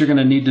of what you're going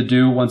to need to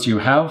do once you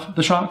have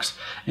the shocks.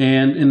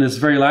 And in this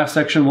very last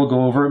section, we'll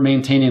go over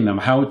maintaining them,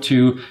 how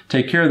to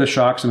take care of the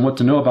shocks and what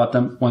to know about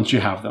them once you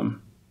have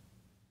them.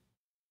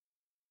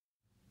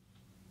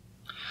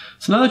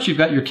 So now that you've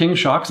got your King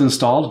shocks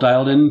installed,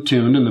 dialed in,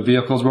 tuned, and the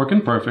vehicle's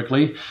working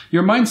perfectly,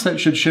 your mindset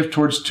should shift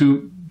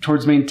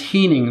towards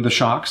maintaining the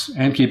shocks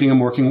and keeping them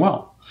working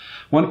well.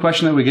 One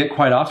question that we get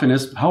quite often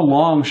is, how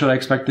long should I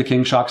expect the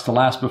King shocks to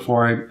last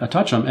before I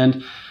touch them?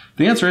 And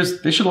the answer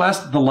is, they should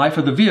last the life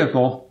of the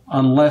vehicle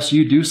unless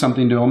you do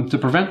something to them to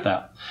prevent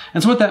that.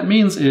 And so what that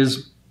means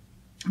is,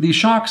 these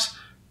shocks,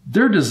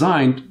 they're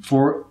designed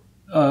for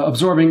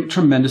absorbing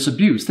tremendous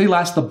abuse. They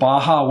last the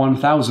Baja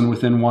 1000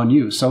 within one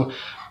use. So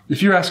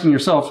if you're asking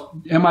yourself,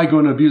 am I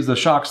going to abuse the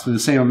shocks to the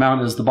same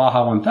amount as the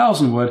Baja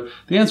 1000 would?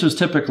 The answer is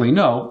typically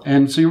no,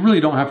 and so you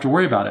really don't have to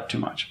worry about it too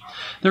much.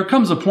 There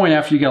comes a point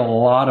after you get a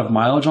lot of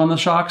mileage on the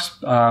shocks.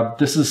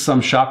 This is some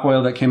shock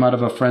oil that came out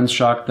of a friend's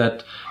shock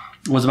that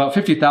was about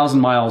 50,000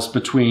 miles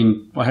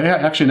between, well, I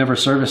actually never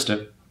serviced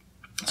it.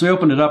 So he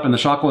opened it up and the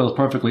shock oil is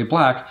perfectly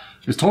black.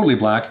 It was totally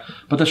black,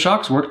 but the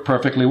shocks worked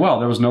perfectly well.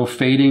 There was no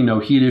fading, no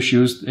heat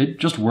issues. It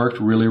just worked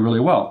really, really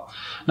well.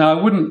 Now,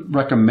 I wouldn't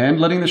recommend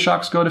letting the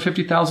shocks go to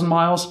 50,000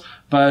 miles,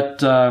 but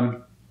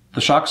the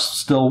shocks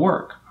still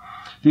work.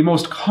 The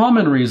most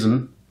common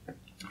reason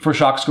for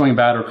shocks going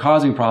bad or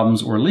causing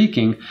problems or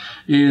leaking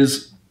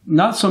is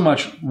not so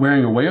much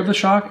wearing away of the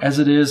shock as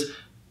it is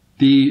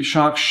the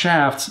shock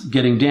shafts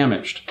getting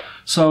damaged.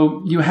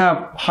 So you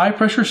have high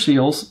pressure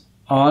seals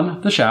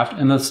on the shaft,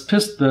 and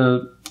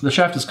the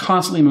shaft is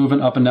constantly moving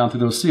up and down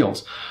through those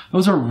seals.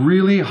 Those are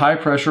really high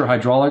pressure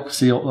hydraulic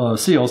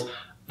seals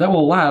that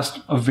will last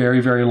a very,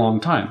 very long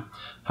time.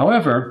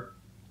 However,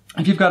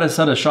 if you've got a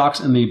set of shocks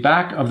in the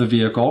back of the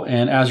vehicle,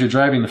 and as you're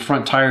driving, the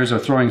front tires are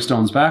throwing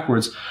stones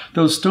backwards,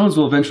 those stones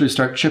will eventually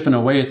start chipping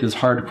away at this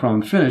hard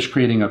chrome finish,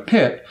 creating a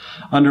pit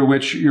under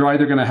which you're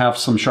either going to have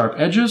some sharp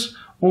edges,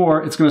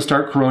 or it's going to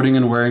start corroding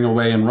and wearing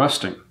away and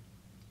rusting.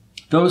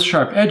 Those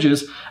sharp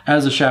edges,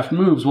 as the shaft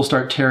moves, will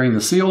start tearing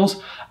the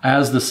seals.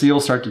 As the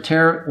seals start to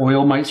tear,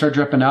 oil might start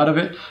dripping out of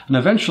it, and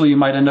eventually you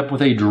might end up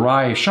with a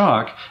dry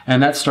shock,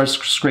 and that starts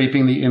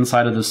scraping the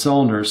inside of the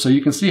cylinder. So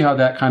you can see how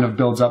that kind of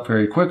builds up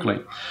very quickly.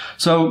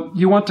 So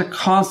you want to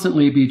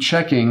constantly be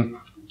checking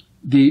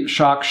the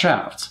shock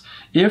shafts.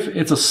 If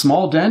it's a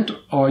small dent,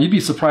 or you'd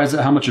be surprised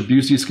at how much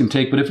abuse these can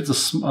take, but if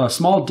it's a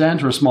small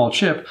dent or a small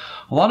chip,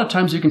 a lot of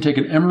times you can take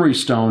an emery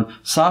stone,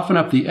 soften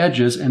up the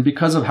edges, and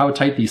because of how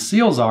tight these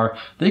seals are,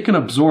 they can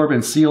absorb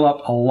and seal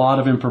up a lot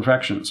of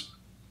imperfections.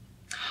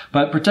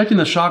 But protecting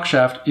the shock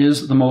shaft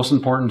is the most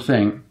important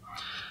thing.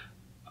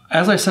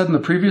 As I said in the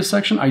previous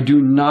section, I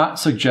do not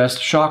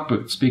suggest shock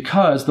boots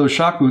because those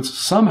shock boots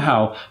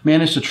somehow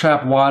manage to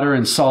trap water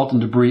and salt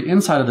and debris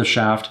inside of the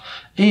shaft,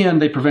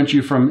 and they prevent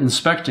you from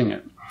inspecting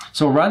it.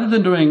 So rather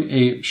than doing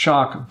a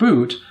shock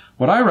boot,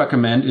 what I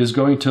recommend is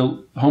going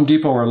to Home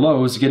Depot or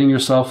Lowe's, getting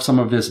yourself some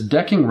of this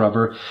decking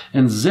rubber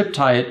and zip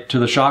tie it to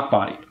the shock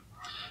body.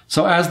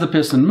 So as the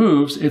piston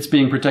moves, it's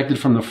being protected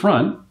from the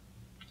front.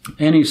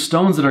 Any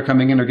stones that are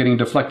coming in are getting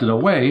deflected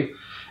away,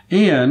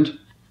 and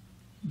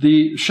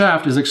the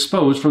shaft is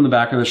exposed from the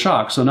back of the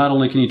shock. So not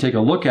only can you take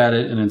a look at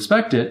it and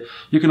inspect it,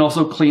 you can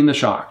also clean the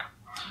shock.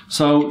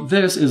 So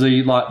this is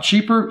a lot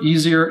cheaper,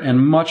 easier,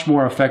 and much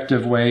more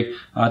effective way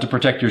to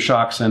protect your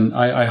shocks, and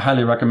I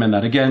highly recommend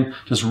that. Again,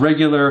 just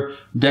regular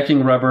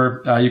decking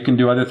rubber. You can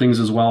do other things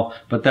as well,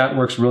 but that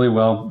works really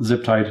well,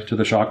 zip tied to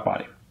the shock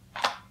body.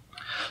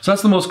 So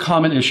that's the most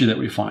common issue that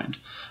we find.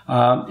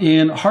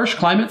 In harsh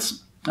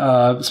climates,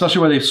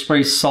 especially where they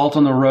spray salt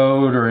on the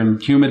road or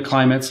in humid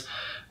climates,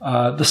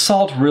 the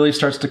salt really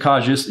starts to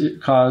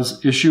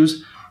cause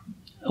issues.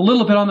 A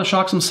little bit on the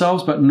shocks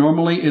themselves, but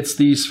normally it's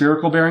the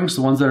spherical bearings,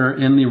 the ones that are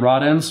in the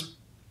rod ends.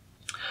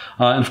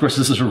 And of course,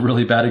 this is a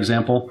really bad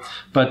example.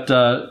 But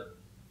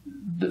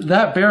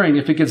that bearing,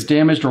 if it gets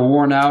damaged or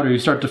worn out, or you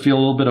start to feel a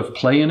little bit of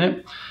play in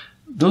it,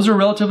 those are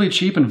relatively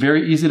cheap and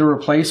very easy to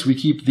replace. We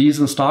keep these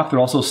in stock. They're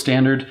also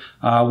standard.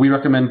 We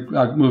recommend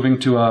moving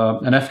to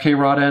an FK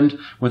rod end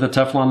with a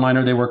Teflon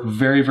liner. They work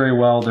very, very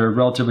well. They're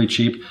relatively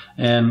cheap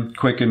and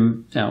quick,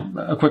 and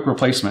a quick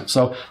replacement.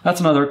 So that's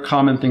another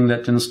common thing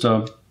that tends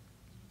to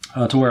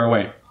wear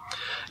away.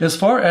 As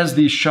far as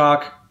the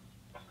shock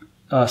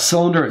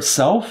cylinder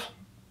itself,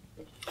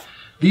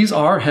 these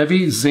are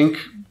heavy zinc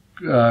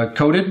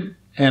coated,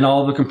 and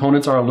all the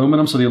components are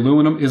aluminum, so the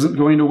aluminum isn't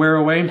going to wear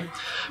away.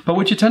 But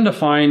what you tend to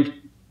find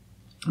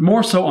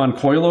more so on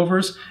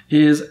coilovers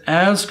is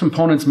as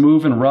components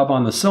move and rub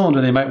on the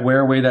cylinder, they might wear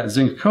away that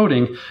zinc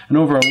coating, and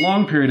over a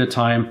long period of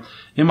time,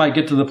 it might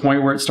get to the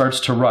point where it starts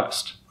to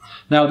rust.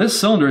 Now, this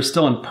cylinder is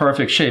still in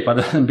perfect shape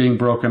other than being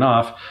broken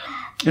off.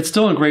 It's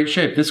still in great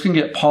shape. This can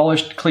get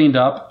polished, cleaned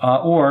up,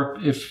 or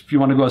if you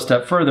want to go a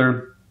step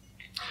further,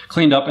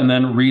 cleaned up and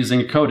then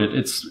re-zinc coated.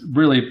 It's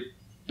really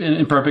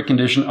in perfect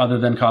condition other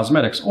than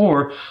cosmetics,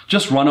 or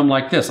just run them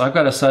like this. I've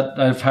got a set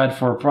I've had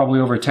for probably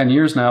over 10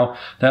 years now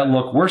that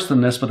look worse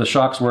than this, but the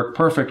shocks work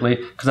perfectly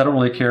because I don't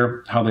really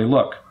care how they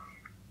look.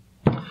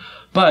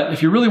 But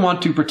if you really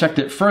want to protect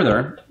it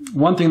further,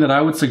 one thing that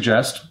I would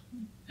suggest,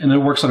 and it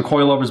works on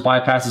coilovers,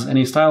 bypasses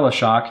any style of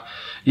shock,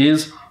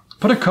 is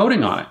put a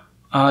coating on it.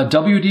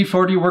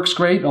 WD-40 works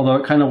great, although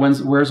it kind of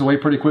wears away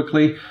pretty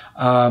quickly.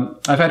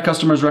 I've had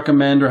customers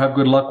recommend or have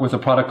good luck with a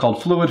product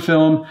called Fluid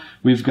Film.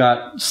 We've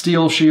got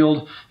Steel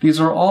Shield.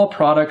 These are all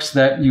products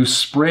that you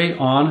spray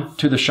on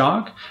to the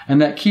shock, and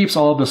that keeps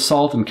all of the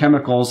salt and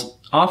chemicals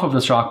off of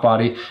the shock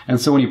body. And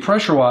so when you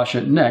pressure wash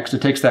it next,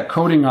 it takes that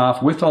coating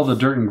off with all the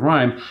dirt and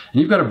grime, and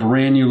you've got a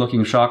brand new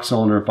looking shock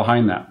cylinder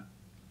behind that.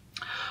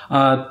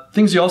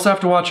 Things you also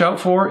have to watch out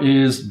for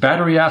is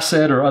battery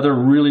acid or other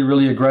really,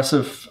 really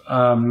aggressive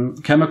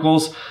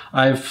chemicals.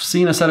 I've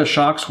seen a set of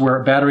shocks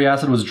where battery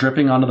acid was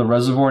dripping onto the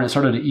reservoir and it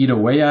started to eat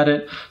away at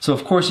it. So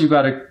of course you've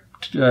got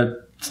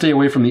to stay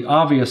away from the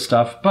obvious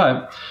stuff.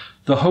 But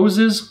the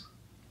hoses,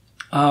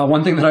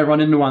 one thing that I run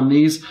into on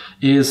these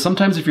is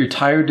sometimes if your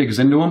tire digs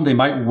into them, they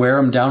might wear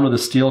them down with a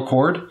steel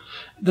cord.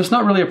 There's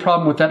not really a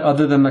problem with that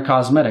other than the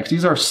cosmetics.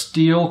 These are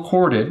steel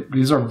corded.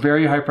 These are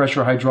very high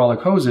pressure hydraulic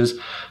hoses.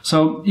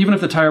 So even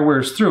if the tire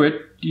wears through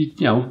it, you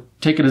know,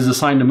 take it as a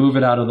sign to move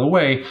it out of the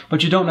way,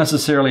 but you don't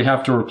necessarily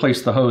have to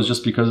replace the hose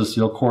just because the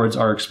steel cords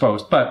are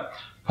exposed. But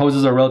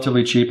hoses are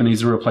relatively cheap and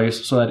easy to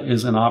replace, so that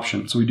is an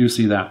option. So we do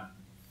see that.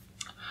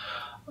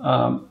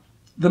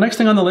 The next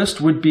thing on the list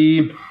would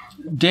be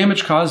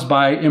damage caused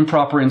by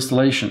improper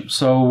installation.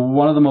 So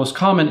one of the most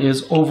common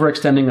is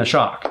overextending a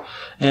shock.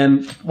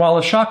 And while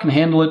a shock can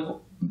handle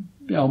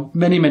it,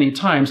 many, many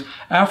times,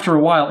 after a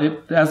while,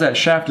 as that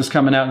shaft is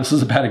coming out, this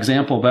is a bad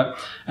example, but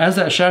as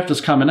that shaft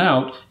is coming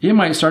out, it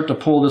might start to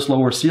pull this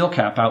lower seal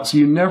cap out. So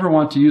you never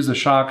want to use the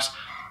shocks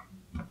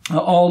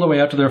all the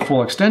way out to their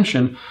full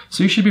extension.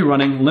 So you should be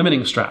running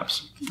limiting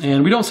straps.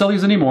 And we don't sell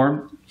these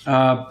anymore,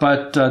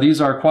 but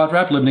these are quad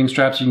wrap limiting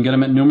straps. You can get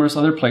them at numerous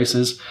other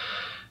places.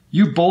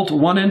 You bolt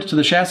one end to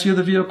the chassis of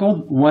the vehicle,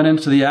 one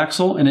end to the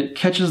axle, and it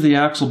catches the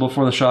axle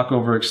before the shock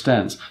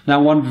overextends.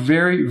 Now, one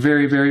very,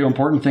 very, very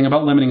important thing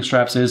about limiting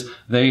straps is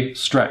they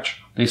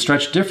stretch. They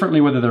stretch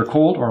differently whether they're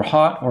cold or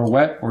hot or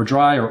wet or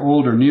dry or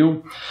old or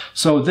new.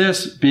 So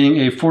this, being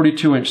a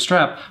 42-inch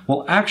strap,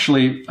 will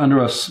actually,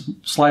 under a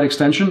slight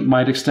extension,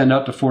 might extend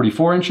out to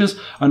 44 inches.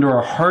 Under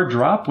a hard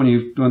drop,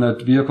 when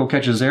the vehicle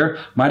catches air,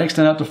 might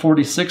extend out to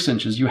 46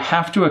 inches. You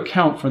have to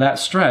account for that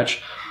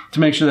stretch to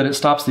make sure that it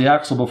stops the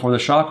axle before the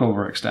shock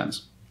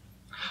overextends.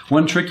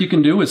 One trick you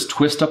can do is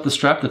twist up the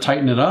strap to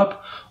tighten it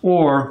up,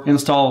 or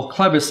install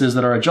clevises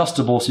that are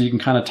adjustable so you can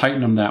kind of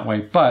tighten them that way.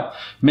 But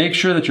make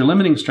sure that your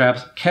limiting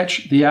straps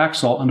catch the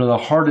axle under the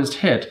hardest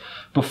hit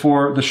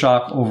before the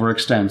shock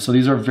overextends. So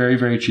these are very,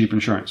 very cheap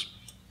insurance.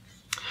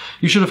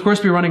 You should, of course,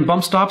 be running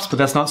bump stops, but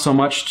that's not so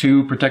much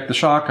to protect the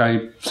shock.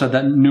 I said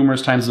that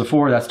numerous times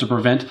before. That's to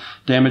prevent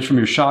damage from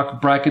your shock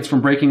brackets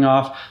from breaking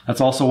off. That's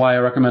also why I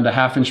recommend a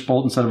 1/2-inch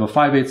bolt instead of a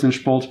 5/8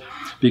 inch bolt,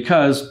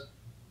 because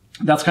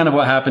That's kind of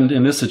what happened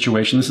in this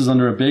situation. This is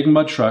under a big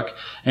mud truck,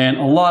 and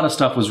a lot of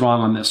stuff was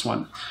wrong on this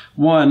one.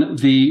 One,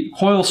 the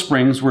coil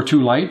springs were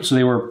too light, so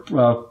they were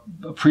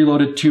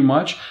preloaded too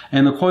much,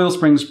 and the coil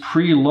springs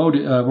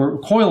were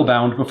coil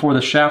bound before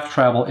the shaft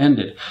travel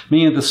ended,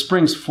 meaning the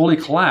springs fully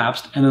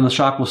collapsed, and then the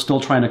shock was still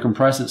trying to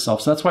compress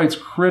itself. So that's why it's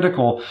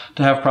critical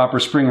to have proper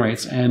spring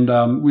rates,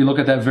 and we look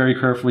at that very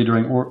carefully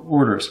during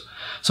orders.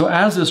 So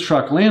as this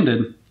truck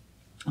landed,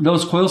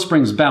 those coil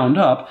springs bound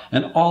up,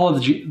 and all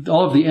of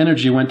the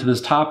energy went to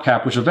this top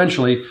cap, which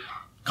eventually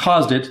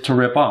caused it to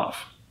rip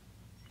off.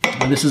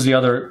 And this is the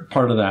other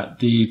part of that.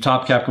 The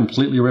top cap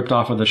completely ripped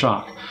off of the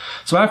shock.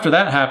 So after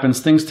that happens,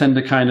 things tend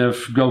to kind of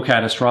go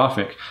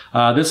catastrophic.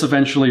 This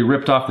eventually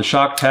ripped off the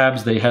shock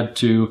tabs. They had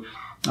to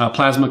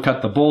plasma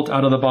cut the bolt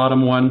out of the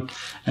bottom one.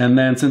 And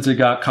then since it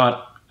got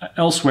caught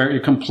elsewhere,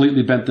 it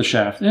completely bent the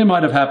shaft. It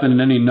might have happened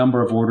in any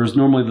number of orders.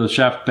 Normally the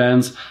shaft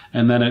bends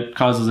and then it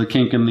causes a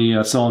kink in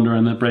the cylinder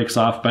and it breaks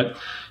off. But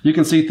you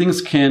can see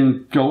things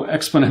can go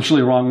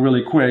exponentially wrong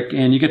really quick,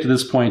 and you get to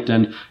this point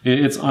and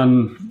it's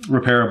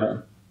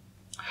unrepairable.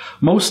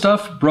 Most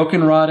stuff,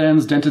 broken rod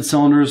ends, dented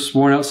cylinders,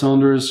 worn out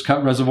cylinders,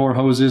 cut reservoir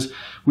hoses,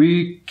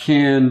 we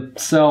can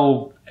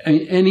sell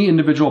any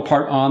individual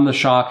part on the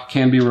shock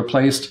can be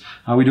replaced.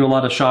 We do a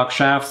lot of shock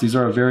shafts. These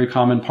are a very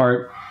common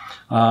part.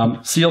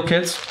 Seal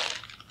kits.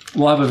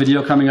 We'll have a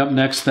video coming up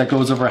next that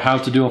goes over how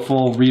to do a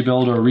full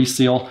rebuild or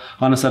reseal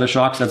on a set of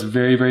shocks. That's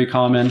very, very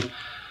common.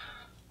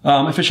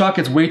 If a shock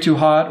gets way too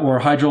hot or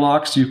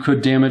hydrolocks, you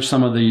could damage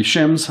some of the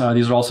shims.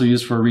 These are also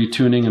used for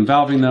retuning and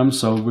valving them,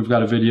 so we've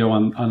got a video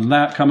on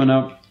that coming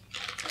up.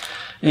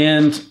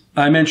 And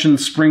I mentioned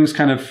springs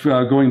kind of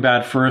going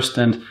bad first,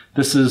 and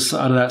this is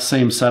out of that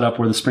same setup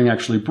where the spring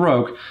actually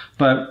broke,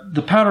 but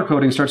the powder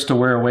coating starts to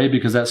wear away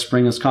because that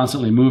spring is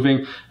constantly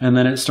moving, and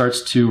then it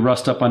starts to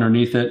rust up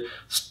underneath it.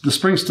 The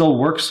spring still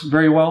works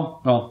very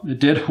well. Well, it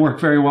did work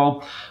very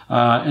well,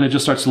 and it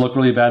just starts to look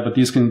really bad, but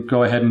these can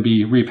go ahead and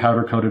be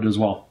re-powder coated as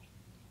well.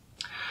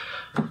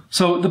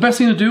 So the best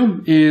thing to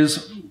do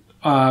is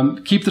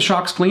keep the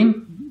shocks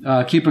clean,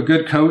 keep a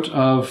good coat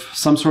of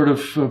some sort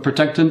of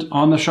protectant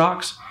on the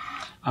shocks,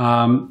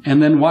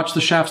 and then watch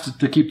the shafts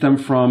to keep them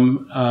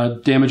from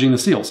damaging the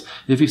seals.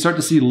 If you start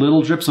to see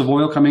little drips of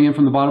oil coming in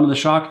from the bottom of the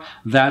shock,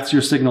 that's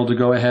your signal to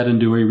go ahead and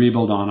do a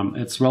rebuild on them.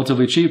 It's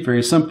relatively cheap,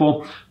 very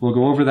simple. We'll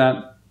go over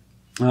that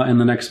in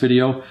the next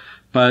video.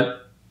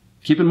 But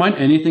keep in mind,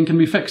 anything can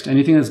be fixed.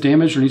 Anything that's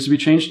damaged or needs to be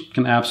changed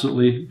can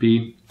absolutely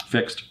be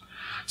fixed.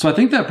 So I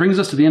think that brings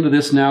us to the end of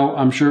this now,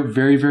 I'm sure,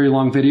 very, very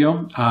long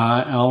video.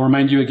 I'll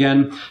remind you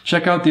again,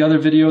 check out the other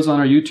videos on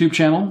our YouTube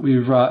channel.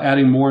 We're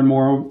adding more and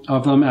more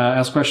of them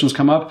as questions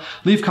come up.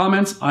 Leave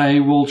comments. I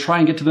will try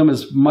and get to them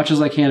as much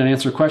as I can and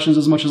answer questions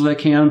as much as I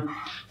can.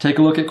 Take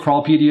a look at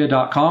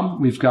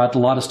crawlpedia.com. We've got a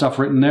lot of stuff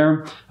written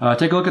there.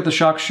 Take a look at the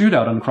Shock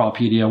Shootout on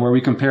Crawlpedia, where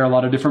we compare a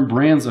lot of different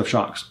brands of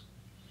shocks.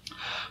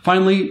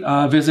 Finally,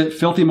 visit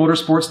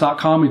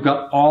filthymotorsports.com. We've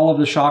got all of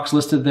the shocks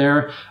listed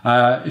there.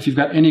 If you've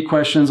got any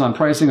questions on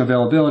pricing,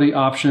 availability,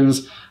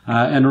 options,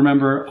 and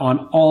remember,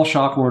 on all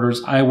shock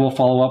orders, I will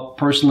follow up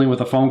personally with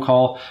a phone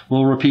call.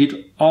 We'll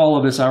repeat all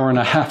of this hour and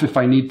a half if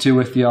I need to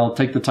with you. I'll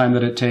take the time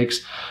that it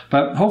takes.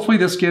 But hopefully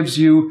this gives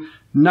you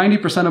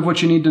 90% of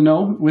what you need to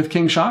know with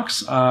King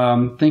Shocks.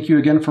 Thank you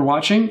again for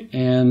watching,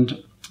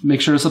 and make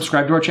sure to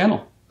subscribe to our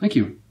channel. Thank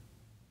you.